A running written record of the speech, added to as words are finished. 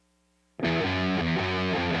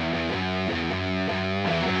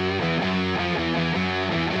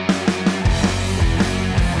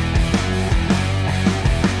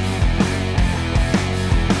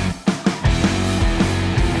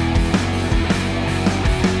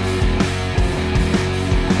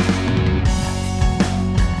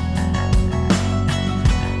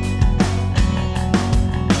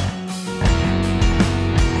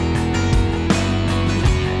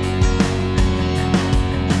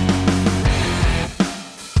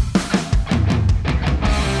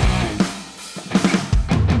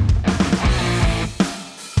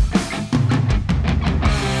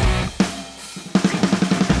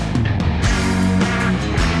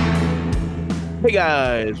Hey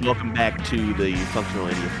guys, welcome back to the Functional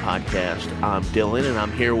Idiot Podcast. I'm Dylan and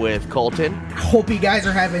I'm here with Colton. Hope you guys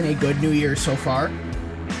are having a good New Year so far.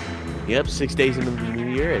 Yep, 6 days into the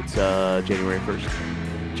new year. It's January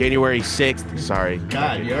 1st. January 6th, sorry.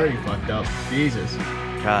 God, you already fucked up. Jesus.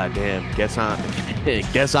 God damn. Guess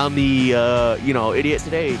I'm the idiot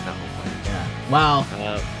today. No. Yeah.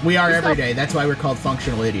 Well, we are every day. That's why we're called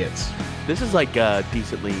Functional Idiots. This is like a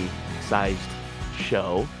decently sized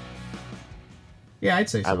show. Yeah,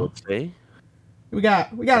 I'd say so. I would say. We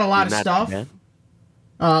got a lot of stuff.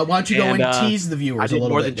 Why don't you go and tease the viewers a little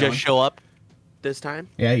bit? I did more than just show up this time.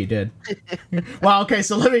 Yeah, you did. Well, okay,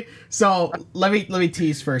 so let me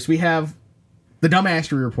tease first. We have the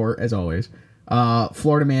Dumbassery Report, as always.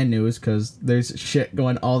 Florida Man News, because there's shit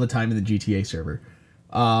going all the time in the GTA server.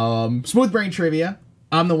 Smooth Brain Trivia.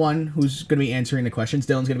 I'm the one who's going to be answering the questions.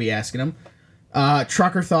 Dylan's going to be asking them.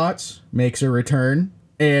 Trucker Thoughts makes a return,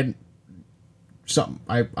 and something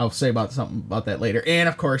I'll say something about that later. And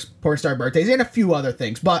of course, Porn Star Birthdays and a few other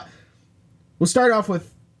things. But we'll start off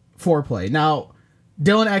with foreplay. Now,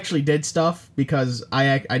 Dylan actually did stuff because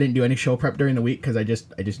I didn't do any show prep during the week because I just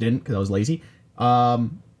didn't because I was lazy.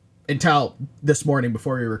 Until this morning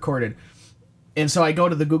before we recorded. And so I go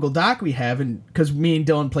to the Google Doc we have, and because me and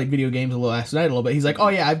Dylan played video games last night a little bit, he's like, "Oh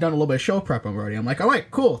yeah, I've done a little bit of show prep already." I'm like, "All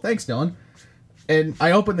right, cool, thanks, Dylan." And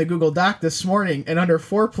I opened the Google Doc this morning, and under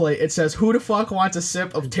foreplay it says, "Who the fuck wants a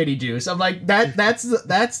sip of titty juice?" I'm like, that's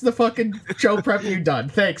the fucking show prep you've done.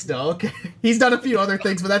 Thanks, Dylan. Okay. He's done a few other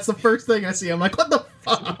things, but that's the first thing I see. I'm like, what the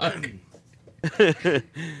fuck?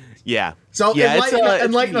 Yeah. So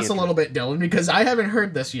enlighten us a little bit, Dylan, because I haven't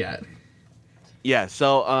heard this yet. Yeah.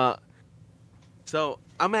 So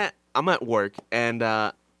I'm at work, and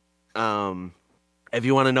if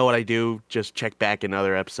you want to know what I do, just check back in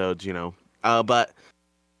other episodes, you know. But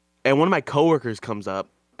one of my coworkers comes up,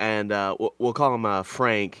 and we'll call him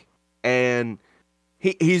Frank, and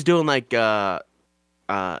he's doing like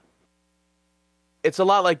it's a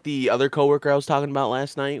lot like the other coworker I was talking about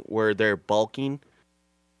last night, where they're bulking,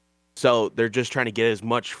 so they're just trying to get as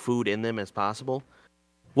much food in them as possible.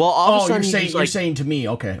 Well, all of a sudden you're saying to me,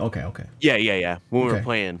 okay. Yeah. When we were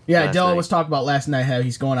playing, yeah, Dylan was talking about last night how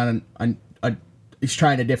he's going on he's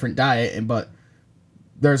trying a different diet, but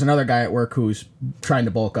there's another guy at work who's trying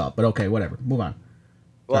to bulk up. But okay, whatever, move on.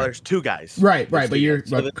 Well, there's two guys, right, but you're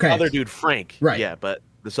so okay. The other dude, Frank, right? Yeah, but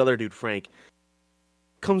this other dude, Frank,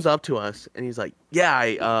 comes up to us and he's like,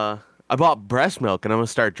 "Yeah, I bought breast milk and I'm gonna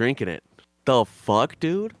start drinking it." The fuck,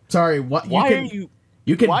 dude? Sorry, what? Why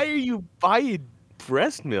are you buying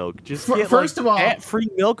breast milk? Just get first of all, fat-free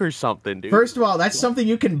milk or something, dude. First of all, that's something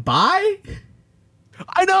you can buy.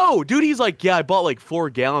 I know, dude. He's like, "Yeah, I bought like 4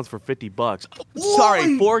 gallons for $50."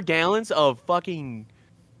 Sorry, 4 gallons of fucking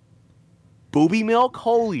booby milk.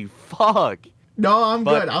 Holy fuck! No, I'm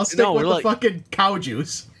good. I'll stick with the fucking cow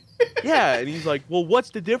juice. Yeah, and he's like, "Well, what's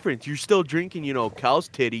the difference? You're still drinking, cow's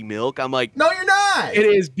titty milk." I'm like, "No, you're not. It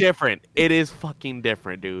is different. It is fucking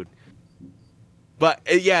different, dude." But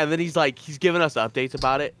yeah, and then he's giving us updates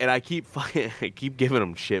about it, and I keep giving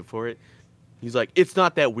him shit for it. He's like, "It's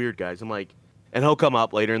not that weird, guys." I'm like, and he'll come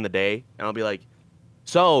up later in the day, and I'll be like,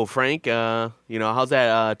 "So, Frank, how's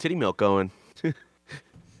that titty milk going?" And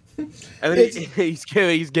then he's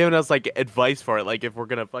giving us like advice for it, like if we're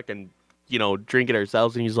gonna fucking drink it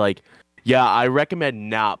ourselves, and he's like, "Yeah, I recommend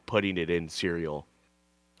not putting it in cereal.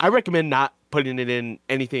 I recommend not putting it in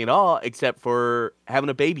anything at all except for having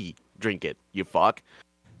a baby drink it. You fuck."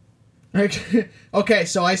 Okay,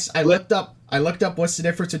 so I looked up what's the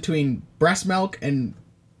difference between breast milk and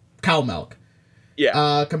cow milk.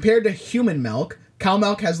 Yeah. Compared to human milk, cow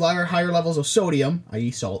milk has higher levels of sodium,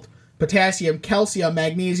 i.e. salt, potassium, calcium,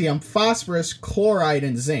 magnesium, phosphorus, chloride,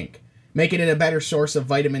 and zinc, making it a better source of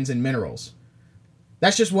vitamins and minerals.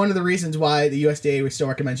 That's just one of the reasons why the USDA still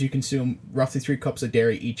recommends you consume roughly 3 cups of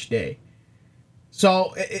dairy each day.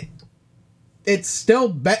 So it's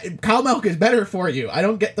still cow milk is better for you. I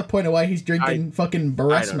don't get the point of why he's drinking fucking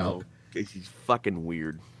breast milk. He's fucking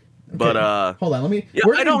weird. Okay. But hold on, let me. Yeah,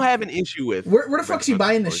 I don't have an issue with. Where the fuck's he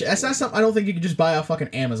buying this shit? That's not something I don't think you could just buy off fucking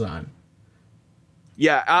Amazon.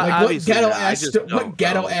 Yeah, what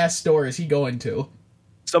ghetto ass store is he going to?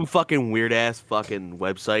 Some fucking weird ass fucking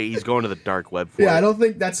website. He's going to the dark web for Yeah, I don't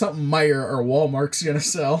think that's something Meijer or Walmart's gonna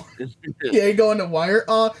sell. Yeah, you going to Wire?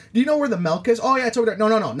 Do you know where the milk is? Oh yeah, it's over there.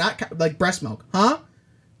 No, not like breast milk, huh?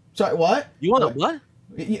 Sorry, what? You want what?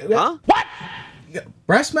 Huh? What?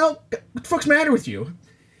 Breast milk? What the fuck's the matter with you?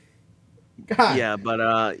 God. Yeah, but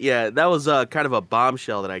that was kind of a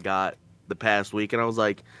bombshell that I got the past week, and I was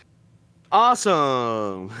like,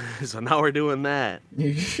 awesome. So now we're doing that.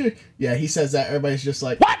 Yeah, he says that. Everybody's just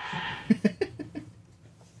like, what?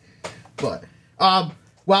 But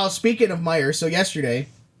well, speaking of Meijer, so yesterday,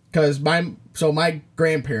 because my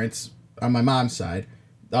grandparents on my mom's side,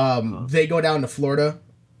 they go down to Florida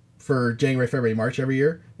for January, February, March every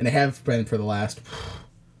year, and they have been for the last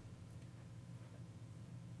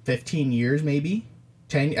 15 years, maybe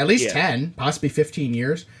 10, at least 10, possibly 15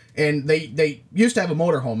 years. And they used to have a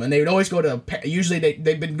motorhome, and they would always go to, usually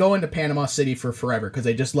they've been going to Panama City for forever because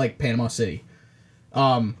they just like Panama City.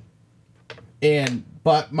 But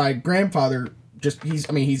my grandfather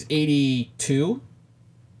he's 82.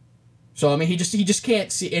 So, I mean, he just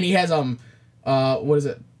can't see, and he has, what is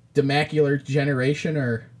it? Macular degeneration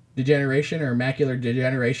or macular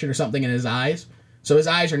degeneration or something in his eyes. So his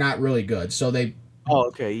eyes are not really good. So they... Oh,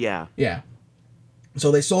 okay, yeah. Yeah.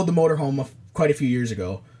 So they sold the motorhome quite a few years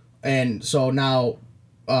ago. And so now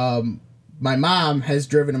my mom has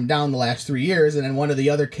driven him down the last 3 years, and then one of the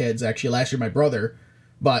other kids, actually last year my brother,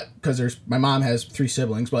 but because my mom has 3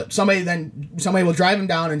 siblings, but somebody will drive him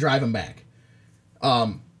down and drive him back.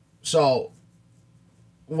 So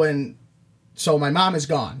my mom is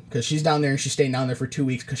gone because she's down there and she's staying down there for 2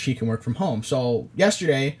 weeks because she can work from home. So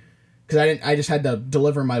yesterday, because I just had to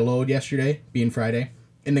deliver my load yesterday, being Friday,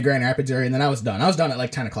 in the Grand Rapids area, and then I was done. I was done at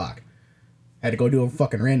like 10 o'clock. I had to go do a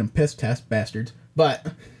fucking random piss test, bastards.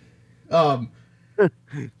 But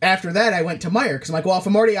after that, I went to Meijer because I'm like, well, if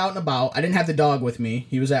I'm already out and about, I didn't have the dog with me.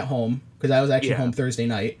 He was at home because I was actually home Thursday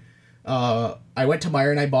night. I went to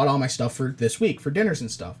Meijer and I bought all my stuff for this week for dinners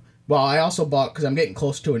and stuff. Well, I also bought, because I'm getting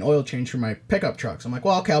close to an oil change for my pickup truck. So I'm like,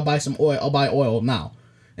 well, okay, I'll buy some oil. I'll buy oil now.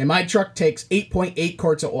 And my truck takes 8.8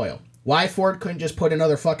 quarts of oil. Why Ford couldn't just put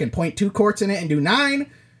another fucking 0.2 quarts in it and do 9?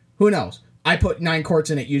 Who knows? I put 9 quarts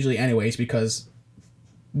in it usually anyways because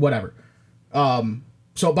whatever.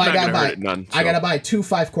 So but I gotta buy 2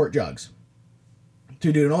 5-quart jugs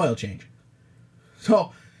to do an oil change.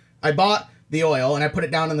 So I bought the oil and I put it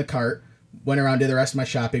down in the cart, went around, did the rest of my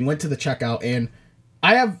shopping, went to the checkout, and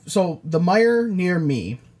the Meijer near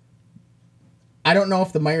me, I don't know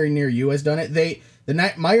if the Meijer near you has done it. The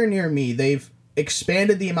Meijer near me, they've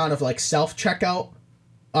expanded the amount of like self-checkout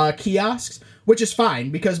kiosks, which is fine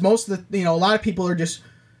because most of the, a lot of people are just,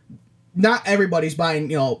 not everybody's buying,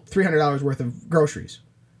 $300 worth of groceries,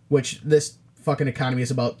 which this fucking economy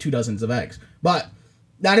is about 2 dozens of eggs. But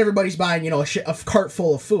not everybody's buying, a cart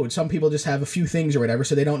full of food. Some people just have a few things or whatever,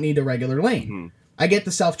 so they don't need a regular lane. Mm-hmm. I get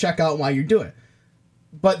the self-checkout while you do it.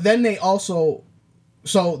 But then they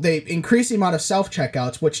increased the amount of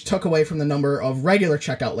self-checkouts, which took away from the number of regular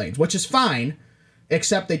checkout lanes, which is fine,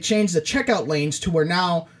 except they changed the checkout lanes to where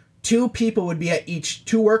now 2 workers would be at each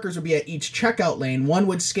checkout lane. One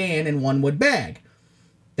would scan and one would bag.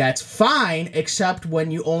 That's fine, except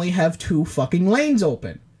when you only have 2 fucking lanes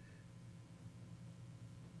open.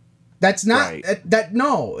 That's not right. That's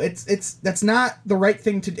not the right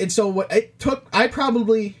thing to. And so what it took, I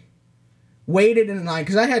probably waited in line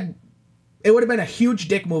because it would have been a huge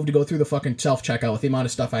dick move to go through the fucking self-checkout with the amount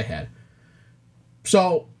of stuff I had.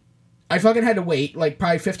 So I fucking had to wait like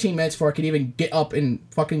probably 15 minutes before I could even get up and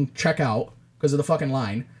fucking check out because of the fucking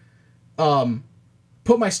line.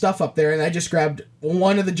 Put my stuff up there and I just grabbed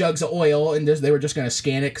one of the jugs of oil and they were just going to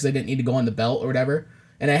scan it because they didn't need to go on the belt or whatever.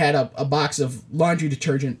 And I had a box of laundry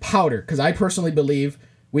detergent powder because I personally believe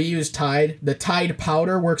we use Tide. The Tide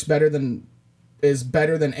powder is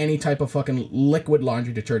better than any type of fucking liquid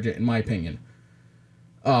laundry detergent in my opinion.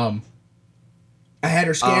 I had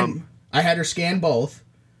her scan both,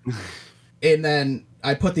 and then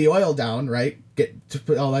I put the oil down, right? Get to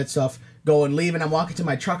put all that stuff, go and leave, and I'm walking to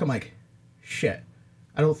my truck. I'm like, shit,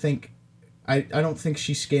 I don't think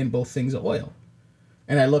she scanned both things of oil.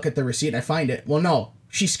 And I look at the receipt and I find it. Well, no,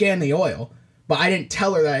 she scanned the oil, but I didn't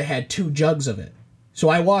tell her that I had 2 jugs of it. So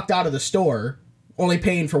I walked out of the store only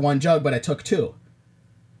paying for 1 jug, but I took 2.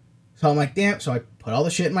 So I'm like, damn. So I put all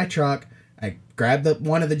the shit in my truck. I grabbed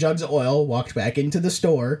one of the jugs of oil, walked back into the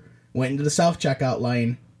store, went into the self-checkout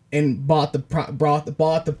line, and bought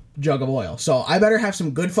the jug of oil. So I better have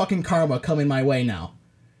some good fucking karma coming my way now.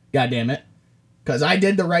 God damn it. Because I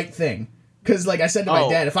did the right thing. Because, like I said to my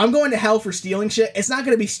dad, if I'm going to hell for stealing shit, it's not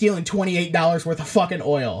going to be stealing $28 worth of fucking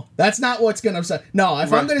oil. That's not what's going to upset. No,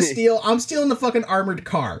 if I'm going to steal, I'm stealing the fucking armored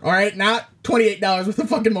car. All right? Not $28 worth of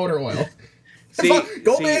fucking motor oil.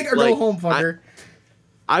 Go big or go home, fucker.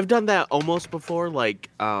 I've done that almost before. Like,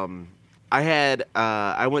 I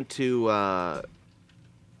went to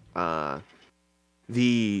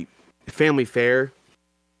the family fair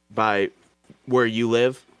by where you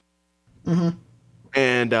live. Mm-hmm.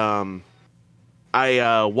 And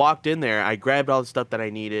I walked in there. I grabbed all the stuff that I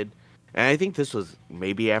needed. And I think this was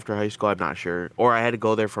maybe after high school. I'm not sure. Or I had to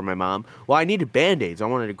go there for my mom. Well, I needed Band-Aids. I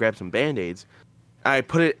wanted to grab some Band-Aids. I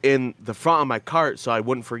put it in the front of my cart so I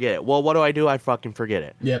wouldn't forget it. Well, what do? I fucking forget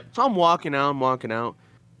it. Yep. So I'm walking out.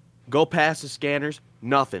 Go past the scanners,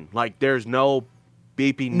 nothing. Like there's no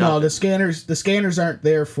beeping. No, nothing. the scanners aren't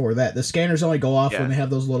there for that. The scanners only go off Yeah. when they have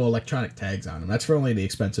those little electronic tags on them. That's for only the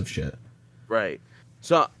expensive shit. Right.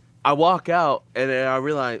 So I walk out and then I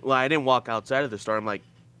realize, well, I didn't walk outside of the store. I'm like,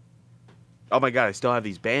 oh my God, I still have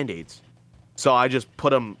these Band-Aids. So I just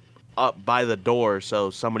put them up by the door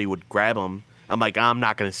so somebody would grab them. I'm like, I'm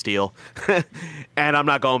not going to steal. And I'm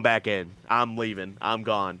not going back in. I'm leaving. I'm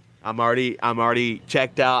gone. I'm already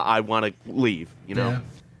checked out. I want to leave, you know? Yeah.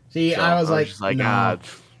 See, So I was like, just like, no.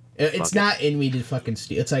 It's not in me to fucking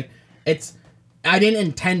steal. It's like, I didn't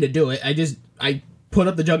intend to do it. I put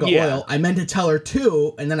up the jug of oil. I meant to tell her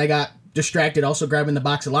too, and then I got distracted also grabbing the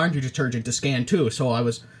box of laundry detergent to scan too. So I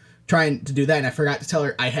was trying to do that, and I forgot to tell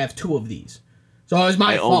her I have 2 of these. So it was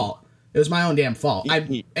my fault. It was my own damn fault.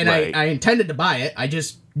 I intended to buy it. I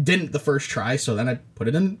just didn't the first try. So then I put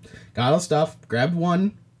it in, got all the stuff, grabbed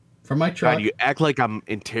one from my truck. God, you act like I'm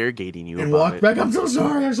interrogating you and about walked it. back. I'm so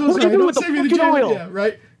sorry. I'm so What'd sorry. you do Don't with the save me fucking jail. oil? Yeah,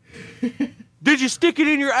 right. Did you stick it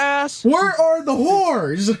in your ass? Where are the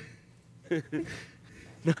whores?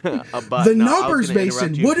 The numbers,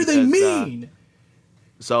 Mason. What do they mean?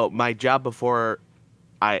 So my job before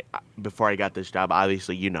I got this job,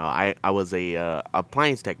 obviously, you know, I was a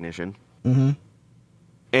appliance technician. Mm-hmm.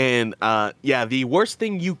 And the worst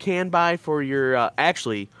thing you can buy for your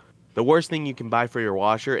the worst thing you can buy for your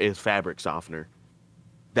washer is fabric softener.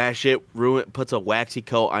 That shit puts a waxy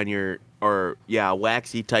coat on your a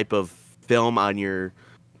waxy type of film on your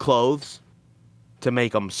clothes to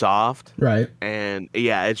make them soft. Right. And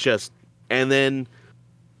yeah, it's just, and then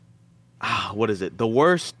what is it?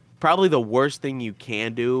 Probably the worst thing you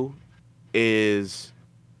can do is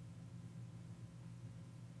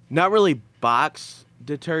not really box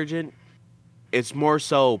detergent. It's more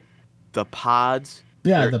so the pods.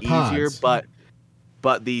 Yeah, They're the pods. easier,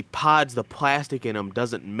 but the pods, the plastic in them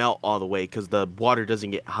doesn't melt all the way because the water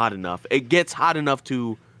doesn't get hot enough. It gets hot enough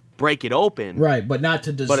to break it open. Right, but not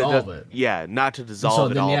to dissolve it. Yeah, not to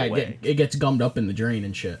dissolve it all the way. It gets gummed up in the drain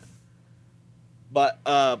and shit. But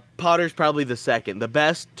powder's probably the second. The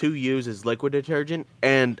best to use is liquid detergent.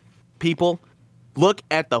 And people, look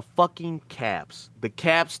at the fucking caps. The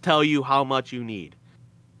caps tell you how much you need.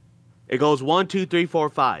 It goes 1, 2, 3, 4,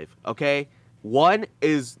 5. Okay, 1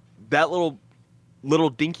 is that little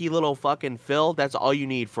dinky little fucking fill. That's all you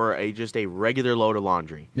need for just a regular load of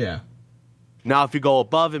laundry. Yeah. Now, if you go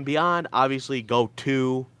above and beyond, obviously go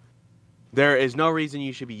 2. There is no reason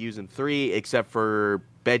you should be using 3 except for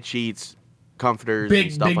bed sheets, comforters,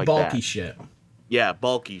 and stuff like that. Big bulky shit. Yeah,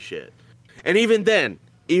 bulky shit. And even then,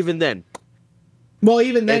 well,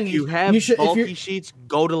 even then, if you have bulky sheets,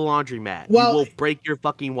 go to the laundromat. Well, you will break your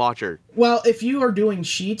fucking washer. Well, if you are doing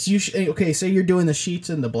sheets, say you're doing the sheets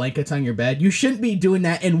and the blankets on your bed, you shouldn't be doing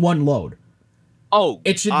that in one load. Oh,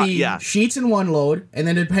 it should be sheets in one load, and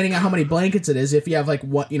then depending on how many blankets it is, if you have like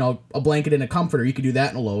a blanket and a comforter, you could do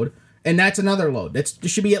that in a load, and that's another load. There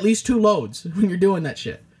should be at least 2 loads when you're doing that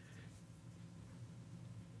shit.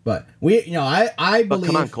 But I believe. But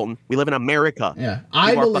come on, Colton. We live in America. Yeah,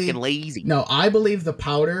 People are fucking lazy. No, I believe the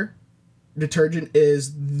powder detergent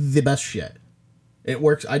is the best shit. It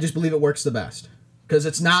works. I just believe it works the best because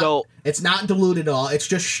it's not diluted at all. It's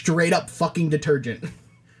just straight up fucking detergent.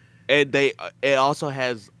 And it also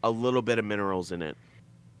has a little bit of minerals in it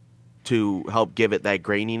to help give it that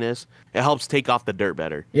graininess. It helps take off the dirt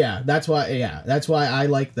better. Yeah, that's why I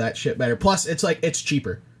like that shit better. Plus, it's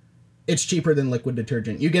cheaper. It's cheaper than liquid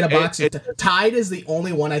detergent. You get a box. Tide is the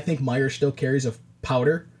only one I think Meijer still carries of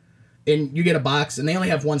powder. And you get a box, and they only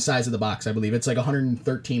have one size of the box, I believe. It's like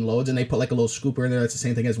 113 loads, and they put like a little scooper in there. That's the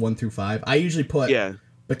same thing as 1 through 5. I usually put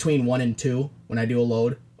between 1 and 2 when I do a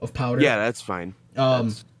load of powder. Yeah, that's fine.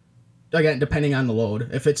 Again, depending on the load.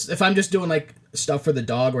 If I'm just doing like stuff for the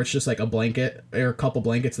dog, or it's just like a blanket or a couple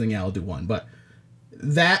blankets, then I'll do 1. But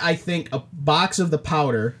that, I think a box of the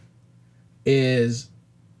powder is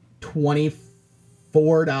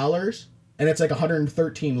 $24, and it's like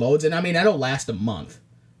 113 loads, and I mean that'll last a month.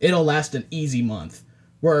 It'll last an easy month.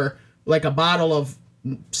 Where like a bottle of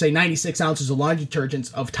say 96 ounces of laundry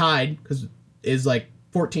detergents of Tide is like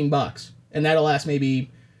 $14, and that'll last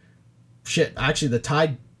maybe actually the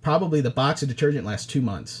Tide, probably the box of detergent lasts 2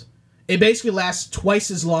 months. It basically lasts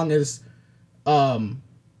twice as long as a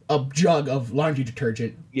jug of laundry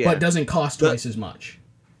detergent, but doesn't cost twice as much.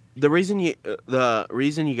 The reason you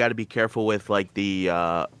got to be careful with like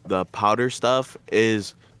the powder stuff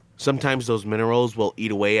is sometimes those minerals will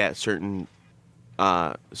eat away at certain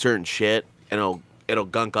shit, and it'll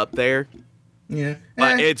gunk up there. Yeah.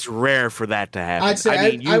 But it's rare for that to happen. I'd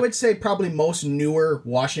say I would say probably most newer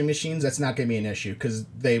washing machines, that's not going to be an issue because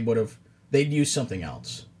they'd use something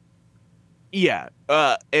else. Yeah.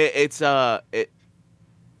 It's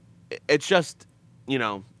just, you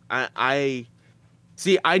know, I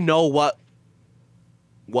see, I know what,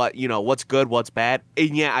 you know, what's good, what's bad.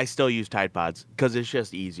 And yeah, I still use Tide Pods because it's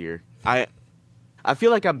just easier. I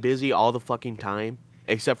feel like I'm busy all the fucking time,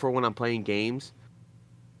 except for when I'm playing games.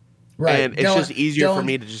 Right. And it's just easier for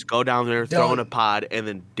me to just go down there, throw in a pod, and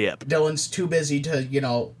then dip. Dylan's too busy to, you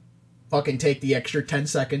know, fucking take the extra 10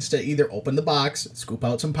 seconds to either open the box, scoop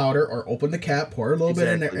out some powder, or open the cap, pour a little bit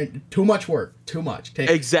in there. Too much work. Too much.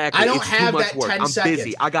 Exactly. I don't have that 10 I'm seconds.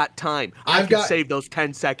 Busy. I got time. I can save those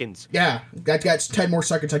 10 seconds. Yeah. Got 10 more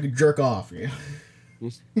seconds I can jerk off. Yeah.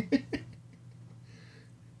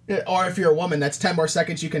 Or if you're a woman, that's 10 more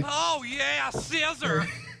seconds you can... Oh, yeah, scissor!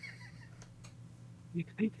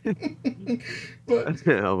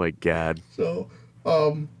 Oh my god. So,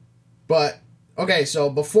 but okay. So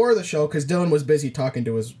before the show, because Dylan was busy talking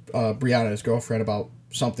to his Brianna, his girlfriend, about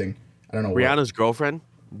something. I don't know. Brianna's girlfriend.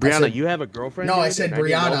 Brianna, you have a girlfriend? No, I said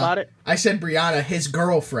Brianna. I said Brianna, his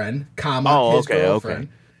girlfriend, his girlfriend.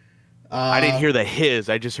 Okay. I didn't hear the his.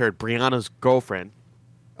 I just heard Brianna's girlfriend.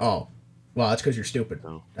 Oh, well, that's because you're stupid.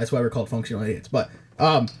 Oh. That's why we're called functional idiots. But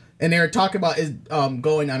and they were talking about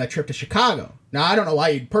going on a trip to Chicago. Now, I don't know why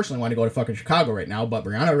you personally want to go to fucking Chicago right now, but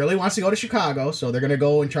Brianna really wants to go to Chicago, so they're going to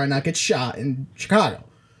go and try and not get shot in Chicago.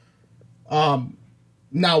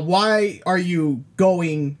 Now, why are you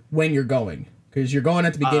going when you're going? Because you're going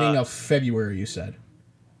at the beginning of February, you said.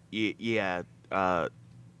 Yeah, for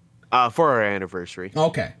our anniversary.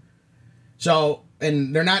 Okay. So,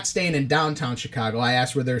 and they're not staying in downtown Chicago. I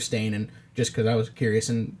asked where they're staying, and just because I was curious.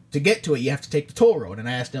 And to get to it, you have to take the toll road. And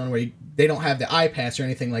I asked Dylan where they don't have the iPass or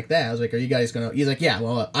anything like that. I was like, are you guys going to... He's like, yeah,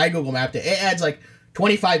 well, I Google mapped it. It adds like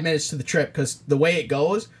 25 minutes to the trip because the way it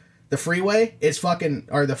goes, the freeway is fucking...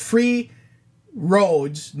 Or the free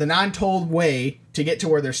roads, the non-tolled way to get to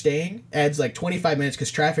where they're staying adds like 25 minutes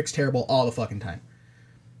because traffic's terrible all the fucking time.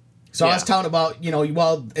 So yeah. I was telling about, you know,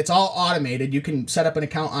 well, it's all automated. You can set up an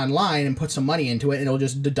account online and put some money into it and it'll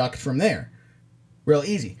just deduct from there. Real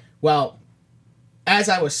easy. Well, as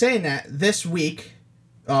I was saying that, this week,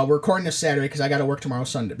 we're recording this Saturday because I got to work tomorrow,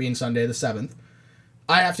 Sunday, being Sunday the 7th.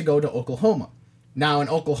 I have to go to Oklahoma. Now, in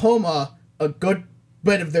Oklahoma, a good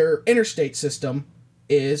bit of their interstate system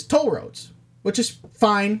is toll roads, which is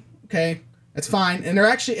fine. Okay, it's fine, and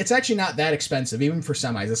it's actually not that expensive, even for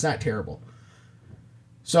semis. It's not terrible.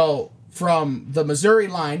 So from the Missouri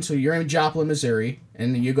line, so you're in Joplin, Missouri,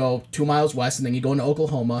 and then you go 2 miles west, and then you go into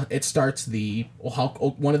Oklahoma. It starts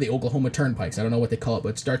one of the Oklahoma turnpikes. I don't know what they call it, but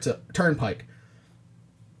it starts a turnpike.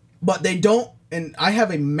 But they don't, and I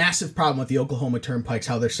have a massive problem with the Oklahoma turnpikes,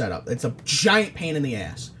 how they're set up. It's a giant pain in the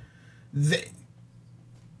ass.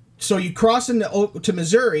 So you cross to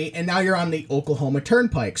Missouri, and now you're on the Oklahoma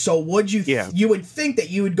turnpike. So you would think that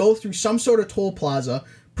you would go through some sort of toll plaza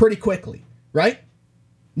pretty quickly, right?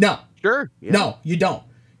 No. Sure. Yeah. No, you don't.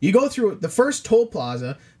 You go through the first toll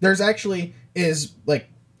plaza, is like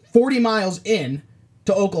 40 miles in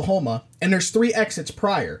to Oklahoma, and there's 3 exits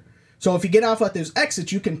prior. So if you get off at those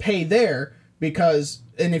exits, you can pay there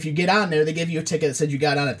and if you get on there, they give you a ticket that said you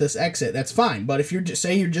got on at this exit. That's fine. But if you're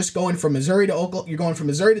just going from Missouri to Oklahoma, you're going from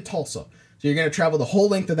Missouri to Tulsa. So you're going to travel the whole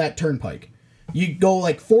length of that turnpike. You go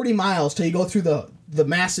like 40 miles till you go through the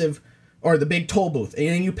massive or the big toll booth, and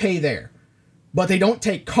then you pay there. But they don't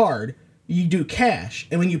take card. You do cash.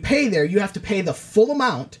 And when you pay there, you have to pay the full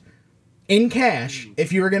amount in cash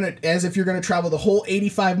if you're going to travel the whole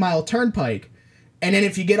 85-mile turnpike. And then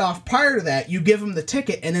if you get off prior to that, you give them the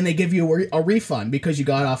ticket, and then they give you a refund because you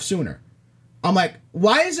got off sooner. I'm like,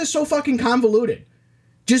 why is this so fucking convoluted?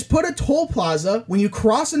 Just put a toll plaza when you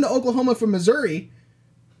cross into Oklahoma from Missouri,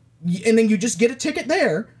 and then you just get a ticket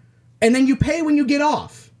there, and then you pay when you get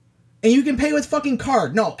off. And you can pay with fucking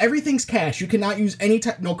card. No, everything's cash. You cannot use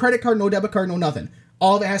no credit card, no debit card, no nothing.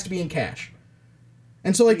 All of it has to be in cash.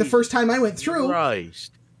 And so, like, the first time I went through...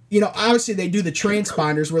 Christ. You know, obviously they do the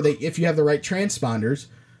transponders where if you have the right transponders,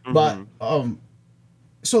 but,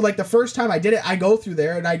 so like the first time I did it, I go through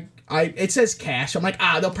there and it says cash. I'm like,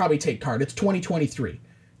 they'll probably take card. It's 2023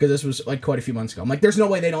 because this was like quite a few months ago. I'm like, there's no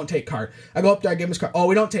way they don't take card. I go up there, I give them his card. Oh,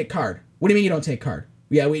 we don't take card. What do you mean you don't take card?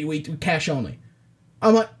 Yeah, we cash only.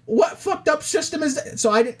 I'm like, what fucked up system is that?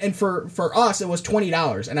 So I didn't, and for us, it was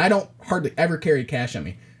 $20 and I don't hardly ever carry cash on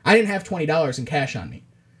me. I didn't have $20 in cash on me.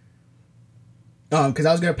 Because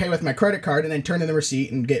I was going to pay with my credit card and then turn in the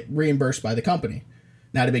receipt and get reimbursed by the company.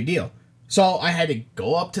 Not a big deal. So I had to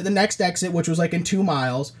go up to the next exit, which was like in 2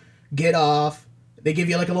 miles, get off, They give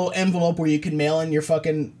you like a little envelope where you can mail in your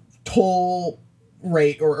fucking toll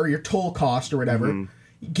rate or your toll cost or whatever.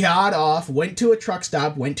 Mm-hmm. Got off, went to a truck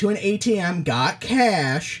stop, went to an ATM, got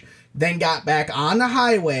cash, then got back on the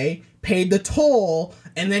highway, paid the toll,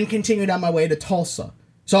 and then continued on my way to Tulsa.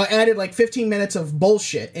 So I added like 15 minutes of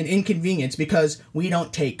bullshit and inconvenience because we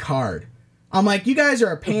don't take card. I'm like, you guys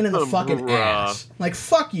are a pain in the fucking ass. Like,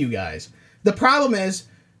 fuck you guys. The problem is,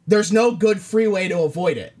 there's no good freeway to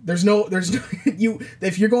avoid it. There's no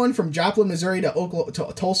if you're going from Joplin, Missouri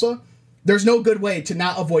to Tulsa, there's no good way to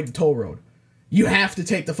not avoid the toll road. You have to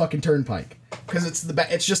take the fucking turnpike because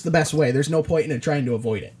it's just the best way. There's no point in trying to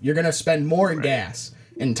avoid it. You're gonna spend more in gas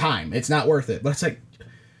and time. It's not worth it. But it's like,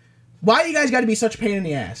 why do you guys got to be such a pain in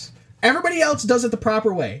the ass? Everybody else does it the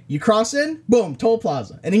proper way. You cross in, boom, toll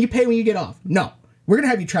plaza, and then you pay when you get off. No, we're gonna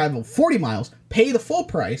have you travel 40 miles, pay the full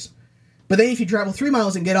price, but then if you travel 3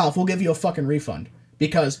 miles and get off, we'll give you a fucking refund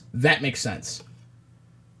because that makes sense.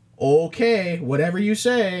 Okay, whatever you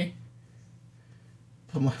say.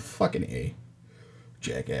 I'm like, fucking A.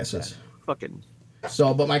 Jackasses. Fucking.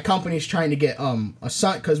 So, but my company's trying to get a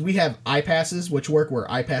sun because we have iPasses, which work where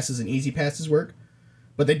iPasses and Easy Passes work,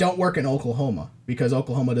 but they don't work in Oklahoma because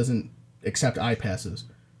Oklahoma doesn't accept iPasses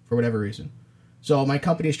for whatever reason. So my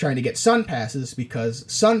company's trying to get Sun Passes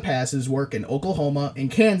because Sun Passes work in Oklahoma and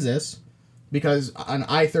Kansas because on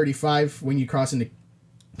I-35 when you cross into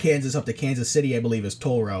Kansas up to Kansas City, I believe is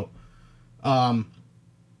toll route.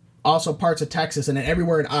 Also parts of Texas, and then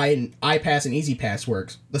everywhere in iPass and Easy Pass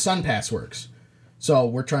works. The Sun Pass works. So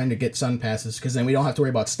we're trying to get Sun Passes, because then we don't have to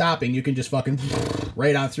worry about stopping. You can just fucking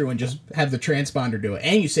right on through and just have the transponder do it.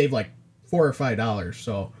 And you save like $4 or $5,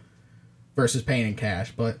 so versus paying in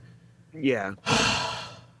cash. But yeah.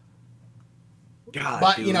 God,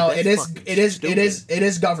 but dude, you know, it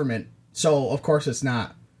is government. So of course it's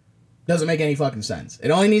not. Doesn't make any fucking sense.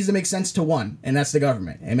 It only needs to make sense to one, and that's the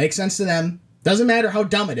government. It makes sense to them. Doesn't matter how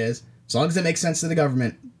dumb it is. As long as it makes sense to the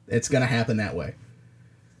government, it's gonna happen that way.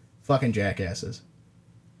 Fucking jackasses.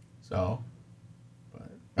 So, all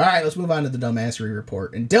right, let's move on to the dumbassery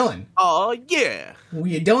report. And Dylan. Oh yeah.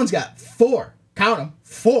 Dylan's got 4. Count them.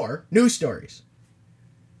 4 news stories.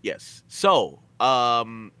 Yes. So,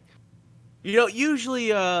 usually,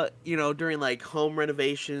 during like home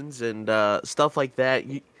renovations and stuff like that,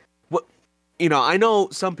 I know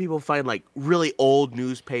some people find like really old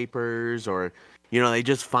newspapers or, they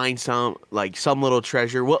just find some little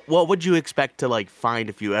treasure. What would you expect to like find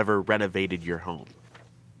if you ever renovated your home?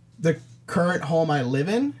 The current home I live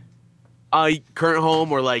in? Current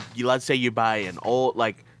home, or like let's say you buy an old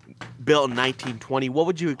built in 1920. What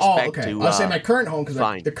would you expect to? I'll say my current home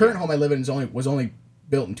because the current home I live in was only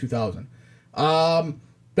built in 2000.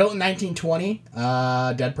 Built in 1920.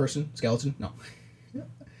 Dead person, skeleton. No.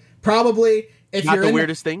 Probably if not you're the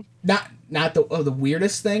weirdest thing. Not the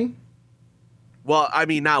weirdest thing. Well, I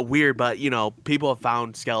mean, not weird, but people have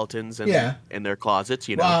found skeletons in their closets.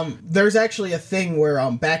 There's actually a thing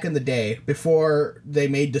where back in the day, before they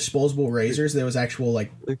made disposable razors, there was actual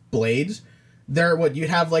like blades. You'd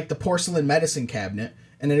have like the porcelain medicine cabinet,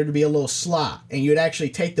 and then it would be a little slot, and you'd actually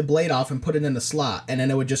take the blade off and put it in the slot, and then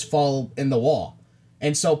it would just fall in the wall.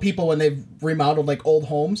 And so people, when they've remodeled like old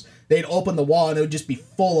homes, they'd open the wall and it would just be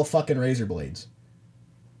full of fucking razor blades.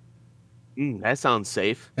 That sounds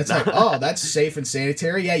safe. It's like, oh, that's safe and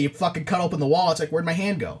sanitary. Yeah, you fucking cut open the wall. It's like, where'd my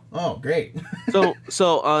hand go? Oh, great.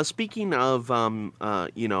 So speaking of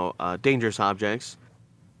dangerous objects,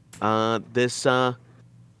 these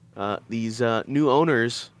new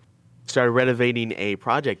owners started renovating a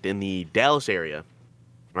project in the Dallas area,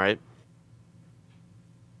 right?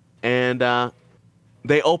 And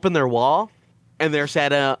they opened their wall, and there's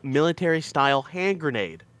at a military-style hand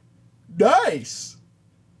grenade. Nice.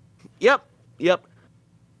 Yep.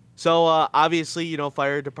 So, obviously,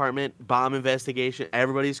 fire department, bomb investigation,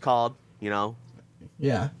 everybody's called,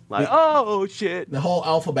 Yeah. Like, oh, shit. The whole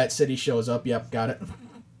Alphabet City shows up. Yep, got it.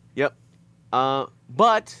 Yep.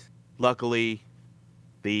 But, luckily,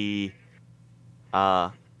 the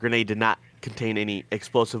grenade did not contain any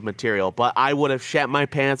explosive material. But I would have shat my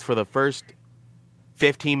pants for the first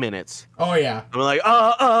 15 minutes. Oh, yeah. I'm like,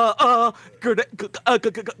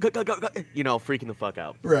 freaking the fuck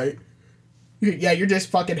out. Right. Yeah, you're just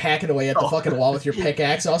fucking hacking away at the fucking wall with your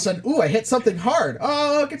pickaxe. All of a sudden, ooh, I hit something hard.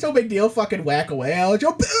 Oh, it's no big deal. Fucking whack away.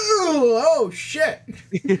 Oh, shit.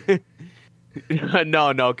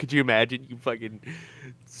 No. Could you imagine?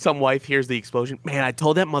 Some wife hears the explosion. Man, I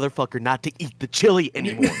told that motherfucker not to eat the chili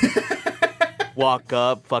anymore. Walk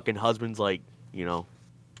up, fucking husband's like,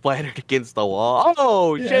 splattered against the wall.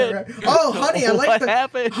 Oh, yeah, shit. Right. Oh, honey,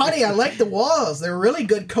 I like the walls. They're a really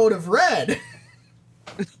good coat of red.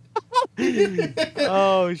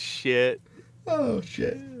 Oh shit. Oh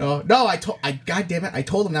shit. Oh no, God damn it, I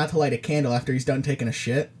told him not to light a candle after he's done taking a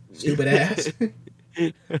shit. Stupid ass.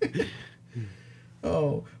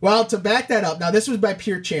 Oh. Well, to back that up, now this was by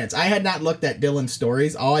pure chance. I had not looked at Dylan's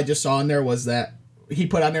stories. All I just saw in there was that he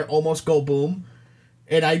put on there almost go boom.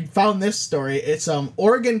 And I found this story. It's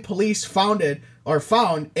Oregon police found a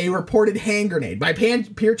reported hand grenade by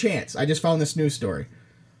pure chance. I just found this news story.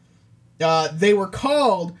 They were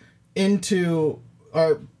called into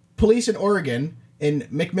police in Oregon in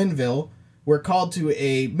McMinnville were called to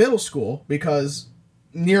a middle school because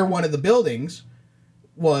near one of the buildings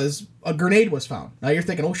was a grenade was found. Now you're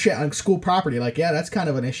thinking, oh shit, on school property. Like, yeah, that's kind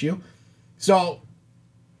of an issue. So,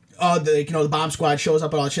 the bomb squad shows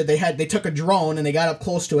up and all that shit. They took a drone and they got up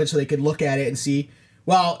close to it so they could look at it and see.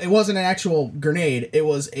 Well, it wasn't an actual grenade. It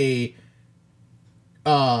was a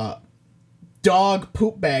dog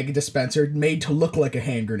poop bag dispenser made to look like a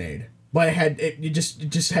hand grenade, but it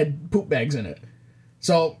just had poop bags in it.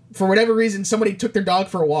 So for whatever reason, somebody took their dog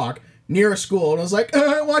for a walk near a school and was like,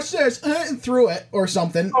 watch this, and threw it or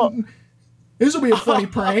something. Oh. This will be a funny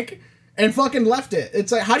prank, and fucking left it.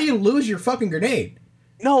 It's like, how do you lose your fucking grenade?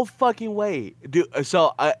 No fucking way, dude.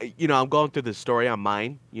 So I'm going through this story on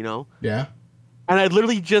mine, Yeah. And I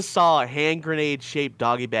literally just saw a hand grenade shaped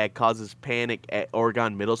doggy bag causes panic at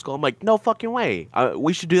Oregon Middle School. I'm like, no fucking way.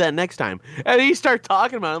 We should do that next time. And he started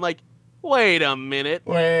talking about it. I'm like, wait a minute.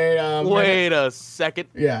 Wait a second.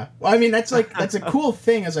 Yeah. Well, I mean, that's a cool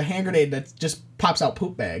thing as a hand grenade that just pops out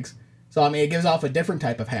poop bags. So, I mean, it gives off a different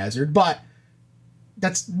type of hazard, but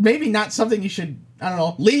that's maybe not something you should, I don't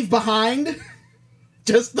know, leave behind.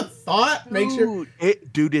 Just the thought makes sure.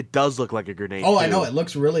 It does look like a grenade. Oh, too. I know. It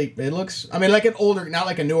looks, I mean, like an older, not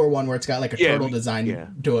like a newer one where it's got like a turtle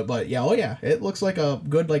design to it, but yeah, it looks like a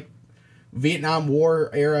good, like, Vietnam War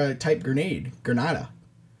era type Granada.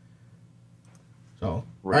 So,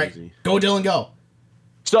 Crazy. All right, go Dylan, go.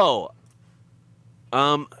 So,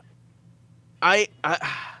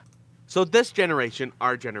 so this generation,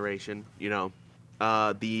 our generation,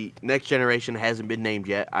 the next generation hasn't been named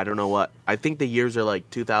yet. I don't know what. I think the years are like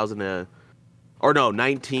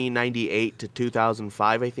 1998 to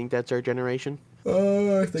 2005. I think that's our generation. I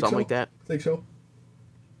think something so. like that. I think so.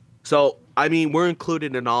 So, I mean, we're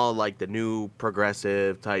included in all like the new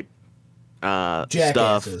progressive type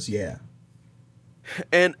Jackasses, stuff. Yeah.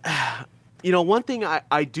 And one thing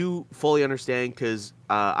I do fully understand because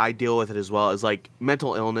I deal with it as well is like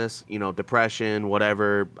mental illness, depression,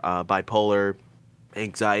 whatever, bipolar,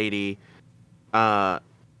 anxiety.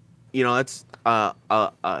 It's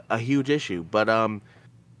a huge issue. But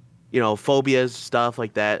phobias, stuff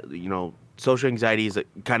like that. Social anxiety is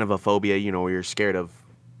kind of a phobia. Where you're scared of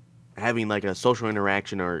having like a social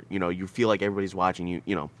interaction, or you feel like everybody's watching you.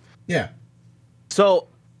 Yeah. So.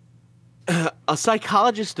 A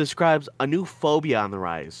psychologist describes a new phobia on the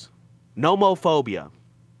rise. Nomophobia.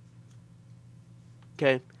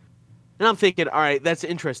 Okay. And I'm thinking, all right, that's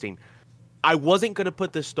interesting. I wasn't going to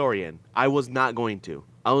put this story in. I was not going to.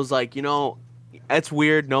 I was like, that's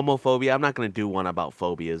weird, nomophobia. I'm not going to do one about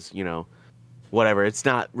phobias, whatever. It's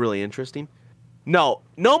not really interesting. No,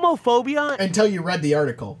 nomophobia. Until you read the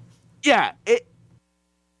article. Yeah.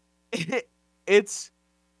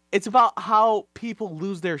 It's about how people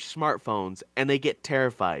lose their smartphones and they get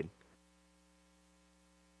terrified.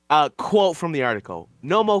 Quote from the article: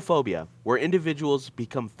 Nomophobia, where individuals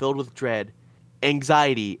become filled with dread,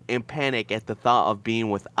 anxiety, and panic at the thought of being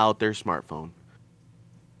without their smartphone.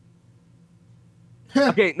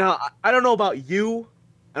 Okay, now, I don't know about you,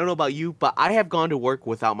 but I have gone to work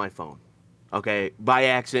without my phone. Okay, by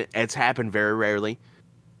accident. It's happened very rarely.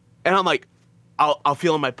 And I'm like, I'll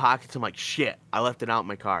feel in my pockets. I'm like, shit, I left it out in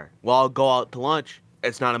my car. Well, I'll go out to lunch.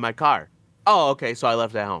 It's not in my car. Oh, okay, so I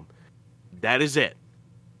left it at home. That is it.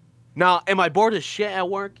 Now, am I bored as shit at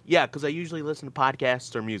work? Yeah, because I usually listen to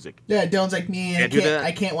podcasts or music. Yeah, Dylan's like, me,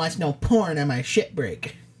 I can't watch no porn on my shit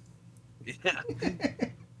break. Yeah.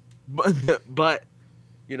 but,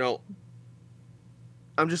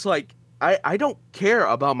 I'm just like, I don't care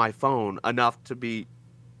about my phone enough to be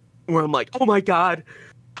where I'm like, oh my God,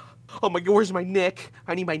 where's my Nick?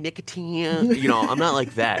 I need my nicotine. I'm not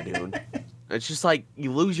like that, dude. It's just like,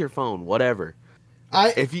 you lose your phone, whatever.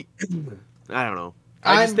 I don't know.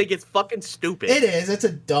 I just think it's fucking stupid. It is. It's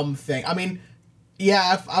a dumb thing. I mean,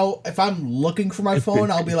 yeah, if I'm looking for my phone,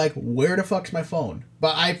 I'll be like, where the fuck's my phone?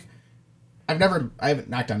 But I haven't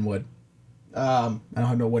knocked on wood. I don't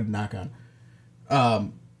have no wood to knock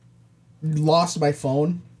on. Lost my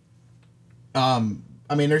phone.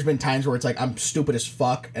 I mean, there's been times where it's like, I'm stupid as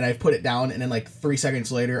fuck, and I've put it down, and then like 3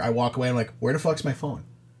 seconds later, I walk away, and I'm like, where the fuck's my phone?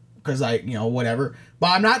 because whatever. But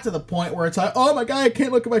I'm not to the point where it's like, oh my God, I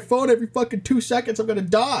can't look at my phone every fucking 2 seconds. I'm gonna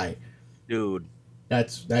die. Dude.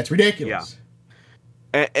 That's ridiculous.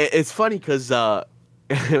 Yeah. It's funny because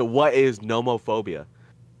what is nomophobia?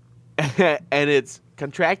 And it's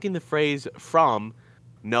contracting the phrase from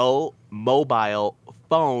no mobile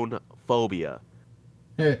phone phobia.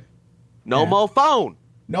 No more phone.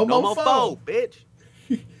 No more phone, bitch.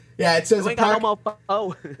 Yeah, it says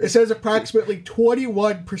phone. It says approximately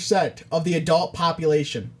 21% of the adult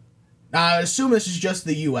population. Now, I assume this is just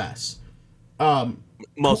the U.S.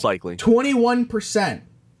 Most likely. 21%.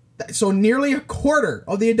 So nearly a quarter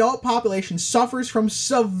of the adult population suffers from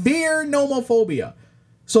severe nomophobia.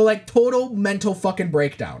 So like total mental fucking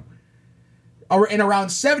breakdown. And around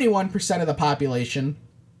 71% of the population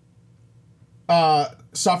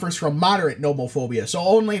suffers from moderate nomophobia. So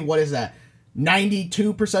only, what is that?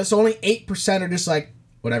 92%. So only 8% are just like,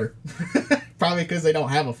 whatever. Probably because they don't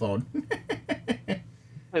have a phone.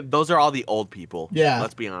 Those are all the old people. Yeah.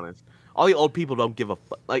 Let's be honest. All the old people don't give a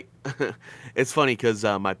fuck. Like, it's funny because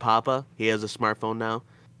my papa, he has a smartphone now.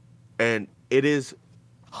 And it is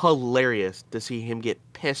hilarious to see him get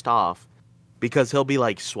pissed off because he'll be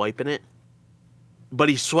like swiping it. But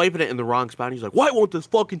he's swiping it in the wrong spot. And he's like, why won't this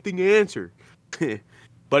fucking thing answer?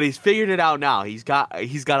 But he's figured it out now. He's got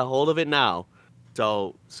a hold of it now.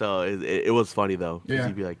 So it was funny though. Yeah.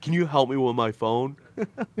 He'd be like, "Can you help me with my phone?"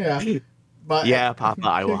 Yeah. But yeah, Papa,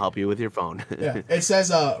 I will help you with your phone. Yeah. It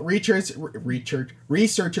says researchers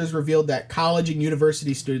revealed that college and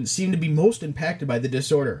university students seem to be most impacted by the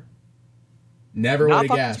disorder. Never would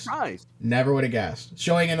have guessed. Surprised. Never would have guessed.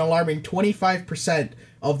 Showing an alarming 25%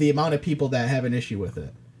 of the amount of people that have an issue with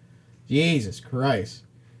it. Jesus Christ.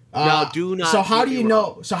 Now, do not. So how do you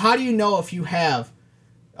know? So how do you know if you have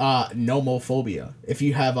nomophobia? If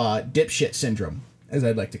you have dipshit syndrome, as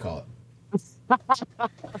I'd like to call it.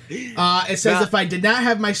 It says if I did not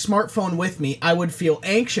have my smartphone with me, I would feel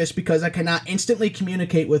anxious because I cannot instantly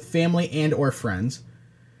communicate with family and or friends.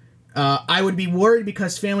 I would be worried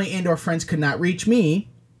because family and or friends could not reach me.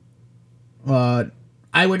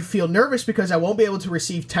 I would feel nervous because I won't be able to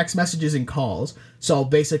receive text messages and calls. So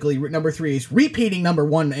basically, number 3 is repeating number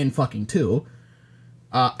 1 and fucking 2.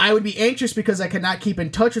 I would be anxious because I could not keep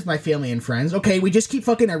in touch with my family and friends. Okay, we just keep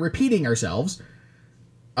fucking repeating ourselves.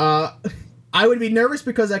 I would be nervous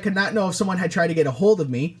because I could not know if someone had tried to get a hold of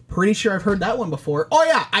me. Pretty sure I've heard that one before. Oh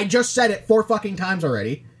yeah, I just said it 4 fucking times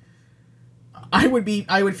already. I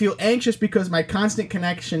would feel anxious because my constant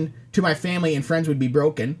connection to my family and friends would be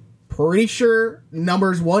broken. Pretty sure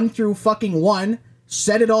numbers 1 through fucking 1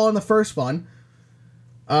 said it all in the first one.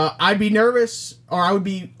 I'd be nervous, or I would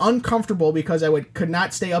be uncomfortable because I could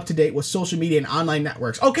not stay up to date with social media and online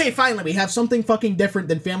networks. Okay, finally, we have something fucking different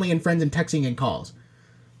than family and friends and texting and calls.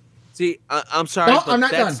 See, I'm sorry, but I'm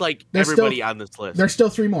not that's done. like everybody on this list. There's still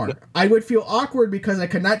 3 more. I would feel awkward because I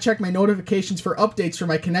could not check my notifications for updates for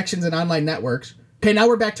my connections and online networks. Okay, now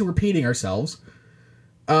we're back to repeating ourselves.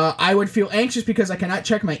 I would feel anxious because I cannot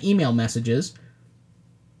check my email messages.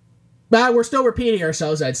 But we're still repeating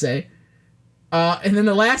ourselves, I'd say. And then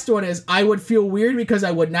the last one is, I would feel weird because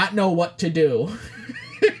I would not know what to do.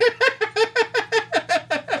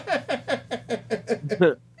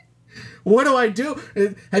 What do I do?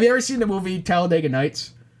 Have you ever seen the movie Talladega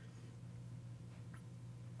Nights?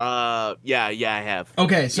 Yeah, I have.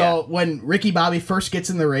 Okay, so when Ricky Bobby first gets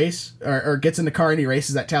in the race, or gets in the car and he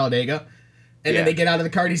races at Talladega, and then they get out of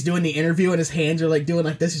the car and he's doing the interview and his hands are like doing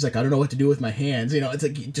like this. He's like, I don't know what to do with my hands. You know, it's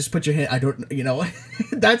like, just put your hand. I don't,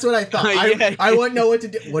 that's what I thought. I wouldn't know what to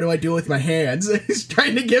do. What do I do with my hands? He's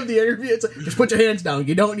trying to give the interview. It's like, just put your hands down.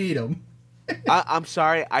 You don't need them. I'm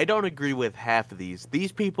sorry. I don't agree with half of these.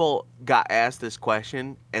 These people got asked this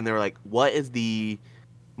question and they were like, what is the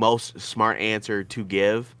most smart answer to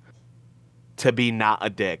give to be not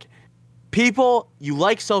a dick? People, you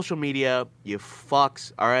like social media, you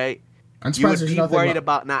fucks, all right? You would be worried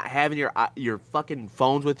about not having your fucking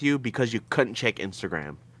phones with you because you couldn't check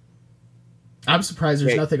Instagram. I'm surprised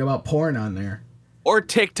there's nothing about porn on there. Or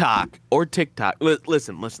TikTok.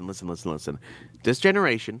 Listen. This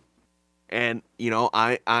generation, and,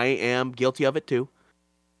 I am guilty of it too.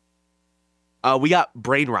 We got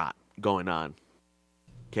brain rot going on.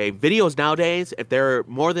 Okay, videos nowadays, if they're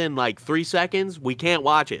more than like 3 seconds, we can't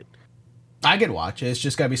watch it. I can watch it. It's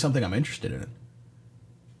just got to be something I'm interested in.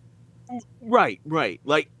 Right.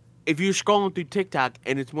 Like, if you're scrolling through TikTok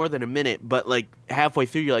and it's more than a minute, but like halfway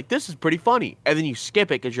through you're like, this is pretty funny, and then you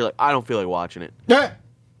skip it because you're like, I don't feel like watching it. Yeah.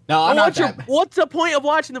 No, I'm not that. What's the point of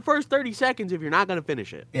watching the first 30 seconds if you're not gonna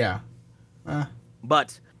finish it? Yeah.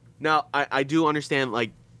 But now I do understand,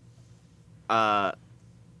 like,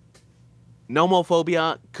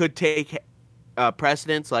 nomophobia could take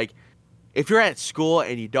precedence. Like, if you're at school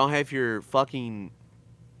and you don't have your fucking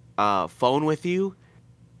phone with you,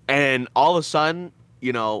 and all of a sudden,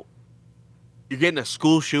 you know, you're getting a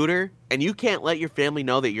school shooter, and you can't let your family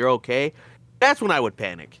know that you're okay, that's when I would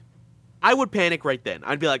panic. I would panic right then.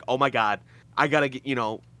 I'd be like, oh my God, I gotta get, you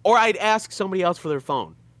know, or I'd ask somebody else for their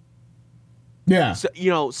phone. Yeah. So,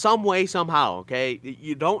 you know, some way, somehow, okay?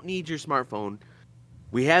 You don't need your smartphone.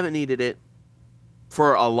 We haven't needed it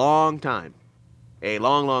for a long time. A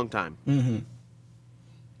long, long time. Mm-hmm.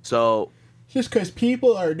 So... Just because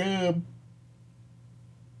people are dumb.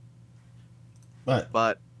 But...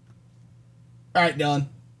 All right, Dylan.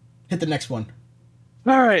 Hit the next one.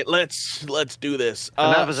 All right, let's do this.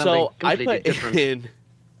 So I put in...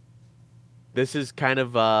 This is kind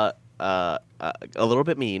of a little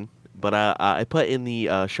bit mean, but I put in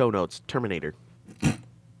the show notes Terminator.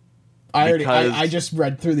 I just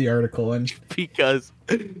read through the article and because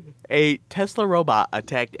a Tesla robot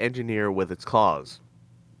attacked engineer with its claws.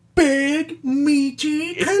 Big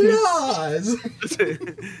meaty claws.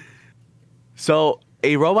 So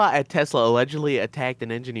a robot at Tesla allegedly attacked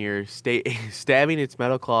an engineer, stabbing its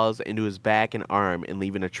metal claws into his back and arm and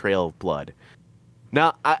leaving a trail of blood.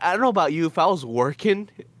 Now, I don't know about you. If I was working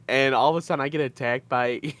and all of a sudden I get attacked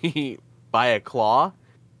by a claw,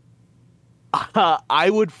 I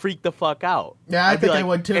would freak the fuck out. Yeah, I think I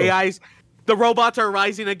would too. AIs, the robots are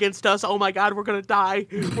rising against us. Oh my God, we're gonna die.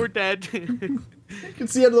 We're dead.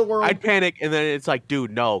 It's the end of the world. I'd panic, and then it's like,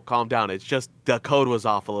 dude, no, calm down. It's just the code was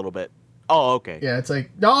off a little bit. Oh, okay. Yeah, it's like,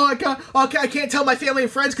 no, I can't. Okay, I can't tell my family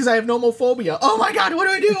and friends because I have nomophobia. Oh my God, what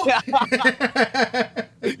do I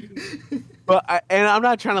do? But and I'm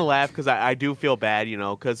not trying to laugh because I do feel bad, you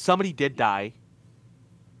know, because somebody did die.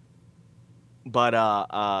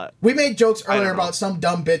 But we made jokes earlier about some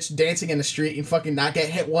dumb bitch dancing in the street and fucking not get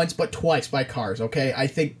hit once but twice by cars. Okay, I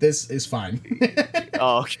think this is fine.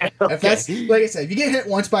 Oh, okay. If that's like I said, if you get hit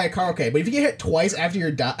once by a car, okay, but if you get hit twice after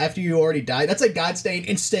you already died, that's like God saying,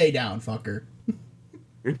 and stay down, fucker.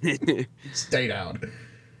 Stay down.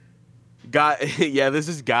 God, yeah, this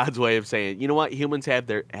is God's way of saying, you know what? Humans had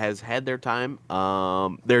their time.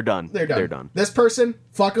 They're done. They're done. This person,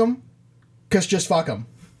 fuck them, cause just fuck them.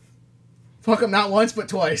 Fuck them not once but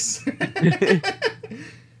twice.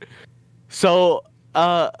 So,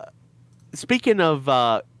 speaking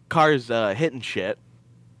of cars hitting shit,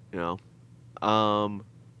 you know,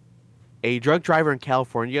 a drug driver in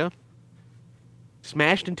California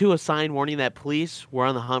smashed into a sign warning that police were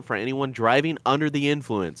on the hunt for anyone driving under the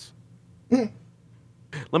influence. Let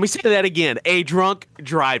me say that again. A drunk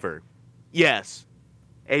driver. Yes.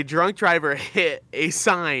 A drunk driver hit a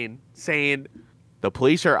sign saying, "The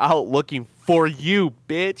police are out looking for you,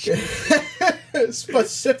 bitch."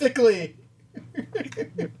 Specifically.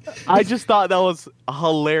 I just thought that was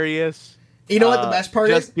hilarious. You know what the best part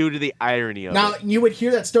is? Just due to the irony of it. Now, you would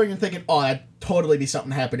hear that story and you're thinking, oh, that'd totally be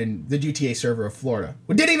something happened in the GTA server of Florida.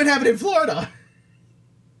 It didn't even happen in Florida.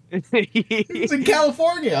 It's in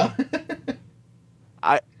California.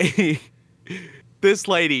 This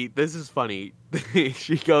lady, this is funny.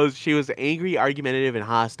 She goes, she was angry, argumentative, and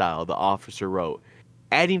hostile, the officer wrote.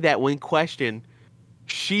 Adding that when questioned,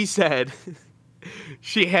 she said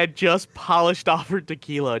she had just polished off her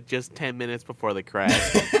tequila just 10 minutes before the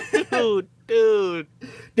crash. Dude,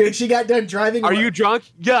 she got done driving. Are you drunk?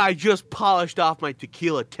 Yeah, I just polished off my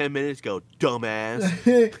tequila 10 minutes ago,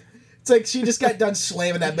 dumbass. It's like she just got done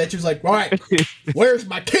slamming that bitch. She was like, all right, where's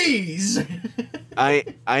my keys? I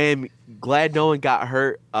am glad no one got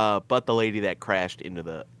hurt, but the lady that crashed into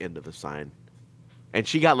the sign. And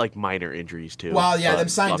she got like minor injuries too. Well, yeah, them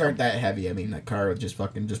signs aren't that heavy. I mean, that car would just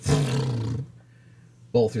fucking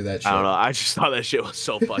bowl through that shit. I don't know. I just thought that shit was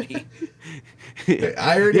so funny.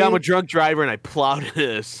 Irony. Yeah, I'm a drunk driver and I plowed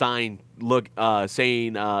a sign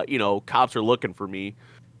saying, cops are looking for me.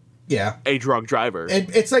 Yeah. A drunk driver.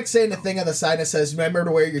 It's like saying the thing on the sign that says, remember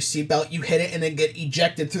to wear your seatbelt. You hit it and then get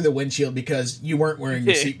ejected through the windshield because you weren't wearing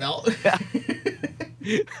your seatbelt.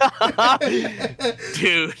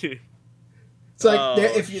 Dude. It's like,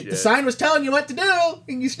 the sign was telling you what to do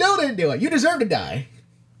and you still didn't do it. You deserve to die.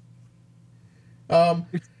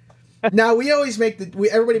 Now we always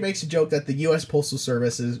everybody makes a joke that the U.S. Postal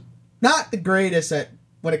Service is not the greatest at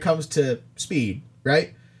when it comes to speed,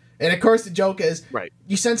 right? And of course the joke is, right,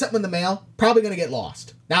 you send something in the mail, probably going to get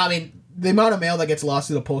lost. Now, I mean, the amount of mail that gets lost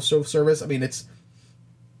through the Postal Service, I mean, it's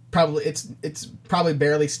probably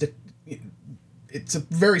barely it's a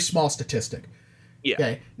very small statistic. Yeah.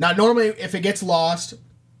 Okay. Now, normally, if it gets lost,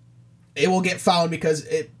 it will get found because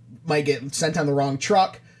it might get sent on the wrong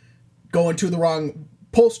truck, go into the wrong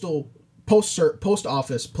post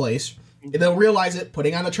office place, They'll realize it,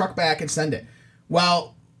 putting on the truck back and send it.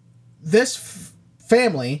 Well, this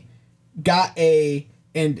family got in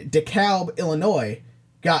DeKalb, Illinois,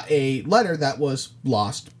 got a letter that was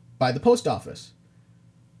lost by the post office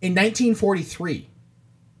in 1943.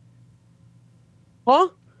 Huh?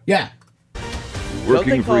 Yeah.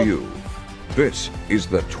 Working for you. This is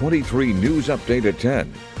the 23 News Update at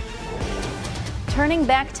 10. Turning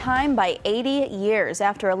back time by 80 years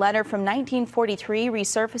after a letter from 1943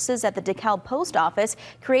 resurfaces at the DeKalb post office,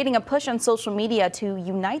 creating a push on social media to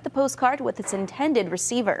unite the postcard with its intended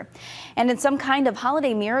receiver. And in some kind of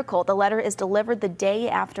holiday miracle, the letter is delivered the day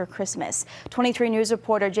after Christmas. 23 News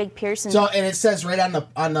reporter Jake Pearson. So, and it says right on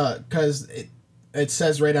the because it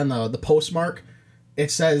says right on the postmark,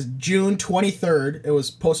 it says June 23rd. It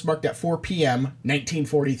was postmarked at 4 p.m.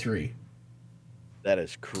 1943. That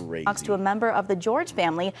is crazy. Talks to a member of the George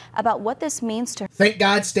family about what this means to Thank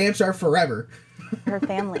God stamps are forever. her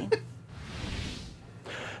family.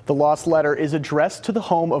 The lost letter is addressed to the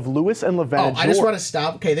home of Louis and Lavenna I just want to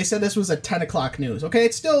stop. Okay, they said this was a 10 o'clock news. Okay,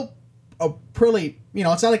 it's still a pretty,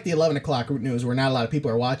 it's not like the 11 o'clock news where not a lot of people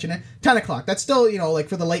are watching it. 10 o'clock, that's still, like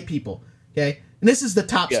for the late people. Okay, and this is the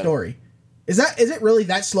top story. Is it really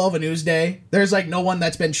that slow of a news day? There's like no one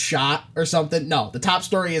that's been shot or something? No, the top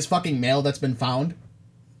story is fucking mail that's been found.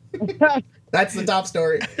 That's the top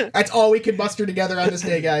story. That's all we can muster together on this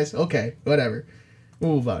day, guys. Okay, whatever.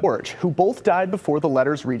 We'll move on. George, who both died before the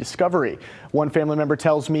letter's rediscovery. One family member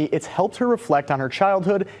tells me it's helped her reflect on her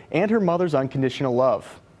childhood and her mother's unconditional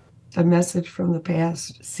love. A message from the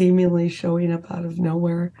past seemingly showing up out of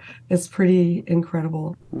nowhere. It's pretty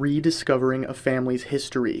incredible. Rediscovering a family's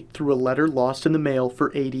history through a letter lost in the mail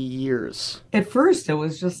for 80 years. At first, it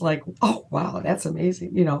was just like, oh, wow, that's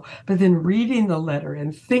amazing, But then reading the letter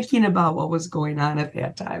and thinking about what was going on at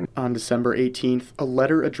that time. On December 18th, a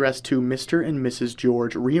letter addressed to Mr. and Mrs.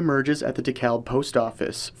 George reemerges at the DeKalb post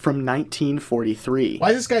office from 1943.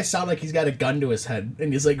 Why does this guy sound like he's got a gun to his head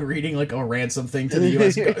and he's like reading like a ransom thing to the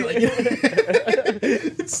U.S. government? I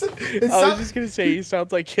was just gonna say he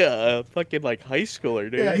sounds like a fucking like high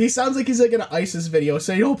schooler, dude. Yeah, he sounds like he's like in an ISIS video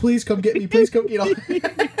saying, "Oh, please come get me, please come,"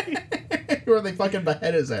 where they fucking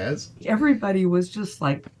behead his ass. Everybody was just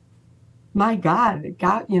like, "My God,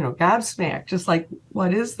 gobsmacked." Just like,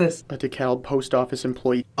 what is this? A DeKalb post office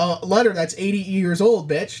employee. A letter that's 80 years old,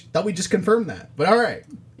 bitch. Thought we just confirmed that, but all right.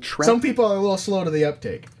 Some people are a little slow to the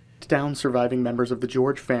uptake. Down surviving members of the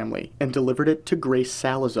George family and delivered it to Grace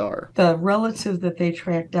Salazar. The relative that they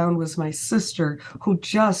tracked down was my sister, who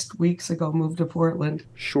just weeks ago moved to Portland.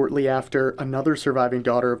 Shortly after, another surviving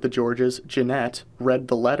daughter of the Georges, Jeanette, read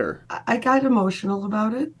the letter. I got emotional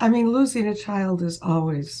about it. I mean, losing a child is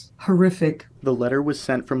always horrific. The letter was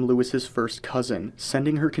sent from Louis's first cousin,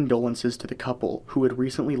 sending her condolences to the couple who had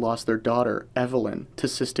recently lost their daughter, Evelyn, to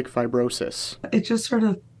cystic fibrosis. It just sort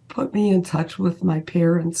of put me in touch with my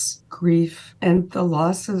parents' grief and the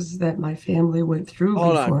losses that my family went through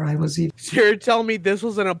before I was even. So you're telling me this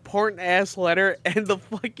was an important ass letter and the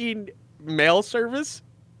fucking mail service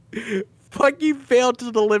fucking failed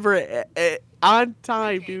to deliver it on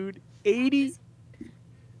time, dude? 80?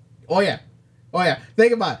 Oh yeah.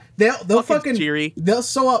 Think about it. They'll fucking cheery. They'll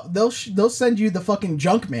sew up. They'll send you the fucking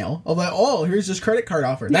junk mail of like, oh, here's this credit card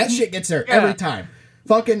offer. That shit gets there every time.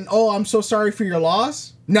 Fucking, oh, I'm so sorry for your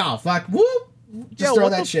loss. No, fuck, whoop. Just throw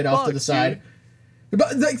that shit off to the side.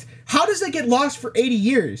 But like, how does that get lost for 80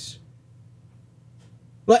 years?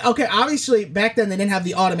 Like, okay, obviously back then they didn't have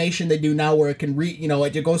the automation they do now, where it can read.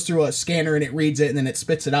 It goes through a scanner and it reads it and then it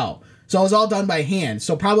spits it out. So it was all done by hand.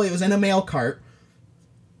 So probably it was in a mail cart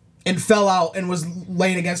and fell out and was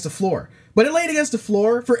laying against the floor. But it laid against the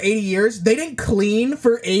floor for 80 years. They didn't clean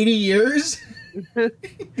for 80 years.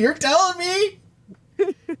 You're telling me?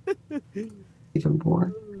 Even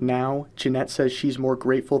more. Now, Jeanette says she's more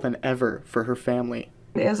grateful than ever for her family.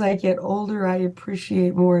 As I get older, I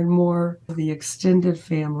appreciate more and more the extended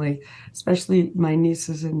family, especially my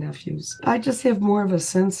nieces and nephews. I just have more of a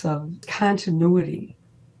sense of continuity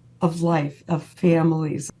of life, of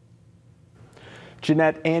families.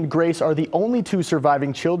 Jeanette and Grace are the only two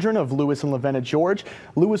surviving children of Louis and Lavenna George.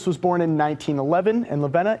 Louis was born in 1911 and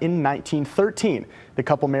Lavenna in 1913. The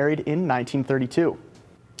couple married in 1932.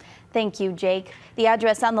 Thank you, Jake. The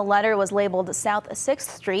address on the letter was labeled South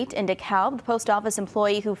 6th Street in DeKalb. The post office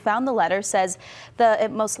employee who found the letter says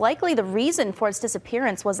most likely the reason for its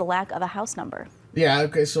disappearance was the lack of a house number. Yeah,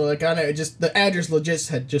 okay, so like on it, the address legit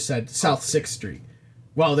had just said South 6th Street.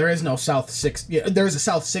 Well, there is no South 6th. Yeah, there is a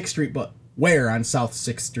South 6th Street, but where on South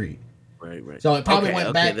 6th Street? Right. So it probably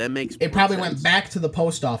went back. That makes it probably went back to the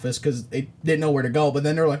post office because they didn't know where to go. But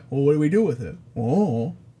then they're like, "Well, what do we do with it?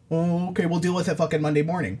 Oh, okay, we'll deal with it fucking Monday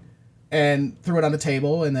morning." and threw it on the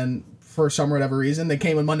table, and then for some whatever reason, they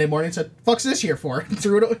came on Monday morning and said, "Fuck's this here for?" And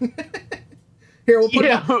threw it. Here, we'll put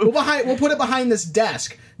it behind this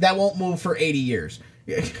desk that won't move for 80 years.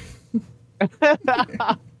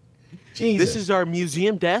 Jesus. This is our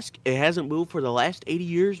museum desk. It hasn't moved for the last 80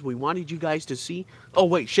 years. We wanted you guys to see. Oh,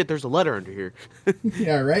 wait, shit, there's a letter under here.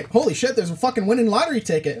 Yeah, right? Holy shit, there's a fucking winning lottery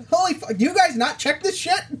ticket. Holy fuck, you guys not check this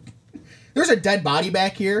shit? There's a dead body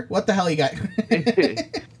back here. What the hell you got?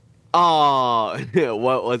 Oh,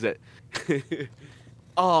 what was it?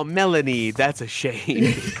 Oh, Melanie, that's a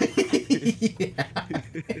shame.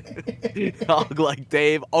 Oh, like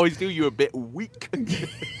Dave, always knew you were a bit weak.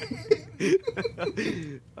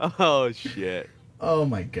 Oh, shit. Oh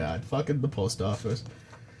my god, fucking the post office.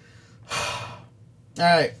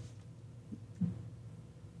 Alright.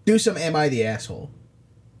 Do some Am I the Asshole?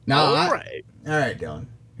 Now, Alright, Dylan.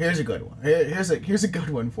 Here's a good one. Here's a good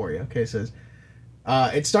one for you. Okay, it says,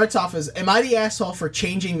 it starts off as, am I the asshole for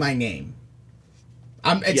changing my name?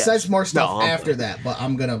 It says more stuff after that, but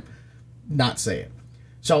I'm gonna not say it.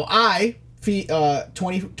 So I,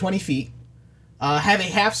 20 feet, have a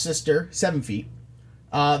half-sister, 7 feet,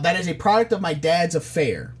 that is a product of my dad's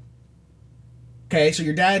affair. Okay, so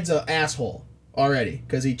your dad's an asshole already,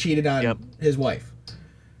 because he cheated on his wife.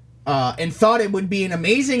 And thought it would be an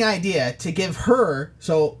amazing idea to give her,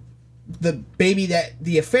 so the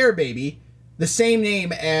affair baby, the same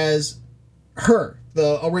name as her,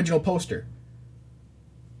 the original poster.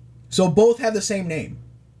 So both have the same name.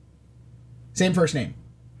 Same first name.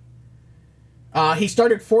 He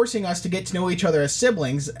started forcing us to get to know each other as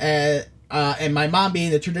siblings, and my mom,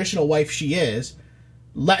 being the traditional wife she is,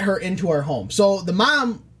 let her into our home. So the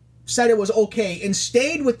mom said it was okay and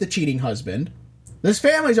stayed with the cheating husband. This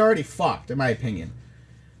family's already fucked, in my opinion.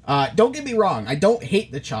 Don't get me wrong, I don't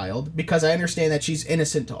hate the child, because I understand that she's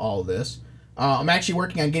innocent to all of this. I'm actually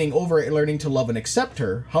working on getting over it and learning to love and accept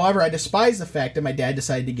her. However, I despise the fact that my dad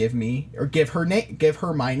decided to give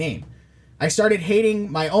her my name. I started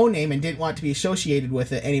hating my own name and didn't want to be associated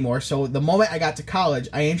with it anymore, so the moment I got to college,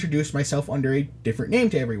 I introduced myself under a different name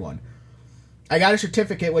to everyone. I got a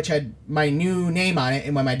certificate which had my new name on it,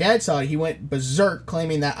 and when my dad saw it, he went berserk,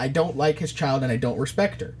 claiming that I don't like his child and I don't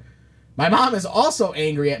respect her. My mom is also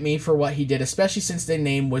angry at me for what he did, especially since the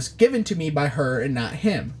name was given to me by her and not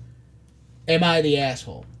him. Am I the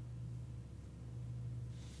asshole?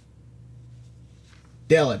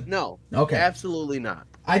 Dylan. No. Okay. Absolutely not.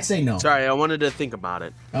 I'd say no. Sorry, I wanted to think about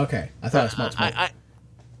it. Okay. I thought I smelled smoke.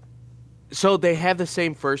 So they have the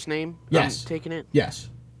same first name? Yes. I'm taking it? Yes.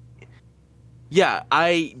 Yeah,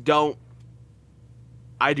 I do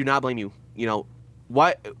not blame you. You know,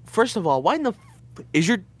 why? First of all, why in the is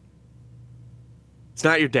your? It's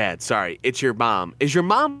not your dad. Sorry, it's your mom. Is your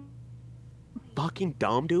mom fucking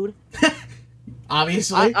dumb, dude?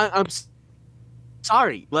 Obviously. I'm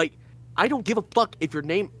sorry. Like, I don't give a fuck if your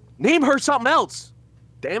name her something else.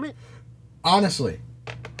 Damn it. Honestly.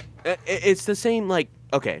 It's the same. Like,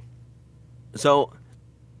 okay, so,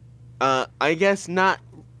 I guess not.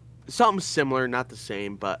 Something similar, not the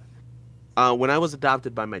same, but when I was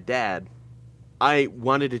adopted by my dad, I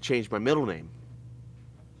wanted to change my middle name.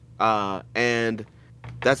 And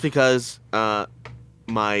that's because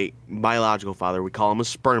my biological father, we call him a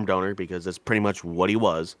sperm donor because that's pretty much what he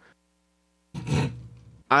was.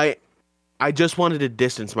 I just wanted to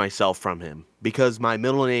distance myself from him because my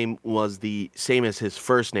middle name was the same as his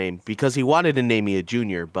first name because he wanted to name me a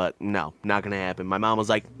junior, but no, not going to happen. My mom was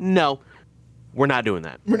like, no. We're not doing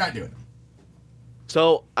that. We're not doing it.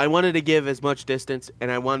 So I wanted to give as much distance, and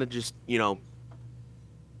I wanted to just, you're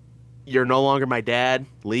no longer my dad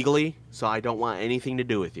legally, so I don't want anything to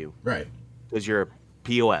do with you. Right. Because you're a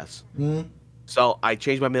POS. Mm-hmm. So I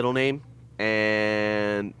changed my middle name,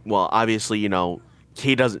 and, well, obviously, he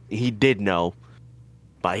did know,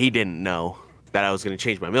 but he didn't know that I was going to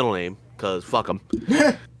change my middle name, because fuck him.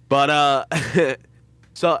 But,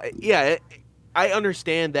 so, yeah, I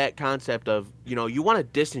understand that concept of, you want to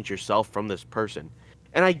distance yourself from this person.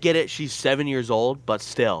 And I get it, she's 7 years old, but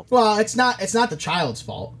still. Well, it's not the child's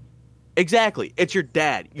fault. Exactly. It's your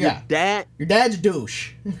dad. Your dad's a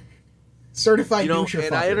douche. Certified douche.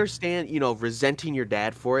 And I understand, resenting your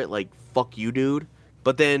dad for it, like, fuck you, dude.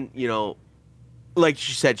 But then, like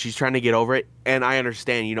she said, she's trying to get over it. And I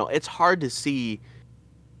understand, it's hard to see,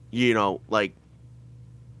 like,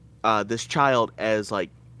 this child as, like,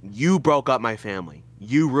 you broke up my family.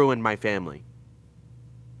 You ruined my family.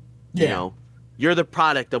 Yeah. You're the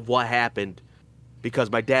product of what happened because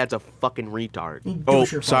my dad's a fucking retard.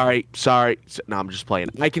 Sorry. No, I'm just playing.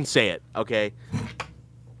 I can say it, okay?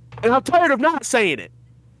 And I'm tired of not saying it.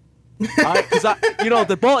 All right? Because,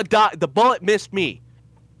 the bullet missed me.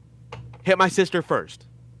 hit my sister first.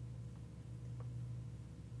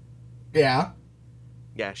 Yeah.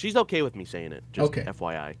 Yeah, she's okay with me saying it. Just Okay.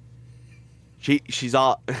 FYI. She's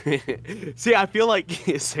all. See, I feel like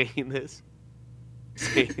saying this.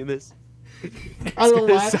 I don't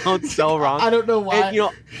know why. It sounds so wrong. I don't know why. And, you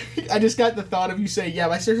know, I just got the thought of you saying, "Yeah,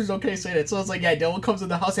 my sister's okay saying it." So it's like, yeah, Dylan comes in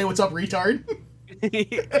the house, hey, what's up, retard?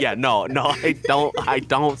 yeah, no, I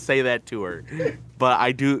don't say that to her, but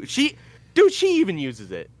I do. She even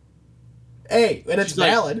uses it. Hey, and it's She's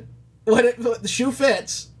like- valid. When the shoe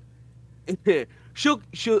fits. She'll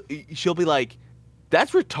be like,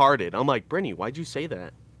 "That's retarded." I'm like, "Brittany, why'd you say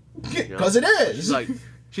that?" Because it is.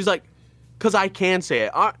 She's like, "Cause I can say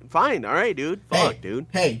it." Fine, all right, dude. Fuck, hey, dude.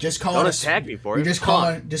 Hey, just call Don't it. attack me for You're it. just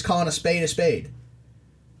Come calling a spade a spade.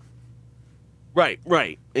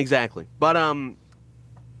 Right, exactly. But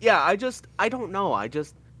yeah, I don't know.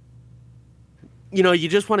 You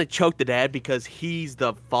just want to choke the dad because he's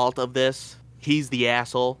the fault of this. He's the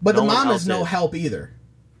asshole. But No the one mom else is no help either.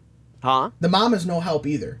 Huh? The mom is no help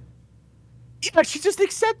either. Yeah, she just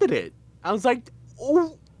accepted it. I was like,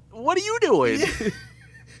 oh, what are you doing?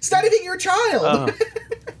 It's not even your child.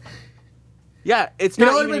 Yeah, it's You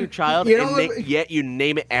know not what even would've your been- child, you know and what would've- yet you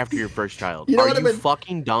name it after your first child. You know Are what you would've been-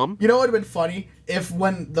 fucking dumb? You know what would have been funny if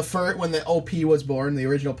when the OP was born, the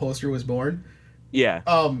original poster was born. Yeah.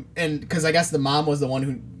 And because I guess the mom was the one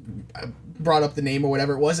who brought up the name or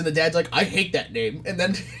whatever it was, and the dad's like, I hate that name, and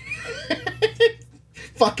then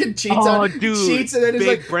fucking cheats dude, and then he's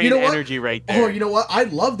big like, brain you know what? energy right there. Oh, you know what? I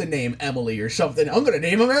love the name Emily or something. I'm gonna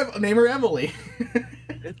name her Emily.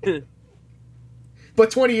 But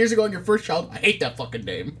 20 years ago, in your first child, I hate that fucking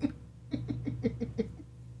name.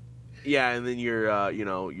 Yeah, and then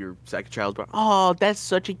your second child's born. Oh, that's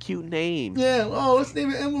such a cute name. Yeah. Oh, let's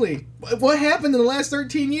name it Emily. What happened in the last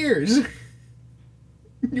 13 years?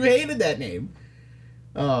 You hated that name.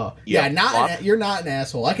 Oh, yeah. You're not an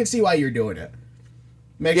asshole. I can see why you're doing it.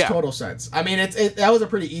 Makes total sense. I mean, that was a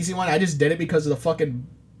pretty easy one. I just did it because of the fucking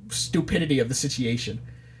stupidity of the situation.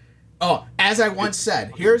 Oh, as I once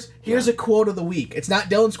said, here's a quote of the week. It's not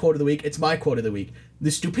Dylan's quote of the week. It's my quote of the week. The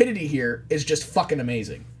stupidity here is just fucking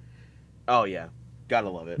amazing. Oh yeah, gotta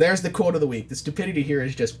love it. There's the quote of the week. The stupidity here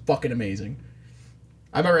is just fucking amazing.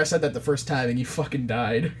 I remember I said that the first time and you fucking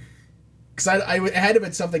died. Because it had to have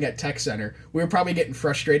been something at Tech Center. We were probably getting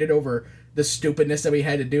frustrated over the stupidness that we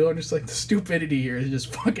had to do. I'm just like, the stupidity here is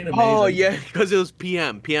just fucking amazing. Oh yeah, because it was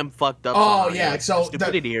PM. PM fucked up. Oh, somehow. yeah, Like, so the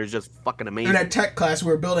stupidity here is just fucking amazing. In that tech class, we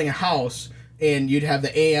were building a house, and you'd have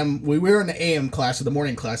the AM. We were in the AM class, or the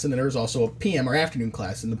morning class, and then there was also a PM or afternoon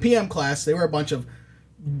class. In the PM class, they were a bunch of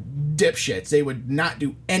dipshits. They would not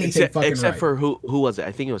do anything except right. for who was it?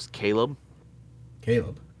 I think it was Caleb.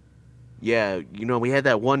 Caleb. Yeah, we had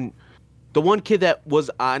the one kid that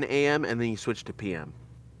was on AM and then he switched to PM.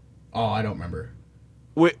 Oh, I don't remember.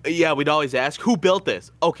 We'd always ask, who built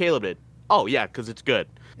this? Oh, Caleb did. Oh, yeah, because it's good.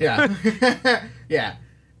 Yeah. Yeah.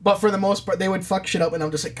 But for the most part, they would fuck shit up, and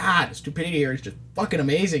I'm just like, God, the stupidity here is just fucking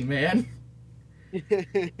amazing, man.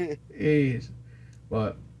 Jeez.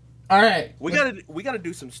 But, all right. We gotta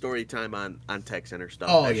do some story time on Tech Center stuff.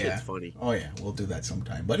 Oh, that yeah. shit's funny. Oh, yeah. We'll do that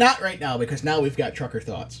sometime. But not right now, because now we've got trucker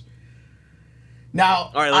thoughts.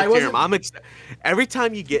 Now, All right, let's hear them. Every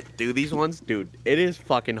time you do these ones, dude, it is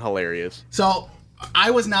fucking hilarious. So,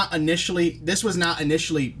 this was not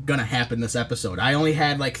initially gonna happen this episode. I only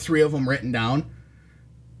had like 3 of them written down.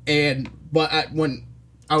 When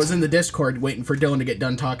I was in the Discord waiting for Dylan to get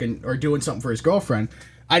done talking or doing something for his girlfriend,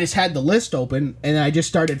 I just had the list open and I just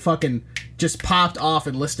started just popped off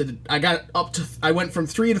and listed. I went from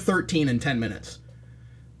 3 to 13 in 10 minutes.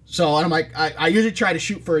 So I'm like, I usually try to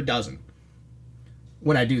shoot for a dozen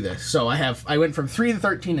when I do this. So I went from 3 to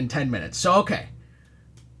 13 in 10 minutes. So, okay.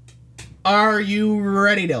 Are you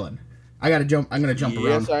ready, Dylan? I'm gonna jump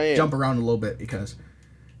Yes, I am. jump around a little bit because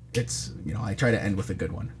it's, I try to end with a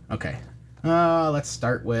good one. Okay. Let's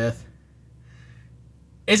start with,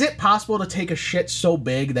 is it possible to take a shit so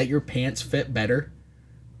big that your pants fit better?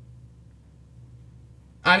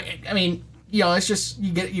 I mean, it's just,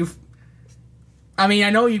 I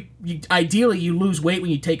know you ideally you lose weight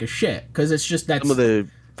when you take a shit because it's just that Some of the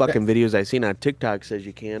fucking videos I've seen on TikTok says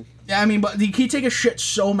you can. Yeah, I mean, but you can take a shit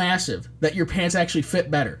so massive that your pants actually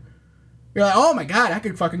fit better. You're like, oh my God, I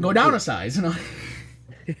could fucking go down a size. I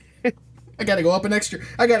gotta go up an extra.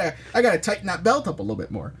 I gotta tighten that belt up a little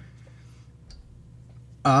bit more.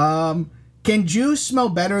 Can Jews smell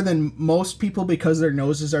better than most people because their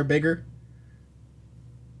noses are bigger?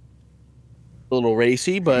 A little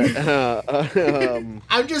racy, but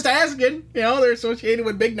I'm just asking. They're associated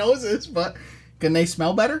with big noses, but can they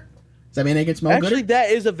smell better? Does that mean they can smell Actually, gooder?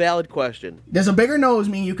 that is a valid question. Does a bigger nose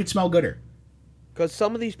mean you could smell gooder? Because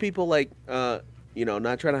some of these people, like, not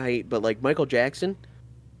trying to hate, but like Michael Jackson,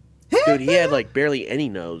 dude, he had like barely any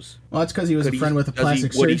nose. Well, that's because he was a friend with a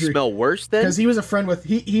plastic Would he surgery. smell worse then? Because he was a friend with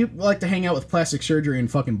he liked to hang out with plastic surgery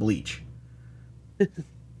and fucking bleach.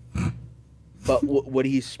 But would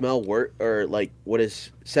he smell worse, or like would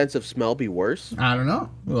his sense of smell be worse? I don't know.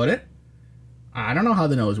 Would it? I don't know how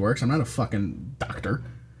the nose works. I'm not a fucking doctor.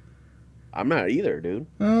 I'm not either, dude.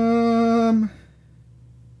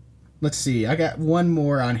 Let's see. I got one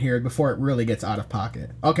more on here before it really gets out of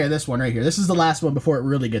pocket. Okay, this one right here. This is the last one before it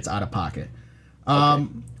really gets out of pocket.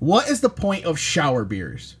 What is the point of shower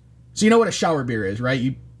beers? So you know what a shower beer is, right?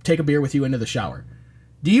 You take a beer with you into the shower.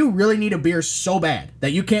 Do you really need a beer so bad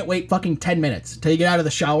that you can't wait fucking 10 minutes till you get out of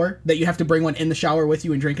the shower that you have to bring one in the shower with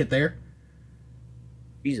you and drink it there?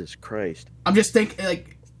 Jesus Christ. I'm just thinking,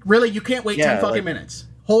 like, really, you can't wait 10 fucking like- minutes.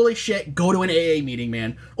 Holy shit, go to an AA meeting,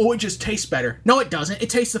 man. Oh, it just tastes better. No, it doesn't. It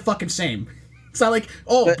tastes the fucking same. It's not like,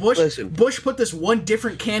 oh, Bush put this one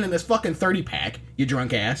different can in this fucking 30-pack, you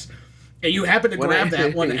drunk ass. And you happen to grab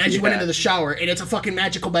that one as you went into the shower, and it's a fucking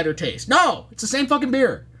magical better taste. No, it's the same fucking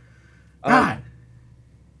beer. God.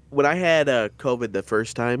 When I had COVID the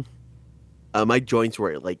first time, my joints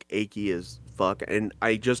were like achy as fuck, and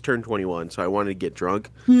I just turned 21, so I wanted to get drunk.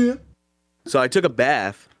 Yeah. So I took a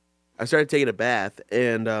bath. I started taking a bath,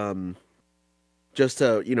 and just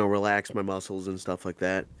to relax my muscles and stuff like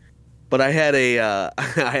that. But I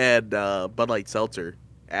had Bud Light Seltzer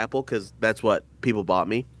Apple because that's what people bought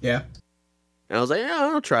me. Yeah. And I was like, yeah,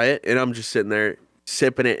 I'll try it. And I'm just sitting there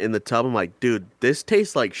sipping it in the tub. I'm like, dude, this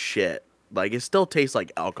tastes like shit. Like, it still tastes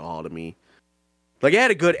like alcohol to me. Like, it had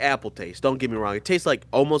a good apple taste. Don't get me wrong. It tastes like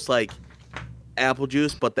almost like apple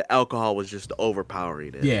juice, but the alcohol was just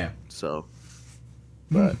overpowering it. Yeah. So,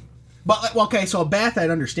 But well, okay, so a bath I'd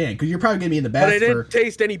understand because you're probably gonna be in the bath. But it didn't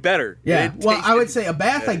taste any better. Yeah. Well, I would say a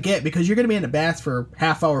bath I get because you're gonna be in the bath for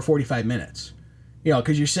half hour, 45 minutes.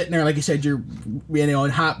 Because you're sitting there, like you said, you're in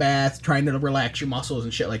hot bath, trying to relax your muscles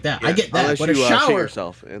and shit like that. Yeah, I get that. unless But you a shower, shit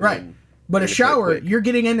yourself and right? then But a take it shower, quick. you're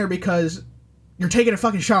getting in there because you're taking a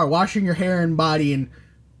fucking shower, washing your hair and body, and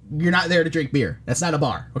you're not there to drink beer. That's not a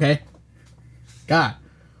bar, okay? God.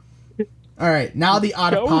 All right, now the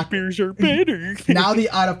out of pocket beers are better. now the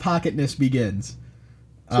out of pocketness begins.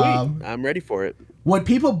 Sweet. I'm ready for it. When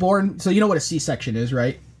people born, so you know what a C-section is,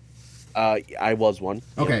 right? I was one.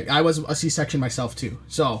 Okay, I was a C-section myself too.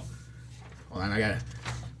 So, hold on, I gotta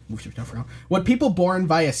move some stuff around. Would people born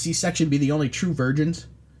via C-section be the only true virgins?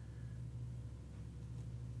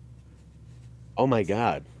 Oh my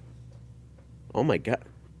god. Oh my god.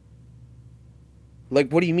 Like,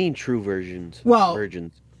 what do you mean, true virgins? Well-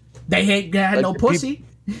 virgins. They ain't had Like, no pussy.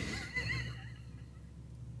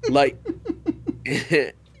 Like,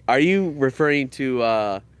 are you referring to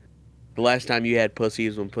the last time you had pussy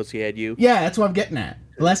is when pussy had you? Yeah, that's what I'm getting at.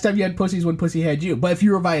 The last time you had pussy is when pussy had you. But if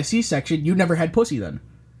you were via C-section, you never had pussy then.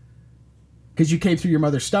 Because you came through your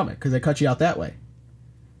mother's stomach, because they cut you out that way.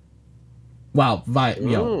 Wow,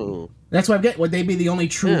 that's what I'm getting. Would they be the only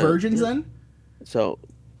true virgins then? So,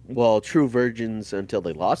 well, true virgins until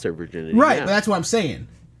they lost their virginity. Right, yeah. but that's what I'm saying.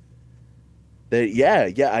 Yeah,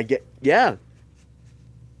 I get, yeah,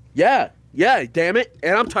 damn it.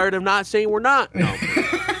 And I'm tired of not saying we're not. No.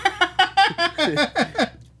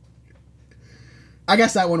 I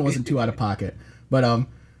guess that one wasn't too out of pocket. But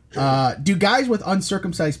do guys with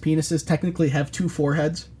uncircumcised penises technically have two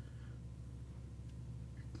foreheads?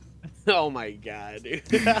 Oh my god, dude.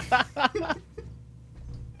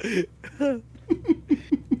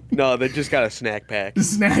 No, they just got a snack pack. The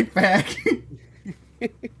snack pack.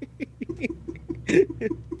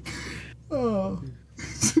 Oh.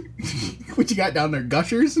 What you got down there?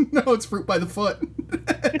 Gushers? No, it's fruit by the foot.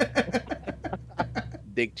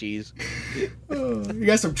 Dick cheese. Oh, you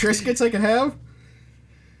got some Triscuits I can have?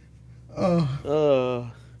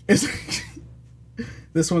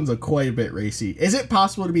 This one's quite a bit racy. Is it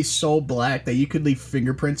possible to be so black that you could leave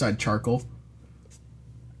fingerprints on charcoal?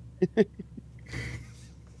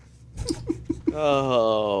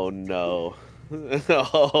 Oh no.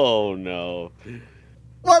 Oh no.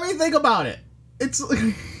 Well, I mean, think about it. It's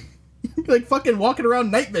like fucking walking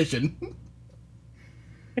around night vision.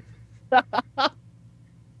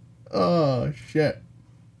 Oh, shit.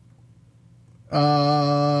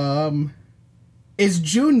 Is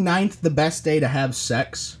June 9th the best day to have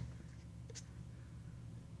sex?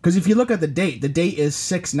 Because if you look at the date is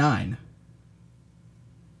 6/9.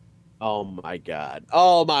 Oh my god.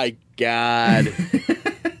 Oh my god.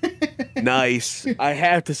 Nice. I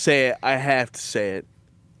have to say it.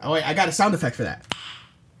 Oh, wait, I got a sound effect for that.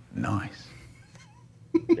 Nice.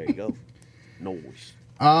 There you go. Noise.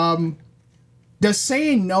 Does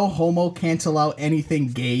saying no homo cancel out anything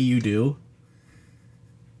gay you do?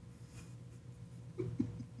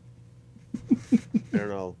 I don't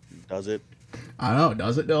know. Does it? I don't know.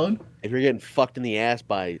 Does it, Dylan? If you're getting fucked in the ass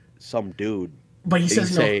by some dude, But he and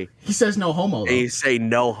says you no. say- He says no homo. and Though. you say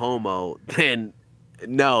no homo, then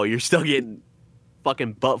no, you're still getting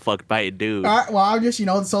fucking butt fucked by a dude. All right, well, I'm just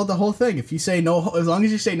so the whole thing. If you say no, as long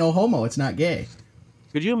as you say no homo, it's not gay.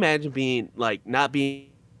 Could you imagine being like not being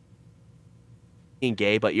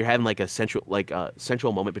gay, but you're having like a sensual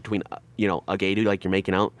moment between a gay dude, like you're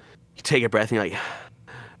making out. You take a breath and you're like,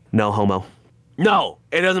 no homo. No,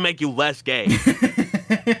 it doesn't make you less gay.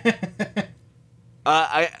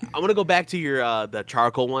 I'm gonna go back to your the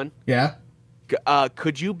charcoal one. Yeah.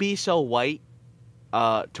 Could you be so white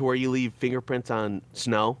to where you leave fingerprints on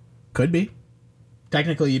snow? Could be.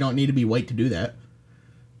 Technically, you don't need to be white to do that.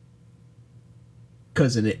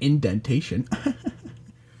 Because of the indentation.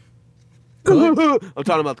 I'm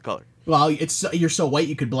talking about the color. Well, you're so white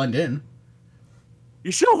you could blend in.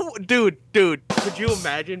 You're so dude. Could you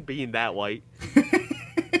imagine being that white?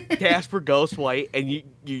 Casper Ghost white, and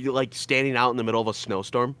you like standing out in the middle of a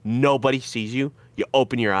snowstorm. Nobody sees you. You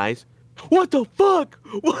open your eyes. What the fuck?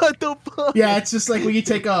 What the fuck? Yeah, it's just like when you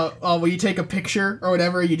take a picture or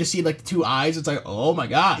whatever, you just see like the two eyes. It's like, oh my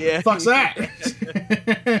god, Yeah. what the fuck's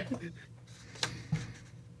that?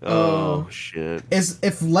 Oh shit.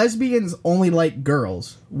 If lesbians only like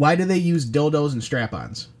girls, why do they use dildos and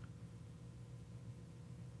strap-ons?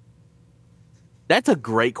 That's a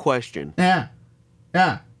great question. Yeah.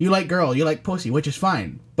 You like girl, you like pussy, which is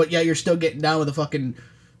fine, but yeah, you're still getting down with a fucking,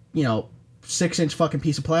 6-inch fucking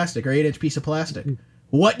piece of plastic or 8-inch piece of plastic.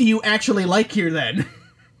 What do you actually like here then?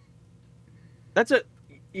 That's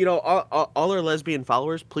all our lesbian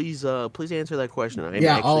followers, please answer that question.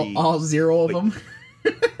 All 0 of them.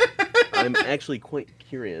 I'm actually quite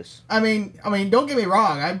curious. I mean, don't get me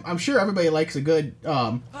wrong. I'm sure everybody likes a good,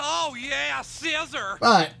 Oh, yeah, scissor.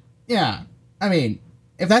 but yeah, I mean,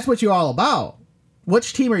 if that's what you're all about,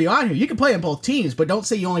 which team are you on here? You can play in both teams, but don't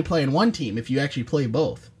say you only play in one team if you actually play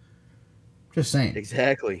both. Just saying.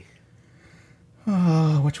 Exactly.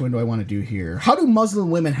 Which one do I want to do here? How do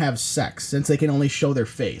Muslim women have sex since they can only show their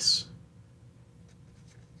face?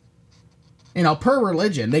 Per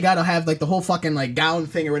religion, they gotta have like the whole fucking like gown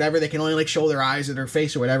thing or whatever. They can only like show their eyes or their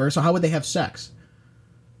face or whatever. So how would they have sex?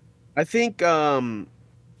 I think in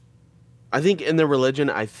their religion,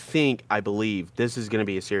 I believe this is going to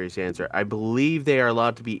be a serious answer. I believe they are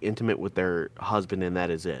allowed to be intimate with their husband, and that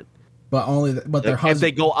is it. But their If husband.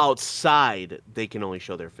 they go outside, they can only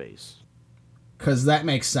show their face. Because that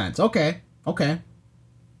makes sense. Okay. All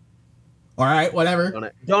right,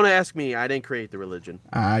 whatever. Don't ask me. I didn't create the religion.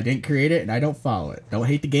 I didn't create it, and I don't follow it. Don't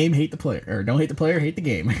hate the game, hate the player. Or don't hate the player, hate the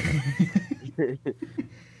game.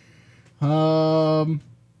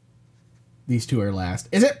 These two are last.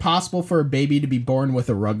 Is it possible for a baby to be born with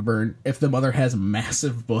a rug burn if the mother has a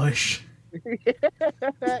massive bush?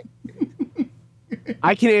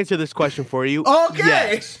 I can answer this question for you. Okay.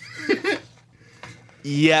 Yes.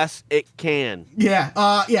 Yes, it can.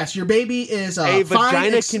 Yeah. Yes, your baby is A fine.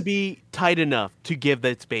 vagina can be tight enough to give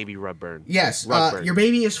its baby rug burn. Yes, Rug burn. your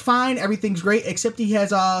baby is fine. Everything's great, except he has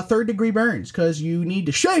 3rd-degree burns because you need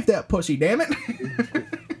to shave that pussy. Damn it!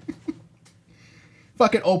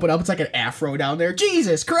 Fucking open up. It's like an afro down there.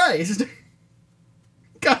 Jesus Christ!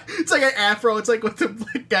 God, it's like an afro. It's like with the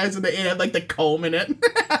black guys in the end, like the comb in it.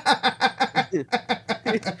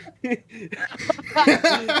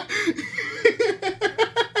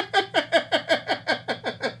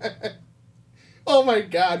 Oh my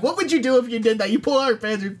god. What would you do if you did that? You pull out your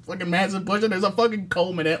pants, your fucking massive bush, and there's a fucking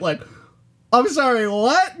comb in it. Like, I'm sorry,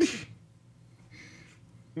 what?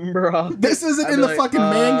 Bro. This isn't in the fucking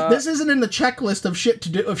This isn't in the checklist of shit to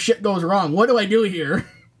do if shit goes wrong. What do I do here?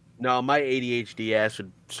 No, my ADHD ass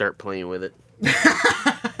would start playing with it.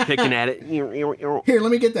 Picking at it. Here,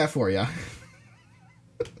 let me get that for you.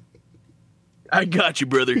 I got you,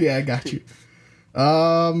 brother. Yeah, I got you.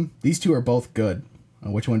 These two are both good.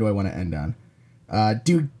 Which one do I want to end on? I'll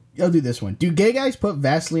do this one. Do gay guys put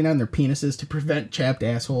Vaseline on their penises to prevent chapped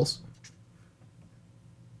assholes?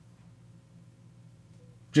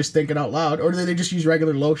 Just thinking out loud, or do they just use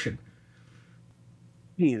regular lotion?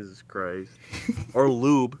 Jesus Christ. Or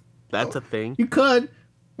lube. That's a thing. You could.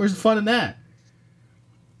 Where's the fun in that?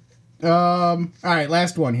 All right,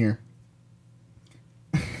 last one here.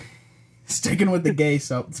 Sticking with the gay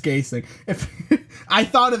thing. If I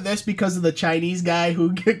thought of this because of the Chinese guy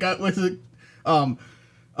who was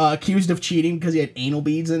accused of cheating because he had anal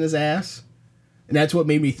beads in his ass. and that's what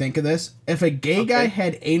made me think of this. If a gay guy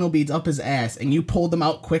had anal beads up his ass and you pulled them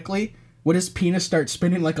out quickly, would his penis start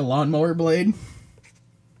spinning like a lawnmower blade?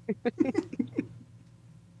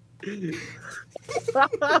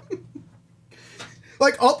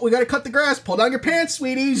 Like, oh, we gotta cut the grass. Pull down your pants,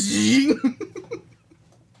 sweetie.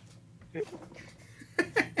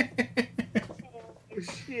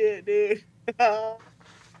 Shit, dude.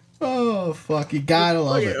 Oh, fuck. You gotta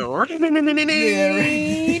love it.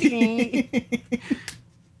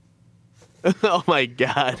 Oh my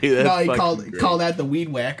god, dude. That's No, he fucking called that the weed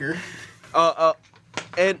whacker.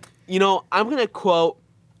 And I'm gonna quote.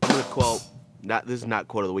 Not this is not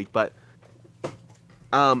quote of the week, but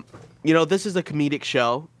this is a comedic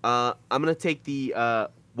show. I'm gonna take the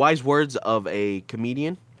wise words of a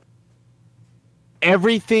comedian.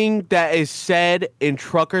 Everything that is said in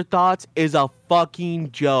Trucker Thoughts is a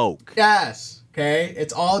fucking joke. Yes. Okay.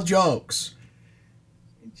 It's all jokes.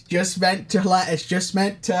 It's just meant to.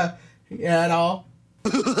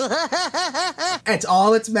 It's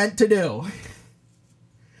all it's meant to do.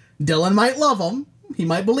 Dylan might love him. He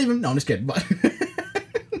might believe him. No, I'm just kidding. But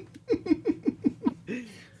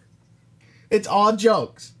it's all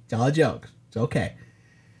jokes. It's all jokes. It's okay.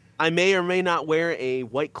 I may or may not wear a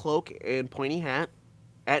white cloak and pointy hat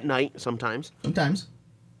at night sometimes. Sometimes.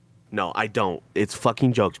 No, I don't. It's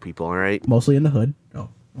fucking jokes, people, all right? Mostly in the hood. Oh.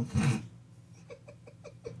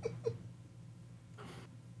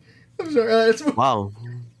 I'm sorry. Wow.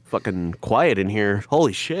 Fucking quiet in here.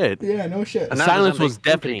 Holy shit. Yeah, no shit. The silence was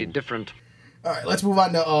deafening. Different. All right, let's move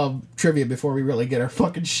on to trivia before we really get our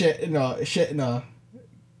fucking shit in a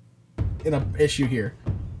issue here.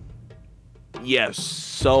 Yes.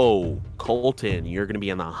 So, Colton, you're going to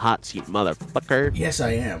be on the hot seat, motherfucker. Yes,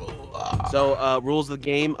 I am. So, rules of the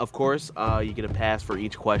game, of course, you get a pass for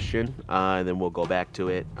each question, and then we'll go back to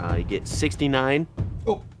it. You get 69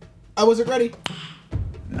 Oh, I wasn't ready.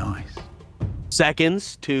 Nice.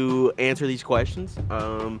 seconds to answer these questions.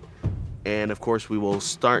 And, of course, we will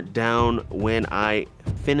start down when I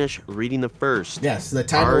finish reading the first. Yes, the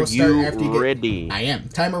timer will start after you get... ready? I am.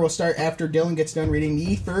 Timer will start after Dylan gets done reading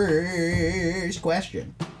the first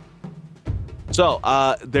question. So,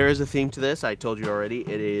 there is a theme to this. I told you already.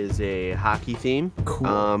 It is a hockey theme.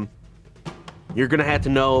 Cool. You're going to have to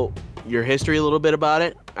know your history a little bit about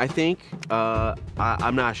it, I think.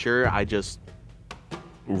 I'm not sure. I just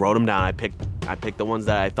wrote them down. I picked the ones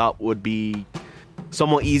that I thought would be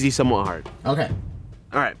somewhat easy, somewhat hard. Okay.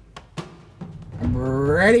 All right. I'm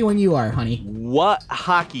ready when you are, honey. What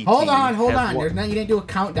hockey Hold team on. has You didn't do a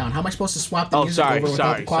countdown. How am I supposed to swap the music over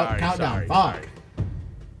without the countdown? Fuck.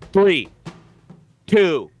 3,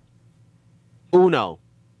 2, 1.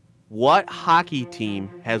 What hockey team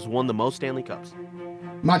has won the most Stanley Cups?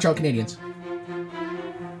 Montreal Canadiens.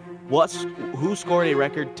 Who scored a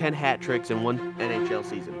record 10 hat tricks in one NHL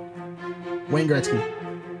season? Wayne Gretzky.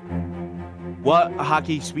 What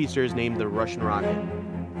hockey speedster is named the Russian Rocket?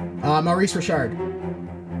 Maurice Richard.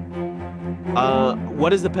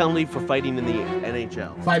 What is the penalty for fighting in the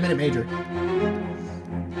NHL? 5-minute major.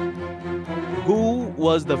 Who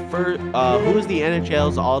was the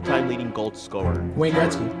NHL's all-time leading goal scorer? Wayne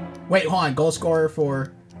Gretzky. Wait, hold on. Goal scorer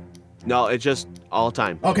for... No, it's just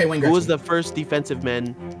all-time. Okay, Wayne Gretzky. Who was the first defensive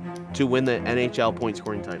man to win the NHL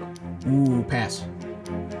point-scoring title? Ooh, pass.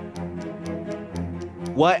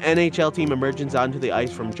 What NHL team emerges onto the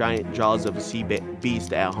ice from giant jaws of a sea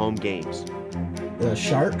beast at home games? The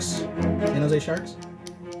Sharks. San Jose Sharks.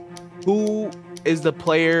 Who is the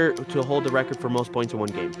player to hold the record for most points in one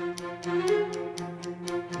game?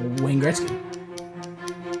 Wayne Gretzky.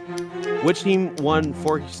 Which team won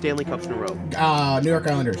 4 Stanley Cups in a row? New York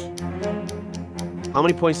Islanders. How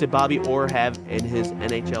many points did Bobby Orr have in his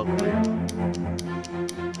NHL career?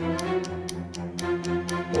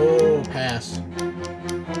 Oh, pass.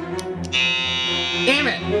 Damn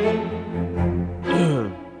it!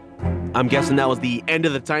 I'm guessing that was the end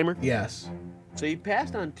of the timer? Yes. So you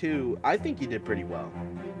passed on 2. I think you did pretty well.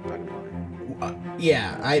 Not gonna lie.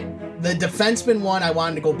 Yeah, the defenseman one I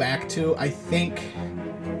wanted to go back to. I think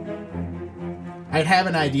I'd have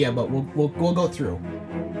an idea, but we'll go through.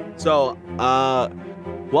 So,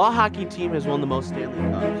 what hockey team has won the most Stanley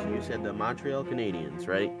Cups? You said the Montreal Canadiens,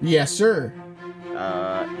 right? Yes, sir.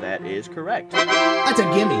 That is correct. That's a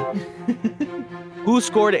gimme. Who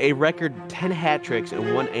scored a record 10 hat tricks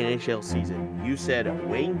in one NHL season? You said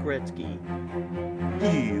Wayne Gretzky.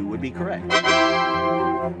 You would be correct.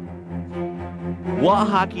 What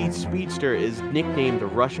hockey speedster is nicknamed the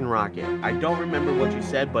Russian Rocket? I don't remember what you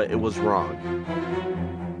said, but it was wrong.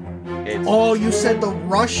 Oh, you said the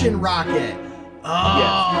Russian Rocket. Oh,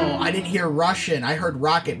 yes. I didn't hear Russian. I heard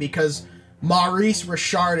Rocket because Maurice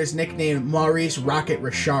Richard is nicknamed Maurice Rocket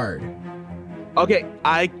Richard. Okay,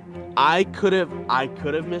 I could have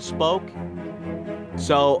misspoke.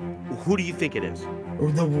 So, who do you think it is?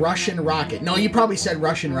 The Russian Rocket. No, you probably said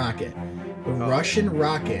Russian Rocket. The Russian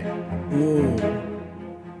Rocket. Ooh.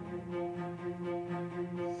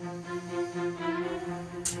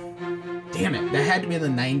 Damn it. That had to be in the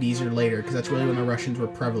 90s or later, because that's really when the Russians were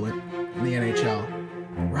prevalent in the NHL.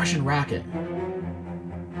 Russian Rocket.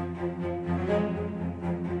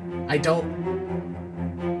 I don't...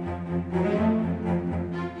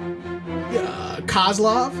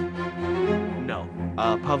 Kozlov? No.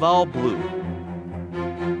 Pavel Blue. I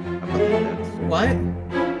believe that's What?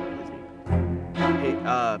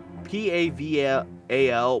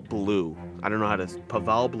 Paval Blue. I don't know how to...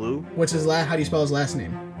 Pavel Blue? What's his last... How do you spell his last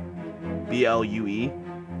name? Blue.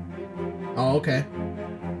 Oh, okay.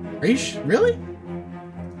 Are you really?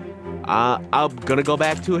 I'm gonna go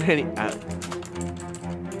back to it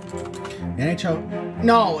NHL.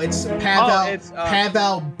 No, it's Pavel.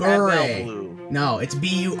 Pavel Bure. Pavel Blue. No, it's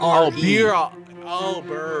B-U-R-E. Oh, beer. Oh,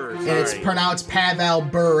 Burr. And it's pronounced Pavel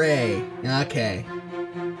Bure. Okay.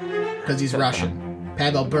 Because he's Russian.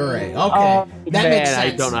 Pavel Bure. Okay. That makes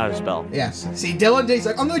sense. I don't know how to spell. Yes. See, Dylan Day's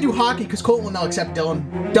like, I'm going to do hockey because Colton will know, except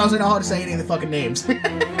Dylan doesn't know how to say any of the fucking names.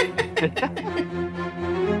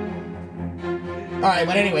 All right,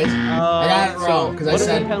 but anyways, I got it wrong because I said... What is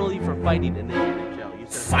the penalty for fighting in the NHL? You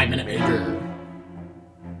said 5-minute major.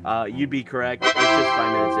 You'd be correct. It's just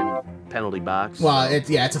 5 minutes in penalty box. Well, it's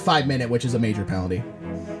a 5-minute, which is a major penalty.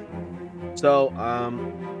 So,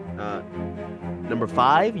 number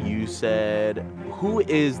 5, you said, who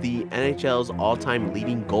is the NHL's all-time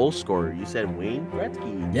leading goal scorer? You said Wayne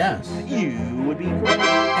Gretzky. Yes. You would be correct.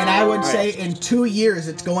 And I would say in 2 years,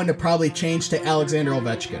 it's going to probably change to Alexander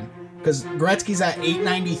Ovechkin. Because Gretzky's at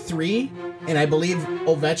 893, and I believe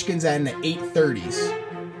Ovechkin's at in the 830s.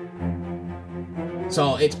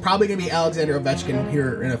 So it's probably going to be Alexander Ovechkin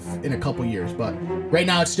here in a couple years, but right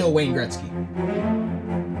now it's still Wayne Gretzky.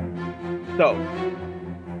 So,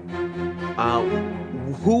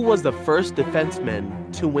 who was the first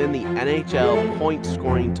defenseman to win the NHL point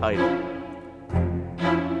scoring title?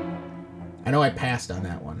 I know I passed on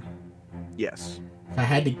that one. Yes. If I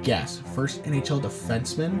had to guess, first NHL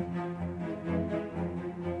defenseman,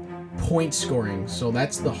 point scoring. So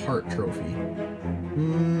that's the Hart Trophy.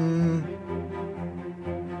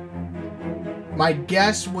 My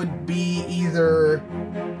guess would be either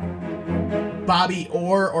Bobby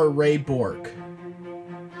Orr or Ray Bourque.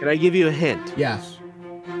 Can I give you a hint? Yes.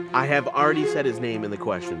 I have already said his name in the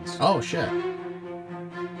questions. Oh shit.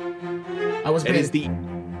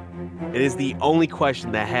 It is the only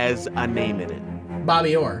question that has a name in it.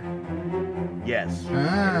 Bobby Orr. Yes.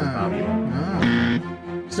 Bobby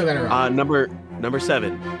Orr. Still got it wrong. Number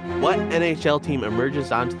 7. What NHL team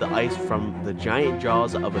emerges onto the ice from the giant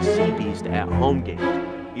jaws of a sea beast at home game?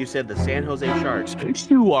 You said the San Jose Sharks.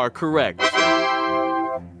 You are correct.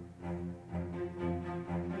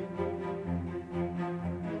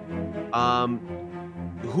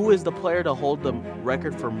 Who is the player to hold the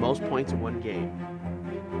record for most points in one game?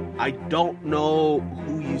 I don't know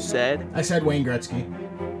who you said. I said Wayne Gretzky.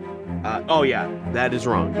 Oh yeah, that is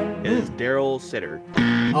wrong. It is Daryl Sutter.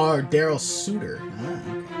 Oh, Daryl Sutter.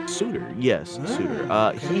 Okay. Sutter, yes,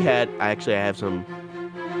 Sutter. He had I have some,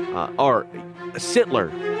 or Sittler.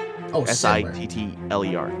 Oh, Sittler. Okay.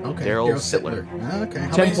 Daryl Sittler. Okay.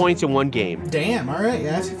 10 points in one game. Damn. All right.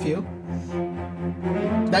 Yeah, that's a few.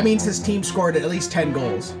 That means his team scored at least 10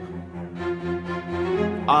 goals.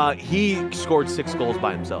 He scored 6 goals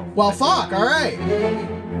by himself. Well, fuck. All right.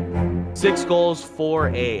 6 goals, 4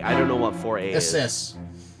 I don't know what 4A is. Assists.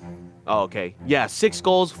 Oh, okay. Yeah, 6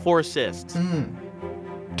 goals, 4 assists.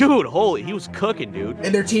 Dude, holy, he was cooking, dude.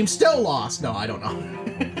 And their team still lost. No, I don't know.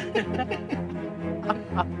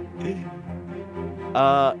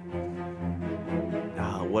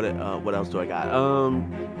 What else do I got?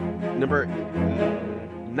 Number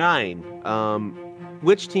 9.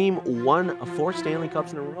 Which team won 4 Stanley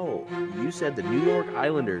Cups in a row? You said the New York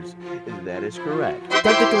Islanders. That is correct.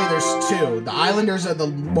 Technically, there's 2. The Islanders are the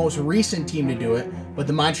most recent team to do it, but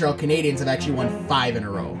the Montreal Canadiens have actually won 5 in a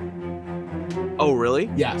row. Oh, really?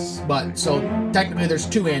 Yes, but so technically there's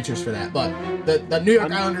 2 answers for that. But the New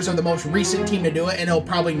York Islanders are the most recent team to do it, and it'll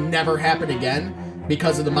probably never happen again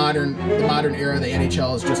because of the modern era of the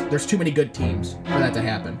NHL is just there's too many good teams for that to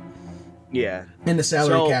happen. Yeah. And the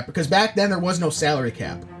salary cap, because back then there was no salary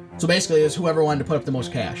cap. So basically, it was whoever wanted to put up the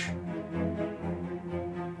most cash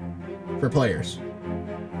for players.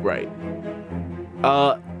 Right.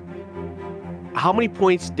 How many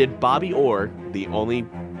points did Bobby Orr, the only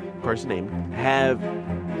person named, have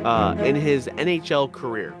in his NHL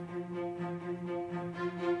career?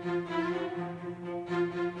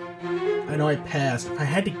 I know I passed. If I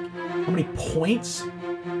had to, how many points?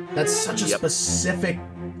 That's such a specific.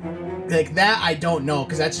 Like that, I don't know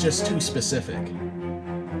because that's just too specific.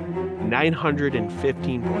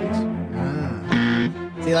 915 points.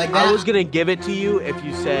 See, like that. I was gonna give it to you if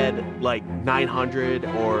you said like 900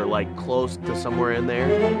 or like close to somewhere in there.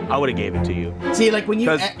 I would have gave it to you. See, like when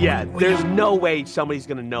you. There's no way somebody's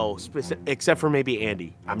gonna know except for maybe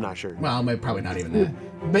Andy. I'm not sure. Well, maybe probably not even that.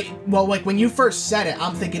 But like when you first said it,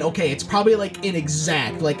 I'm thinking, okay, it's probably like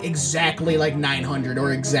exactly like 900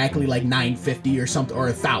 or exactly like 950 or something or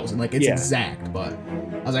 1,000. Like it's exact. But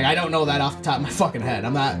I was like, I don't know that off the top of my fucking head.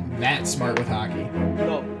 I'm not that smart with hockey.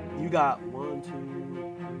 So you got 1, 2,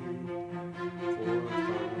 3, 4,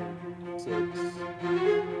 5,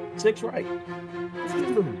 6. 6 right. I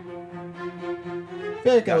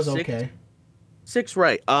feel like that was okay. 6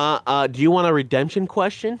 right. Do you want a redemption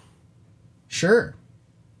question? Sure.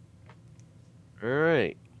 All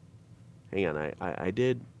right. Hang on. I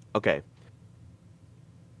did. Okay.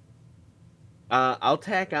 I'll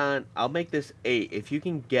tack on. I'll make this 8. If you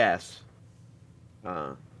can guess.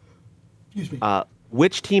 Excuse me.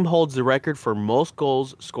 Which team holds the record for most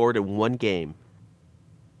goals scored in one game?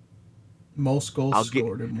 Most goals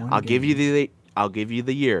scored in one game. I'll give you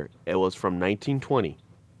the year. It was from 1920.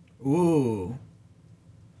 Ooh.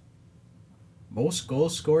 Most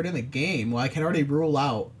goals scored in a game. Well, I can already rule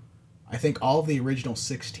out, I think, all of the original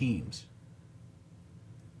 6 teams.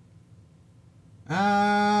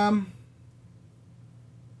 The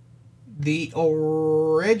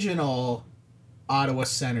original Ottawa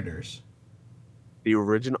Senators. The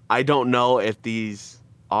original. I don't know if these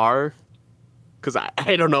are, because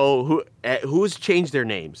I don't know who's changed their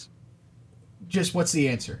names. Just what's the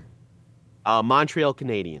answer? Montreal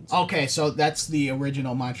Canadiens. Okay, so that's the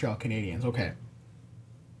original Montreal Canadiens. Okay.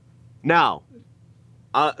 Now,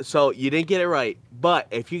 so you didn't get it right, but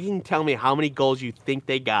if you can tell me how many goals you think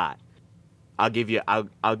they got, I'll give you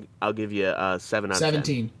 7 out of 17.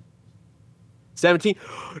 10. 17.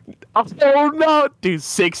 Oh no, dude!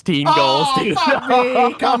 16 goals, dude. Fuck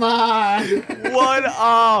me. Come on. One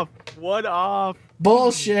off.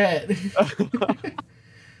 Bullshit.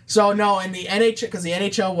 So no, in the NHL, because the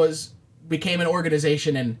NHL became an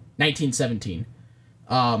organization in 1917.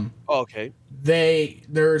 Okay.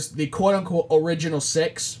 There's the quote unquote original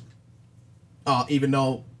 6, even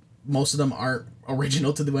though most of them aren't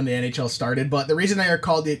original to when the NHL started. But the reason they are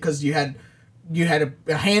called it because you had a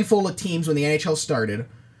handful of teams when the NHL started,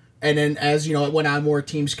 and then as you know it went on, more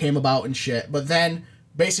teams came about and shit. But then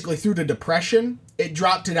basically through the Depression, it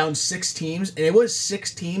dropped to down 6 teams, and it was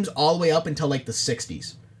 6 teams all the way up until like the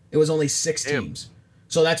 60s. It was only 6 teams,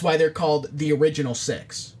 so that's why they're called the original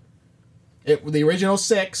 6. The original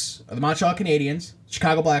 6 are the Montreal Canadiens,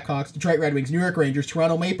 Chicago Blackhawks, Detroit Red Wings, New York Rangers,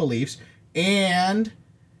 Toronto Maple Leafs, and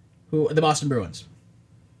the Boston Bruins.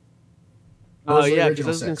 Yeah, because I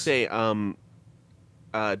was going to say,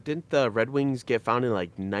 didn't the Red Wings get founded in like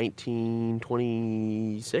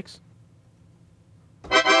 1926?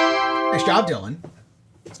 Nice job, Dylan.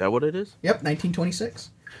 Is that what it is? Yep,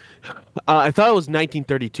 1926. I thought it was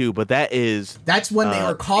 1932, but that's when they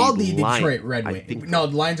were called the Detroit Red Wings. No,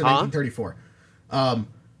 the Lions are 1934. I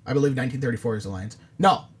believe 1934 is the Lions.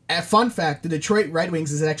 No, a fun fact, the Detroit Red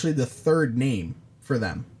Wings is actually the 3rd name for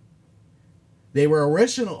them. They were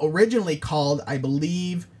originally called, I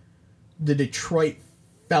believe, the Detroit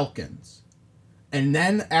Falcons. And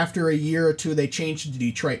then after a year or two, they changed to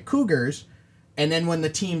the Detroit Cougars. And then when the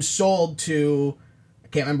team sold to, I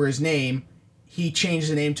can't remember his name, he changed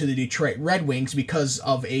the name to the Detroit Red Wings because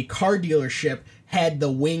of a car dealership had the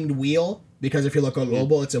winged wheel. Because if you look at the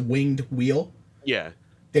logo, it's a winged wheel. Yeah.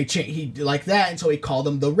 He liked that, and so he called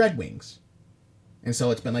them the Red Wings. And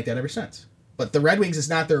so it's been like that ever since. But the Red Wings is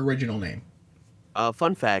not their original name.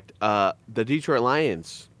 Fun fact, the Detroit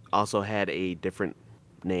Lions also had a different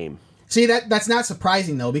name. See, that's not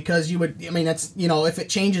surprising, though, because that's, if it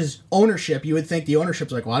changes ownership, you would think the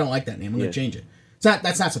ownership's like, well, I don't like that name, I'm going to change it.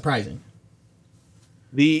 That's not surprising.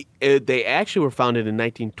 They actually were founded in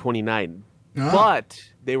 1929, but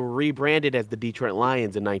they were rebranded as the Detroit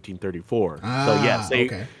Lions in 1934. So yes,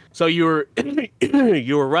 okay. So you were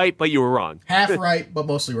right, but you were wrong. Half right, but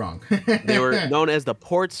mostly wrong. They were known as the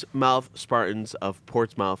Portsmouth Spartans of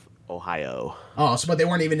Portsmouth, Ohio. Oh, but they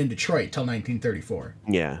weren't even in Detroit till 1934.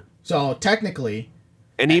 Yeah. So technically,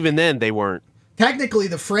 and even then they weren't. Technically,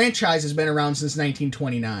 the franchise has been around since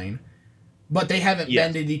 1929. But they haven't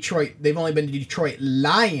been to Detroit. They've only been to Detroit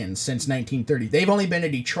Lions since 1930. They've only been a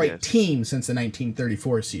Detroit team since the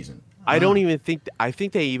 1934 season. I don't even think. I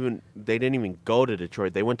think they didn't even go to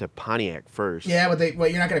Detroit. They went to Pontiac first. Yeah, but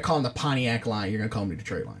you're not going to call them the Pontiac Lions. You're going to call them the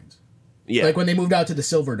Detroit Lions. Yeah. Like when they moved out to the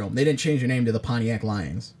Silverdome, they didn't change their name to the Pontiac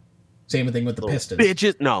Lions. Same thing with the Pistons.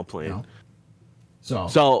 Bitches. No, I'm playing. You know?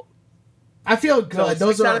 So I feel good. So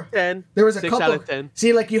Those 6 are out of 10. There was a 6 couple. out of 10.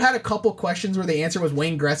 See, like you had a couple questions where the answer was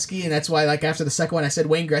Wayne Gretzky, and that's why, like after the second one, I said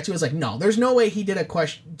Wayne Gretzky. I was like, no, there's no way he did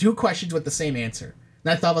two questions with the same answer.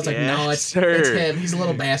 And I thought I was like, no, it's him. He's a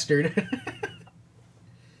little bastard.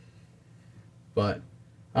 But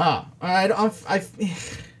I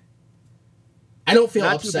don't feel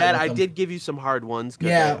not upset. too bad. With I them. did give you some hard ones.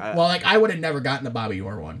 Yeah, well, like I would have never gotten the Bobby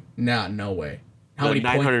Orr one. No way. How many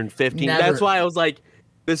 915? That's why I was like,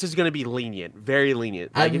 this is gonna be lenient, very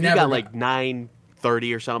lenient. Like if you got like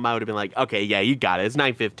 930 or something, I would have been like, okay, yeah, you got it. It's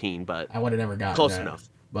 915, but I would have never gotten close that. enough.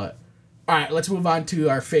 But all right, let's move on to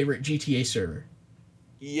our favorite GTA server.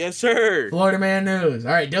 Yes, sir. Florida Man News.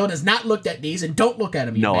 All right, Dylan has not looked at these, and don't look at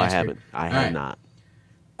them. You no, bastard. I haven't. I have not.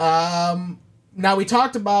 Now we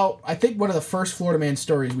talked about. I think one of the first Florida Man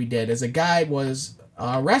stories we did is a guy was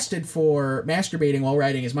arrested for masturbating while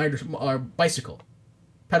riding his bicycle,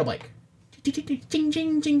 pedal bike. Ching,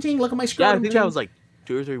 ching, ching, ching. Look at my screen. Yeah, I think that was like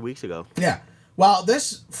 2 or 3 weeks ago. Yeah. Well,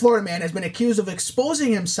 this Florida man has been accused of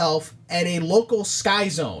exposing himself at a local Sky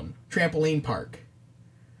Zone trampoline park.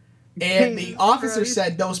 And the officer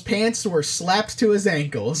said those pants were slapped to his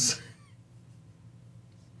ankles.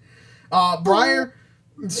 Brian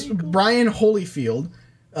Holyfield,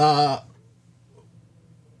 let's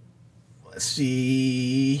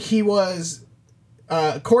see, he was,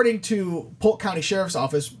 according to Polk County Sheriff's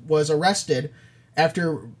Office, was arrested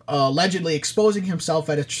after allegedly exposing himself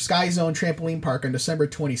at a Sky Zone trampoline park on December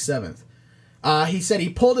 27th. He said he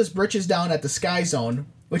pulled his britches down at the Sky Zone,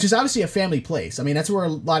 which is obviously a family place. I mean, that's where a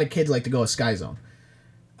lot of kids like to go, a Sky Zone.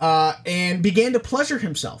 And began to pleasure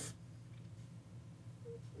himself.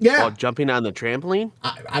 Yeah. While jumping on the trampoline?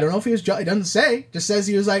 I don't know if he was... It doesn't say. Just says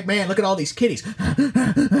he was like, man, look at all these kitties.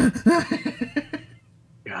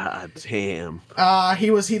 God damn.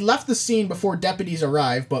 He left the scene before deputies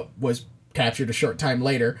arrived, but was captured a short time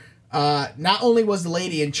later. Not only was the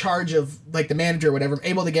lady in charge of, like, the manager or whatever,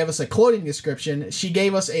 able to give us a clothing description, she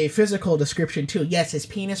gave us a physical description, too. Yes, his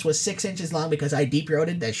penis was 6 inches long because I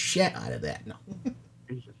deep-throated the shit out of that. No.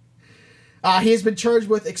 He has been charged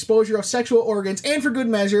with exposure of sexual organs and, for good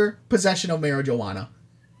measure, possession of marijuana.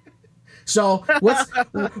 So,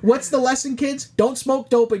 what's the lesson, kids? Don't smoke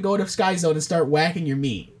dope and go to Sky Zone and start whacking your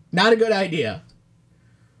meat. Not a good idea.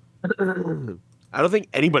 I don't think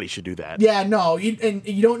anybody should do that. Yeah, no, and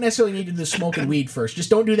you don't necessarily need to do smoking weed first. Just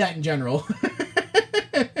don't do that in general.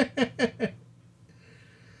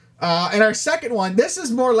 And our second one, this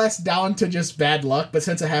is more or less down to just bad luck, but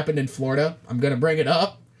since it happened in Florida, I'm going to bring it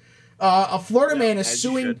up. A Florida man is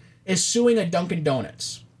suing a Dunkin'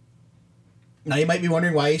 Donuts. Now, you might be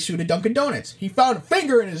wondering why he sued a Dunkin' Donuts. He found a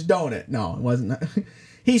finger in his donut. No, it wasn't that.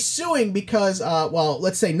 He's suing because, well,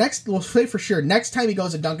 we'll say for sure, next time he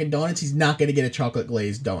goes to Dunkin' Donuts, he's not going to get a chocolate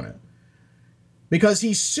glazed donut. Because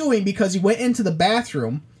he's suing because he went into the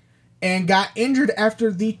bathroom and got injured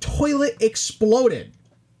after the toilet exploded.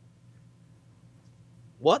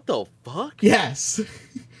 What the fuck? Yes.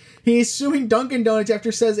 He's suing Dunkin' Donuts after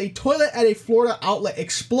it says a toilet at a Florida outlet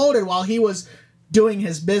exploded while he was doing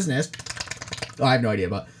his business. Oh, I have no idea,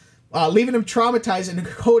 but leaving him traumatized and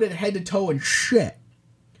coated head to toe in shit.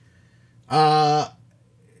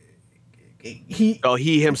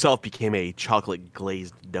 He himself became a chocolate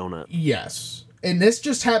glazed donut. Yes. And this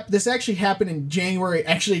this actually happened in January,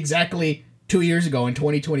 actually exactly 2 years ago in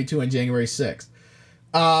 2022 on January 6th.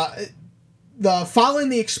 Following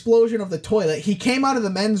the explosion of the toilet, he came out of the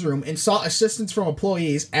men's room and saw assistance from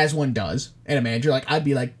employees, as one does, and a manager. Like, I'd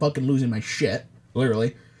be like fucking losing my shit,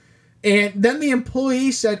 literally. And then the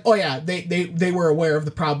employee said, oh yeah, they were aware of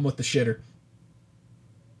the problem with the shitter.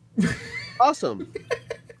 Awesome.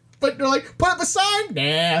 But they're like, put up a sign?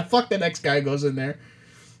 Nah, fuck, the next guy goes in there.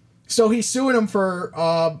 So he's suing him for,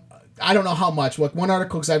 I don't know how much. Like, one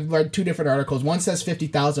article, because I've read 2 different articles. One says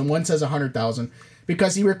 $50,000, one says $100,000.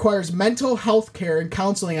 Because he requires mental health care and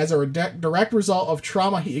counseling as a direct result of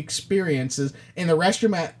trauma he experiences in the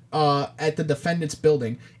restroom at the defendant's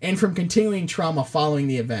building, and from continuing trauma following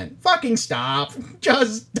the event. Fucking stop.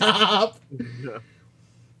 Just stop.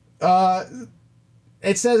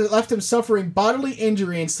 It says it left him suffering bodily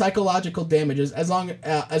injury and psychological damages,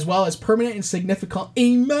 as well as permanent and significant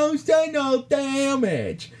emotional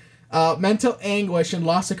damage, mental anguish, and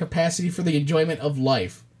loss of capacity for the enjoyment of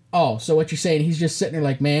life. Oh, so what you're saying, he's just sitting there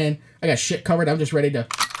like, man, I got shit covered, I'm just ready to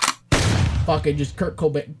fucking just Kurt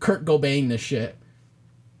Cobain this shit.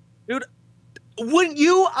 Dude, Wouldn't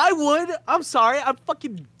you? I would. I'm sorry. I'm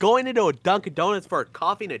fucking going into a Dunkin' Donuts for a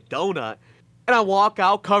coffee and a donut, and I walk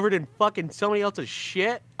out covered in fucking somebody else's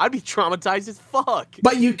shit. I'd be traumatized as fuck.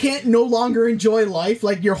 But you can't no longer enjoy life.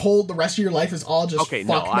 Like the rest of your life is all just Okay,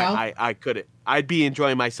 fuck no, now. I couldn't. I'd be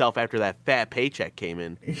enjoying myself after that fat paycheck came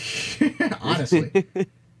in. Honestly,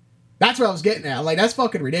 that's what I was getting at. Like, that's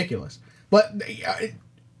fucking ridiculous. But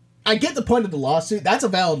I get the point of the lawsuit. That's a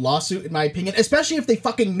valid lawsuit, in my opinion, especially if they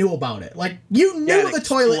fucking knew about it. Like, you knew the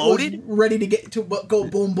toilet was ready to get to go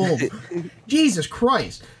boom, boom. Jesus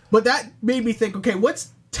Christ. But that made me think, okay,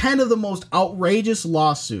 what's 10 of the most outrageous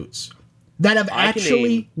lawsuits that have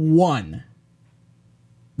actually won?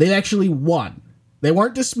 They actually won. They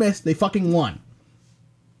weren't dismissed. They fucking won.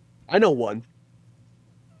 I know one.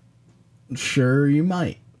 Sure, you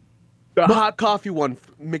might. The hot coffee one,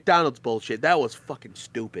 McDonald's bullshit. That was fucking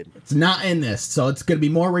stupid. It's not in this, so it's going to be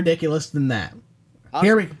more ridiculous than that.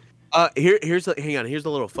 Here we go. Here's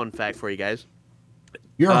the little fun fact for you guys.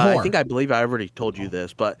 You're a whore. I believe I already told you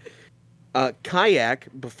this, but Kayak,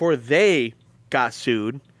 before they got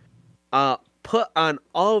sued, put on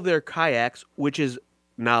all of their kayaks, which is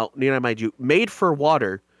now, mind you, made for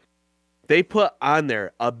water. They put on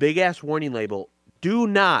there a big ass warning label: "Do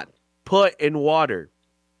not put in water."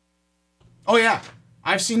 Oh yeah,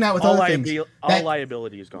 I've seen that with other things. All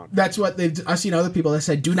liability is gone. That's what I've seen other people that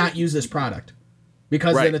said, "Do not use this product,"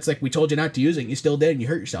 because then it's like, we told you not to use it, and you still did, and you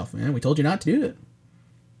hurt yourself, man. We told you not to do it.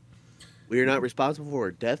 We are not responsible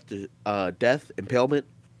for death, impalement,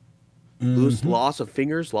 loss of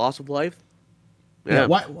fingers, loss of life. Yeah.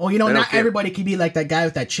 Well, not everybody can be like that guy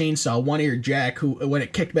with that chainsaw, one-eared Jack, who, when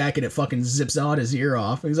it kicked back and it fucking zips out his ear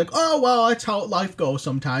off, and he's like, "Oh well, that's how life goes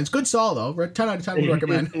sometimes." Good saw though. 10 out of 10 would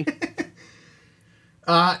recommend.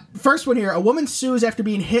 First one here: a woman sues after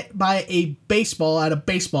being hit by a baseball at a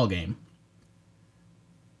baseball game.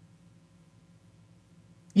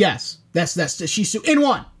 Yes, that's she sued and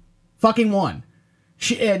won. Fucking won.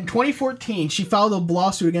 In 2014, she filed a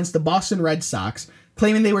lawsuit against the Boston Red Sox,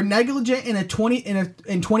 claiming they were negligent in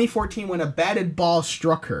 2014 when a batted ball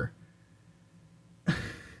struck her.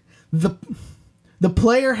 The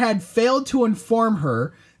player had failed to inform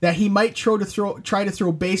her that he might try to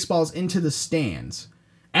throw baseballs into the stands.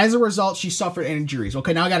 As a result, she suffered injuries.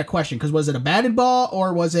 Okay, now I got a question, because was it a batted ball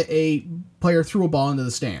or was it a player threw a ball into the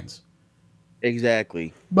stands?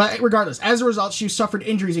 Exactly. But regardless, as a result, she suffered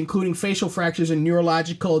injuries including facial fractures and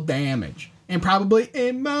neurological damage. And probably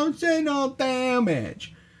emotional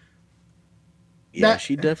damage. Yeah,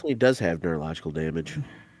 she definitely does have neurological damage.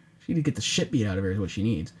 She need to get the shit beat out of her is what she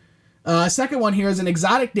needs. Second one here is an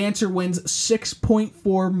exotic dancer wins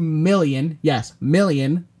 $6.4 million. Yes,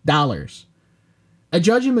 $million. A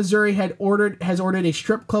judge in Missouri has ordered a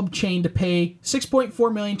strip club chain to pay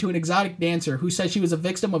 $6.4 million to an exotic dancer who said she was a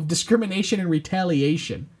victim of discrimination and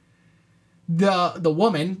retaliation. The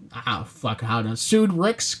woman, sued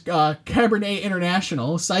Rick's Cabernet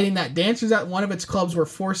International, citing that dancers at one of its clubs were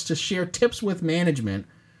forced to share tips with management.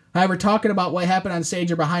 However, talking about what happened on stage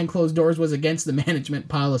or behind closed doors was against the management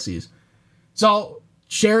policies. So,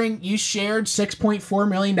 you shared $6.4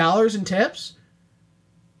 million in tips?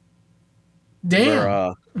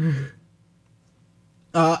 Damn.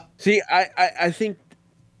 See, I think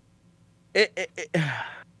it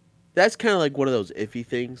that's kind of like one of those iffy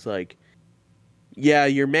things. Like, yeah,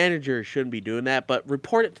 your manager shouldn't be doing that, but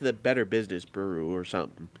report it to the Better Business Bureau or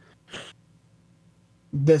something.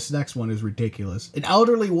 This next one is ridiculous. An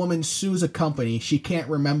elderly woman sues a company she can't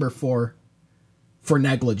remember for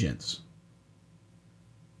negligence.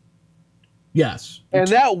 Yes. And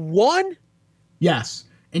that won? Yes.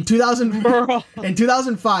 In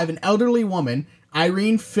 2005, an elderly woman,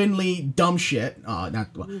 Irene Finley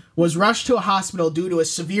was rushed to a hospital due to a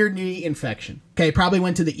severe knee infection. Okay, probably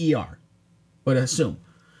went to the ER, would assume.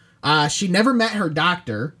 She never met her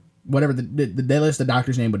doctor, whatever they list the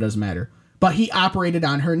doctor's name, but it doesn't matter. But he operated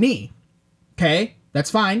on her knee. Okay, that's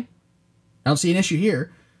fine. I don't see an issue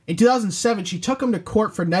here. In 2007, she took him to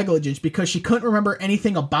court for negligence because she couldn't remember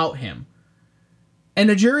anything about him. And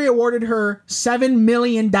the jury awarded her $7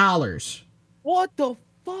 million. What the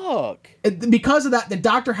fuck? Because of that, the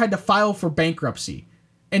doctor had to file for bankruptcy.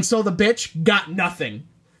 And so the bitch got nothing.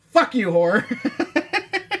 Fuck you, whore.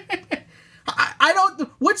 I don't...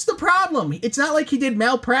 What's the problem? It's not like he did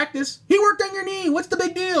malpractice. He worked on your knee. What's the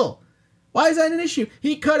big deal? Why is that an issue?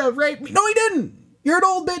 He could have raped me. No, he didn't. You're an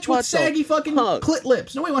old bitch with saggy fucking clit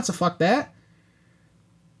lips. Nobody wants to fuck that.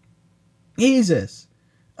 Jesus.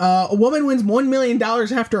 A woman wins $1 million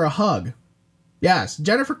after a hug. Yes,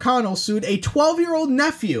 Jennifer Connell sued a 12-year-old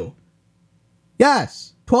nephew.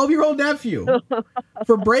 Yes, 12-year-old nephew.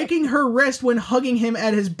 For breaking her wrist when hugging him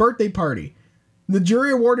at his birthday party. The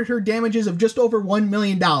jury awarded her damages of just over $1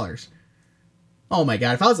 million. Oh my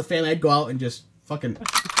god, if I was a family, I'd go out and just fucking...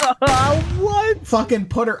 What? Fucking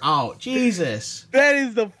put her out. Jesus. That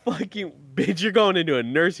is the fucking... Bitch, you're going into a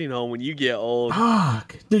nursing home when you get old.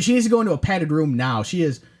 Fuck. Dude, she needs to go into a padded room now. She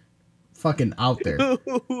is fucking out there.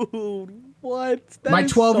 Dude, what? That My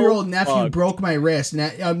is 12-year-old so nephew fucked. broke my wrist.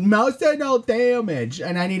 Most no damage,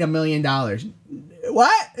 and I need $1 million.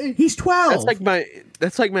 What? He's 12.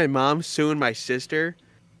 That's like my mom suing my sister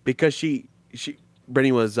because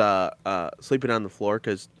Brittany was sleeping on the floor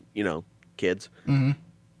because kids. Mm-hmm.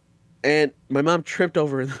 And my mom tripped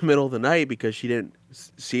over in the middle of the night because she didn't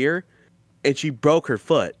see her, and she broke her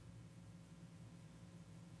foot.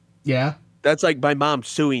 Yeah. That's like my mom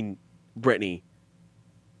suing Brittany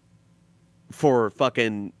for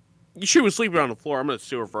fucking. She was sleeping on the floor. I'm gonna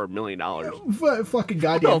sue her for $1 million. Fucking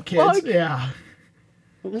goddamn What the kids. fuck? Yeah.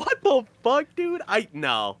 What the fuck, dude?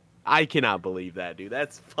 I cannot believe that, dude.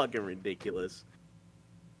 That's fucking ridiculous.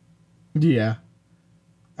 Yeah.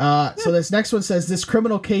 So this next one says, this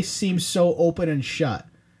criminal case seems so open and shut.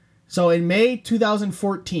 So in May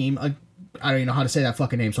 2014, I don't even know how to say that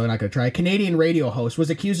fucking name, so I'm not going to try. A Canadian radio host was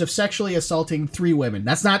accused of sexually assaulting 3 women.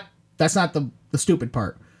 That's not the stupid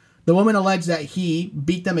part. The woman alleged that he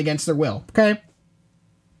beat them against their will. Okay.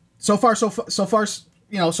 So far, it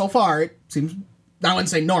seems, I wouldn't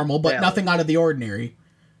say normal, but nothing out of the ordinary,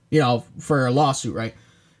 for a lawsuit, right?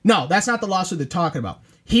 No, that's not the lawsuit they're talking about.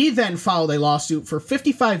 He then filed a lawsuit for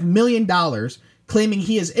 $55 million, claiming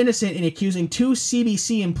he is innocent in accusing 2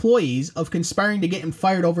 CBC employees of conspiring to get him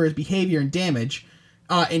fired over his behavior and damage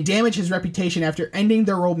his reputation after ending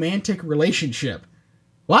their romantic relationship.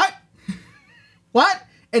 What? What?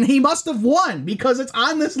 And he must have won because it's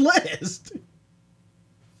on this list.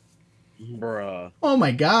 Bruh. Oh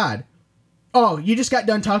my god. Oh, you just got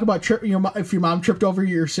done talking about if your mom tripped over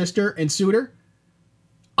your sister and sued her?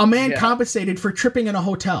 A man compensated for tripping in a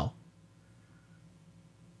hotel.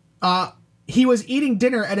 He was eating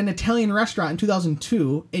dinner at an Italian restaurant in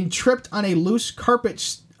 2002 and tripped on a loose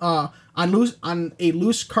carpet on a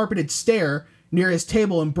loose carpeted stair near his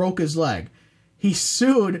table and broke his leg. He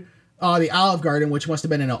sued the Olive Garden, which must have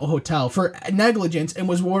been in a hotel, for negligence and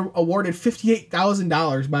was awarded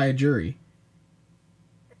 $58,000 by a jury.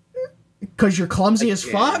 Because you're clumsy as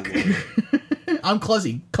fuck? I'm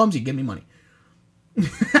clumsy. Clumsy, give me money.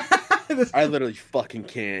 I literally fucking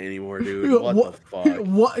can't anymore, dude. What the fuck?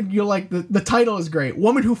 What you're like? The title is great.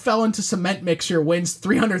 Woman who fell into cement mixer wins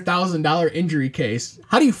 $300,000 injury case.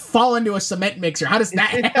 How do you fall into a cement mixer? How does that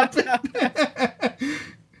happen?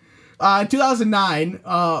 In 2009,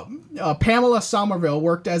 Pamela Somerville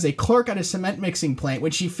worked as a clerk at a cement mixing plant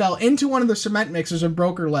when she fell into one of the cement mixers and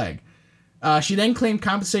broke her leg. She then claimed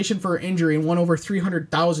compensation for her injury and won over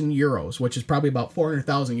 300,000 euros, which is probably about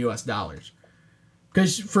 400,000 US dollars.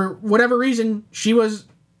 Because for whatever reason, she was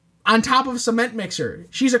on top of a cement mixer.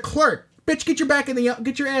 She's a clerk. Bitch, get your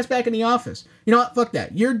ass back in the office. You know what? Fuck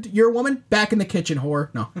that. You're a woman. Back in the kitchen, whore.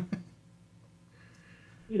 No.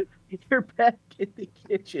 You're back in the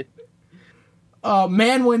kitchen.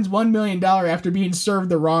 Man wins $1 million after being served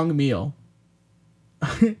the wrong meal.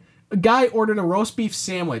 A guy ordered a roast beef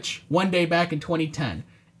sandwich one day back in 2010.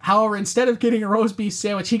 However, instead of getting a roast beef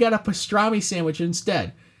sandwich, he got a pastrami sandwich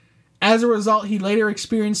instead. As a result, he later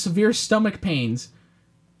experienced severe stomach pains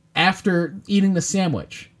after eating the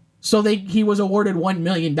sandwich. So he was awarded $1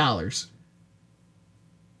 million. So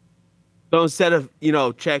instead of,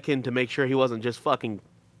 checking to make sure he wasn't just fucking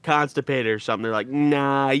constipated or something, they're like,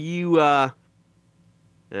 nah, you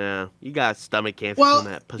got stomach cancer from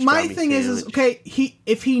that pastrami my thing sandwich. is okay,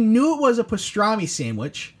 if he knew it was a pastrami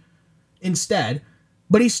sandwich instead,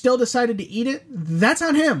 but he still decided to eat it, that's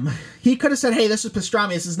on him. He could have said, hey, this is pastrami,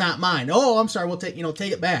 this is not mine. Oh, I'm sorry, we'll take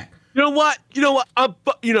it back. You know what?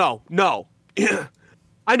 No.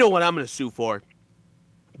 I know what I'm going to sue for.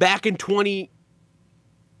 Back in how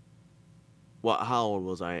old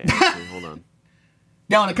was I actually? Hold on.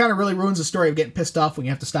 No, and it kind of really ruins the story of getting pissed off when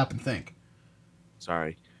you have to stop and think.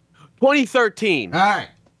 Sorry. 2013. All right.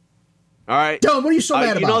 Dylan, what are you so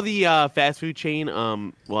mad about? You know the fast food chain,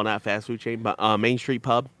 well, not fast food chain, but Main Street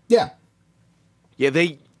Pub? Yeah. Yeah,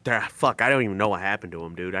 they're fuck, I don't even know what happened to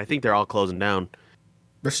them, dude. I think they're all closing down.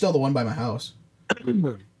 There's still the one by my house.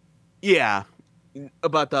 Yeah.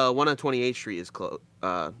 But the one on 28th Street is closed.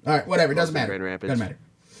 All right, whatever. Doesn't matter. Grand Rapids. Doesn't matter.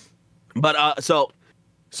 But,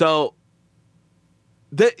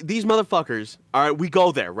 these motherfuckers, all right, we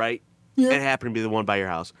go there, right? Yeah. It happened to be the one by your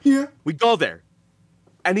house. Yeah. We go there.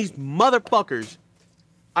 And these motherfuckers,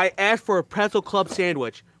 I asked for a pretzel club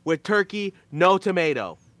sandwich with turkey, no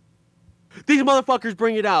tomato. These motherfuckers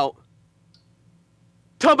bring it out.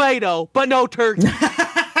 tomato, but no turkey.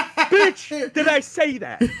 Bitch, did I say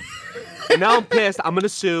that? And now I'm pissed. I'm gonna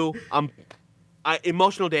sue.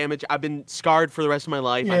 Emotional damage. I've been scarred for the rest of my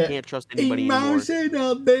life. I can't trust anybody anymore.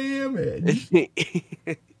 Emotional damage.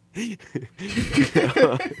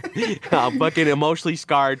 I'm fucking emotionally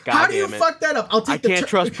scarred. God How do you damn it. fuck that up? I can't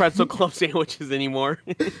trust pretzel club sandwiches anymore.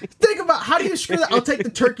 Think about how do you screw that? I'll take the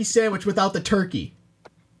turkey sandwich without the turkey.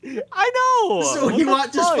 I know. So What you the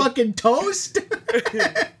want just fuck? fucking toast?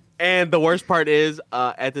 And the worst part is,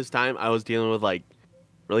 at this time, I was dealing with like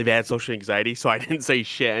really bad social anxiety, so I didn't say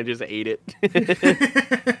shit. I just ate it.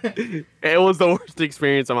 It was the worst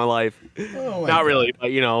experience of my life. Oh my Not God. really,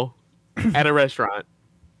 but at a restaurant,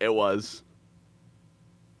 it was.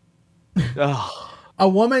 Oh, A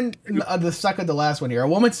woman, the second to last one here, a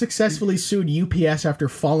woman successfully sued UPS after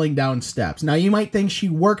falling down steps. Now, you might think she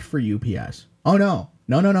worked for UPS. Oh, no.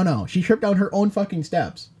 No. She tripped down her own fucking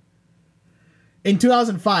steps. In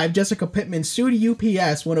 2005, Jessica Pittman sued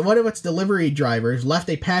UPS when one of its delivery drivers left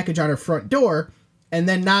a package on her front door and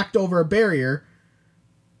then knocked over a barrier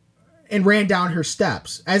and ran down her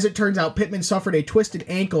steps. As it turns out, Pittman suffered a twisted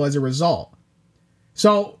ankle as a result.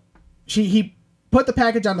 So, he put the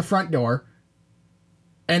package on the front door,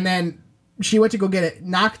 and then she went to go get it,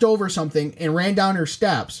 knocked over something, and ran down her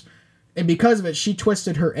steps. And because of it, she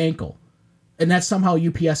twisted her ankle. And that's somehow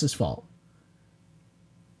UPS's fault.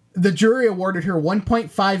 The jury awarded her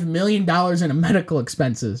 $1.5 million in medical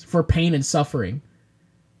expenses for pain and suffering.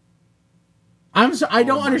 I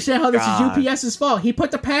don't understand how this God. is UPS's fault. He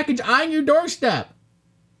put the package on your doorstep.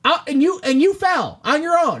 And you fell on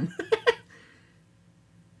your own.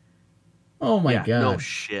 Oh my God. no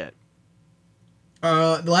shit.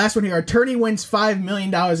 The last one here. Attorney wins $5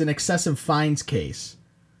 million in excessive fines case.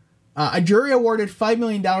 A jury awarded $5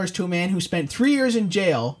 million to a man who spent 3 years in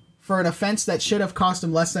jail for an offense that should have cost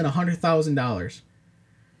him less than $100,000.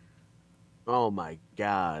 Oh my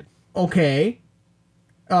God. Okay.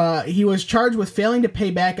 He was charged with failing to pay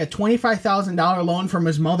back a $25,000 loan from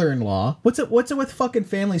his mother-in-law. What's it with fucking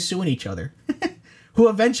families suing each other? Who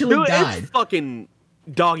eventually Dude, died. it's fucking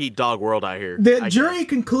dog-eat-dog world out here. The jury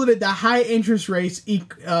concluded that high interest rates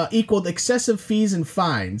equaled excessive fees and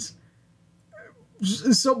fines.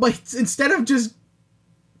 So, but instead of just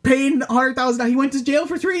paying $100,000, he went to jail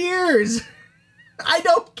for 3 years. I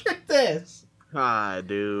don't get this. God,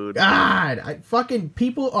 dude. God, fucking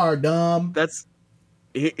people are dumb. That's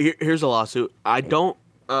here's a lawsuit. I don't.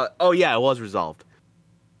 Oh yeah, it was resolved.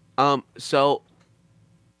 So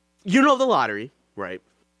you know the lottery, right?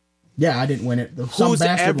 Yeah, I didn't win it. Some Whose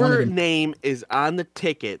bastard wanted ever it. name is on the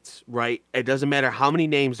tickets, right? It doesn't matter how many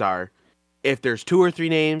names are. If there's 2 or 3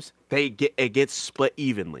 names, it gets split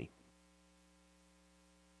evenly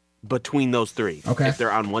between those 3. Okay. If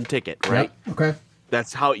they're on one ticket, right? Yep. Okay.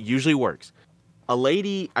 That's how it usually works. A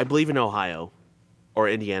lady, I believe in Ohio or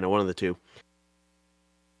Indiana, one of the two,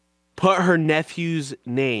 put her nephew's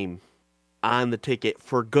name on the ticket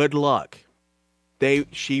for good luck.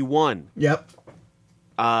 She won. Yep.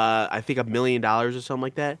 I think $1 million or something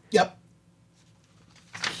like that. Yep.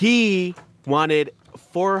 He wanted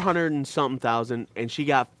 400 and something thousand, and she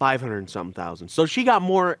got 500 and something thousand. So she got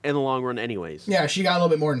more in the long run, anyways. Yeah, she got a little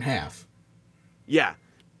bit more than half. Yeah.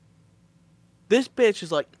 This bitch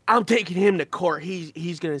is like, I'm taking him to court.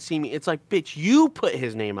 He's gonna see me. It's like, bitch, you put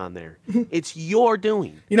his name on there. It's your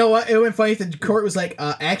doing. You know what? It went funny. The court was like,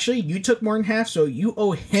 actually, you took more than half, so you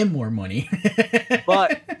owe him more money.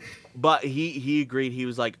 But he agreed. He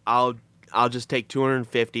was like, I'll just take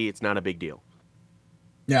 250. It's not a big deal.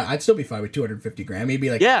 Yeah, I'd still be fine with 250 grand. Maybe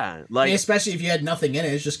like, Yeah, like especially if you had nothing in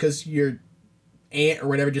it. It's just because your aunt or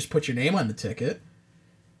whatever just put your name on the ticket.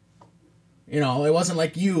 You know, it wasn't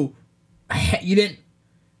like you didn't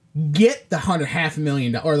get the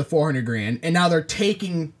 $500,000 or the 400 grand, and now they're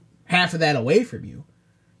taking half of that away from you.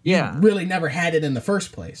 yeah. You really never had it in the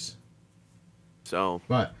first place. So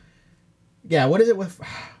But yeah, what is it with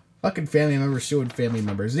fucking family members suing family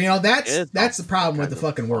members? You know, that's the problem with the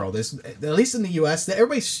fucking world. Is at least in the U.S. that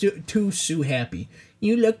everybody's too sue happy.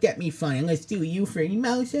 You looked at me funny. I'm gonna sue you for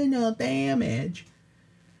emotional damage.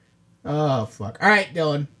 Oh fuck! All right,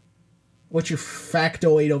 Dylan, what's your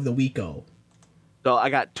factoid of the week-o? So I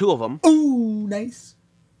got 2 of them. Ooh, nice.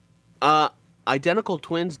 Identical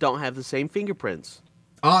twins don't have the same fingerprints.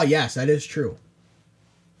 Ah, yes, that is true.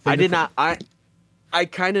 I did not. I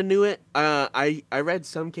kind of knew it. I read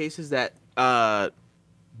some cases that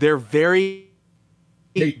they're very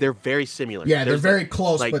similar. Yeah, they're There's very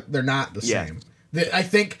close, like- but they're not the Yeah. same. I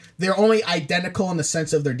think they're only identical in the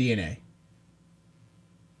sense of their DNA.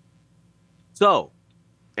 So,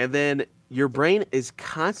 and then your brain is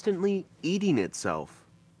constantly eating itself.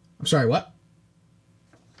 I'm sorry, what?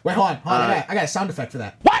 Wait, hold on. I got a sound effect for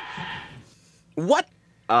that. What?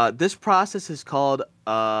 This process is called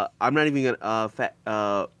I'm not even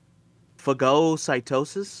gonna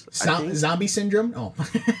phagocytosis. I think, Zombie syndrome? Oh.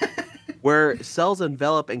 where cells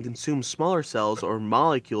envelop and consume smaller cells or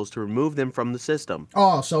molecules to remove them from the system.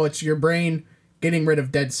 Oh, so it's your brain getting rid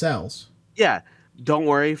of dead cells. Yeah, don't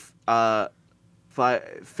worry.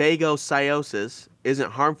 Phagocytosis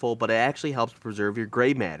isn't harmful, but it actually helps preserve your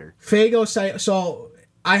gray matter. So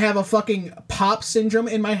I have a fucking pop syndrome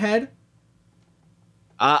in my head?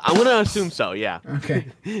 I'm gonna assume so. Yeah. Okay.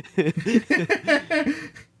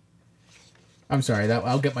 I'm sorry.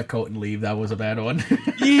 I'll get my coat and leave. That was a bad one.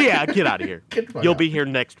 Yeah, get out of here. You'll out. be here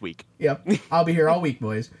next week. Yep. I'll be here all week,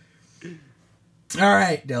 boys. All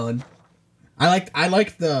right, Dylan. I like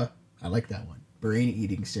that one. Brain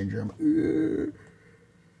eating syndrome.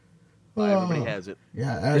 Everybody has it.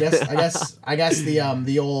 Yeah, I guess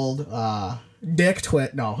the old dick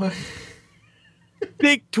twit. No.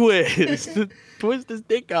 Dick twist. Twist his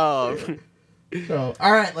dick off. So,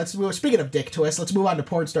 all right, let's move. Speaking of dick twist, let's move on to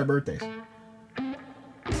porn star birthdays.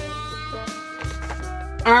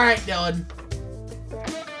 All right, Dylan.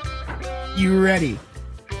 You ready?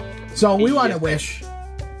 So we want to wish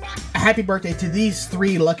a happy birthday to these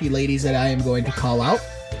 3 lucky ladies that I am going to call out.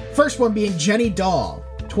 First one being Jenny Dahl,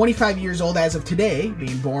 25 years old as of today,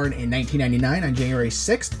 being born in 1999 on January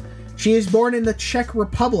 6th. She is born in the Czech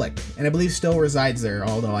Republic, and I believe still resides there,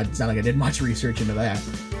 although it's not like I did much research into that.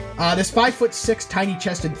 This 5'6",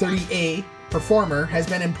 tiny-chested 30A performer has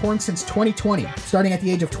been in porn since 2020, starting at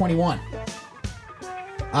the age of 21.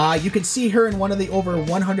 You can see her in one of the over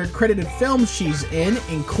 100 credited films she's in,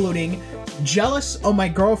 including Jealous of My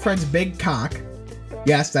Girlfriend's Big Cock.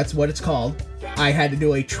 Yes, that's what it's called. I had to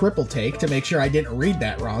do a triple take to make sure I didn't read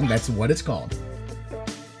that wrong. That's what it's called.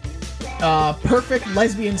 Perfect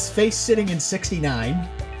Lesbian's Face Sitting in 69.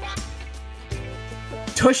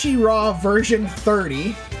 Tushy Raw version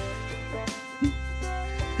 30.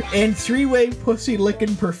 And 3-way pussy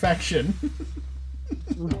licking perfection.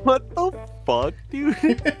 What the fuck, dude?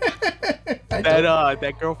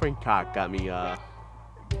 that girlfriend cock got me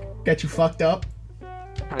Got you fucked up?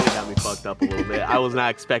 Kinda got me fucked up a little bit. I was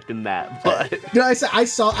not expecting that, but I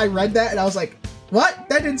read that and I was like, what?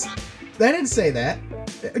 That didn't say that.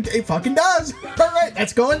 It fucking does. Alright,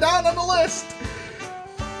 that's going down on the list.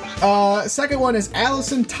 Second one is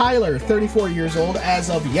Allison Tyler, 34 years old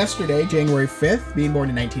as of yesterday, January 5th, being born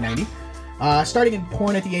in 1990. Starting in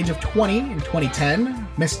porn at the age of 20 in 2010,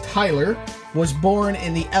 Miss Tyler was born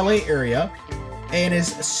in the LA area and is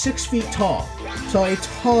 6 feet tall. So a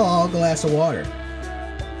tall glass of water.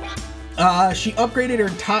 She upgraded her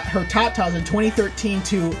tatas in 2013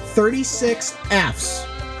 to 36 Fs.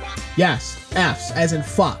 Yes, Fs, as in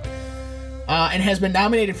fuck. And has been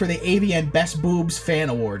nominated for the AVN Best Boobs Fan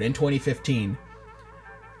Award in 2015.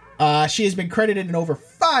 She has been credited in over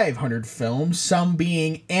 500 films, some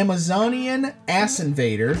being Amazonian Ass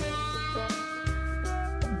Invader,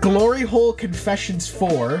 Glory Hole Confessions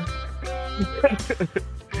 4,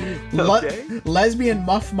 Lesbian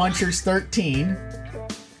Muff Munchers 13,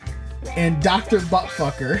 and Dr.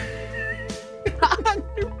 Buttfucker.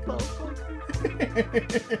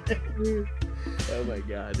 Oh my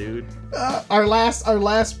god, dude. Our last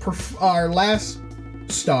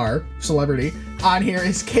star celebrity on here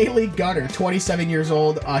is Kaylee Gunner, 27 years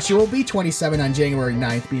old. She will be 27 on January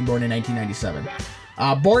 9th, being born in 1997.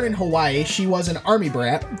 Born in Hawaii, she was an army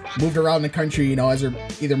brat, moved around the country, as her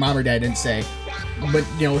either mom or dad didn't say, but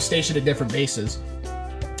was stationed at different bases,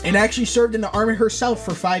 and actually served in the army herself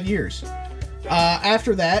for 5 years.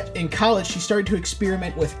 After that, in college, she started to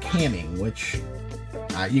experiment with camming, which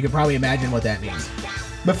you can probably imagine what that means,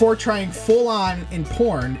 before trying full-on in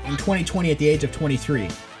porn in 2020 at the age of 23.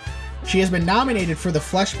 She has been nominated for the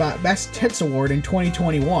Fleshbot Best Tits Award in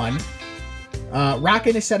 2021,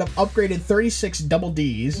 rocking a set of upgraded 36 double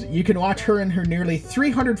Ds. You can watch her in her nearly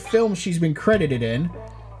 300 films she's been credited in,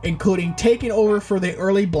 including Taking Over for the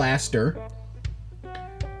Early Blaster,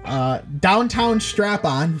 Downtown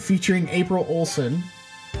Strap-On featuring April Olsen,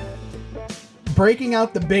 Breaking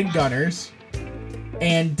Out the Big Gunners,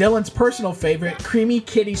 and Dylan's personal favorite, Creamy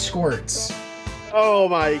Kitty Squirts. Oh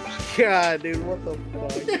my god, dude, what the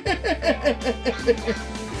fuck?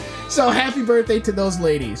 So happy birthday to those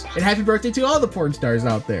ladies, and happy birthday to all the porn stars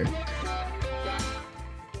out there.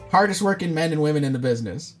 Hardest working men and women in the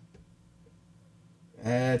business.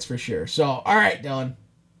 That's for sure. So, alright, Dylan.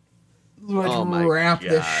 Let's wrap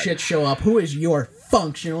this shit show up. Who is your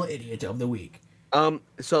functional idiot of the week?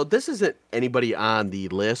 So this isn't anybody on the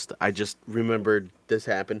list. I just remembered this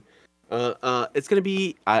happened. It's gonna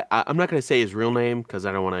be I'm not gonna say his real name because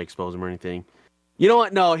I don't want to expose him or anything. You know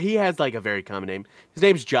what? No, he has like a very common name. His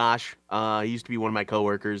name's Josh. He used to be one of my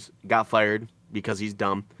coworkers. Got fired because he's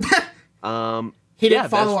dumb. He didn't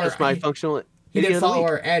follow that's just my functional. He didn't follow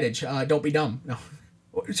our adage. Don't be dumb. No.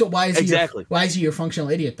 So why is he? Why is he your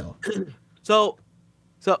functional idiot though? So,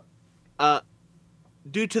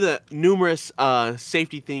 due to the numerous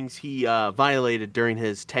safety things he violated during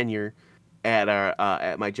his tenure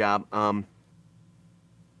at my job,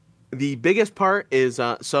 the biggest part is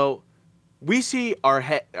so we see our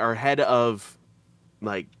head of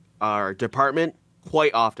like our department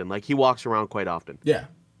quite often. Like he walks around quite often. Yeah.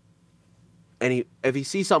 And if he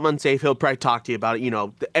sees something unsafe, he'll probably talk to you about it, you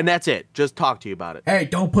know, and that's it. Just talk to you about it. Hey,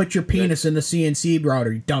 don't put your penis in the CNC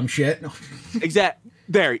router, you dumb shit.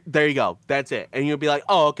 There you go. That's it. And you'll be like,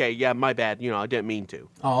 oh, okay, yeah, my bad. You know, I didn't mean to.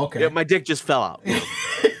 Oh, okay. Yeah, my dick just fell out. You know?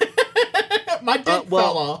 My dick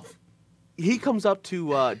fell off. He comes up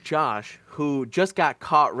to Josh, who just got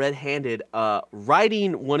caught red-handed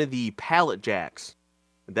riding one of the pallet jacks.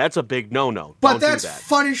 That's a big no-no. But that's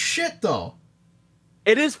fun as shit, though.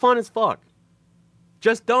 It is fun as fuck.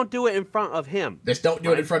 Just don't do it in front of him. Just don't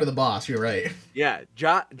do it in front of the boss. You're right. Yeah,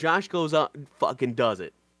 Josh goes up and fucking does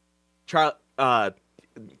it. Joe,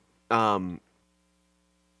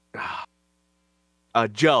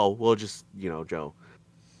 we'll just, Joe.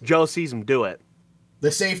 Joe sees him do it.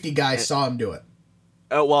 The safety guy saw him do it.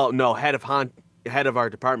 Oh, well, no, head of our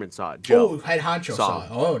department saw it. Joe. Oh, head honcho saw it.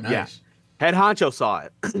 Oh, nice. Yeah. Head honcho saw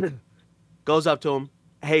it. Goes up to him.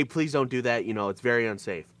 Hey, please don't do that. It's very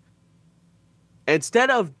unsafe. Instead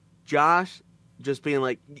of Josh just being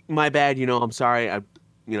like, my bad, I'm sorry,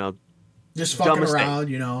 just fucking around,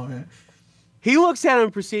 He looks at him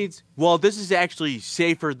and proceeds, well, this is actually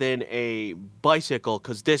safer than a bicycle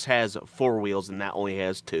because this has 4 wheels and that only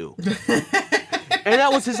has 2. And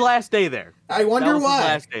that was his last day there. I wonder why. His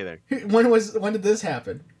last day there. When did this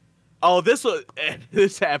happen? Oh, this happened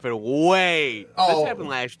this happened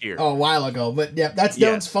last year. Oh, a while ago. But yeah, that's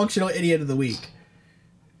Dylan's functional idiot of the week.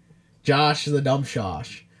 Josh the dumb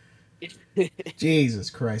shosh. Jesus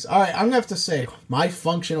Christ. All right, I'm going to have to say my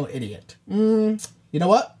functional idiot. You know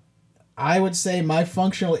what? I would say my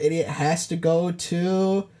functional idiot has to go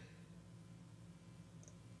to...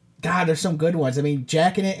 God, there's some good ones. I mean,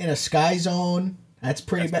 jacking it in a Sky Zone. That's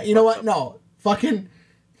pretty bad. You know what? No. Fucking...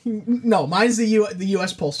 No, mine's the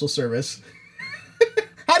U.S. Postal Service.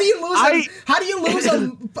 How do you lose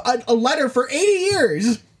a letter for 80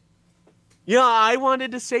 years? Yeah, I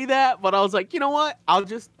wanted to say that, but I was like, you know what? I'll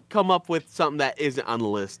just come up with something that isn't on the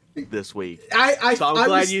list this week. I was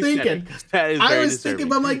thinking,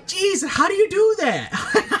 but I'm like, geez, how do you do that?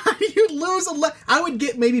 How do you lose a letter? I would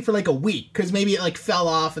get maybe for like a week, because maybe it like fell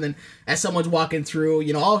off, and then as someone's walking through,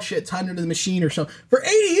 oh shit, it's under the machine or something. For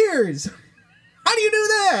 80 years! How do you do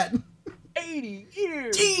that? 80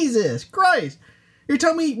 years! Jesus Christ! You're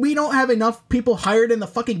telling me we don't have enough people hired in the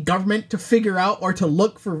fucking government to figure out or to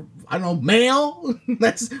look for, I don't know, mail?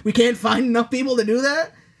 We can't find enough people to do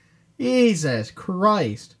that? Jesus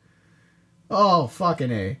Christ. Oh,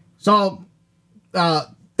 fucking A. So,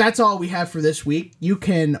 that's all we have for this week. You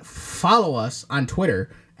can follow us on Twitter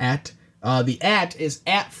at, the @ is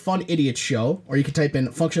 @FunIdiotsShow, or you can type in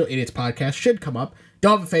Functional Idiots Podcast, should come up.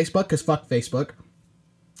 Don't have a Facebook, because fuck Facebook.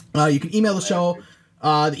 You can email the show.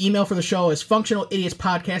 The email for the show is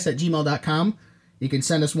functionalidiotspodcast@gmail.com. You can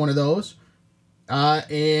send us one of those.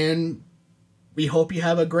 And we hope you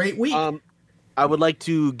have a great week. I would like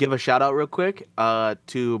to give a shout out real quick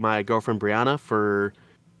to my girlfriend Brianna for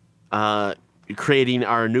creating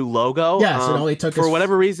our new logo. Yes, it only took for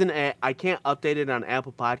whatever reason I can't update it on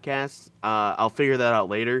Apple Podcasts. I'll figure that out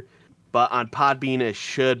later. But on Podbean, it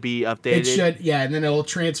should be updated. It should, yeah, and then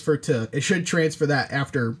it should transfer that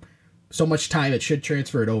after so much time. It should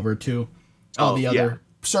transfer it over to all the other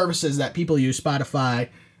services that people use. Spotify,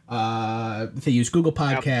 they use Google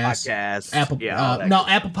Podcasts, Apple.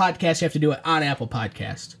 Apple Podcasts. You have to do it on Apple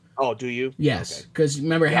Podcast. Oh, do you? Yes, because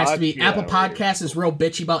remember, it has to be. Apple Podcasts is real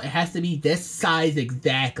bitchy about it has to be this size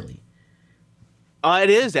exactly.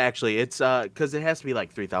 It is actually. It's because it has to be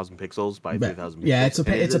like 3,000 pixels by 3,000 pixels. Yeah, it's a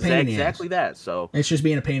pain in the ass. Exactly that. So it's just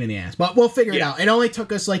being a pain in the ass. But we'll figure it out. It only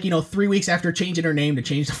took us 3 weeks after changing her name to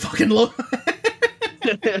change the fucking logo.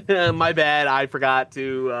 My bad. I forgot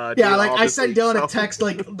to. I sent Dylan a text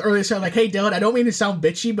earlier. So I'm like, hey Dylan, I don't mean to sound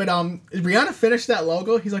bitchy, but is Brianna finished that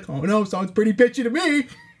logo? He's like, oh no, sounds pretty bitchy to me.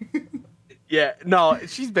 Yeah, no,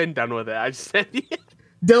 she's been done with it. I just said.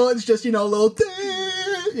 Dylan's just a little.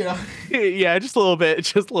 Yeah, just a little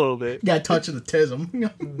bit. Got a touch of the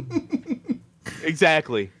tism.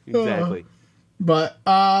 Exactly. But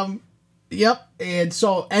yep. And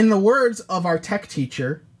so, in the words of our tech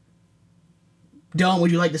teacher, Dylan,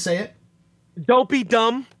 would you like to say it? Don't be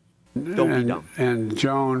dumb. Don't be dumb. And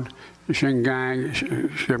Joan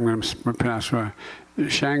Shingang, I'm going to pronounce her,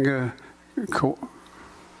 Shanga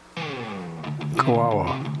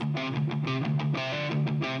Kawawa.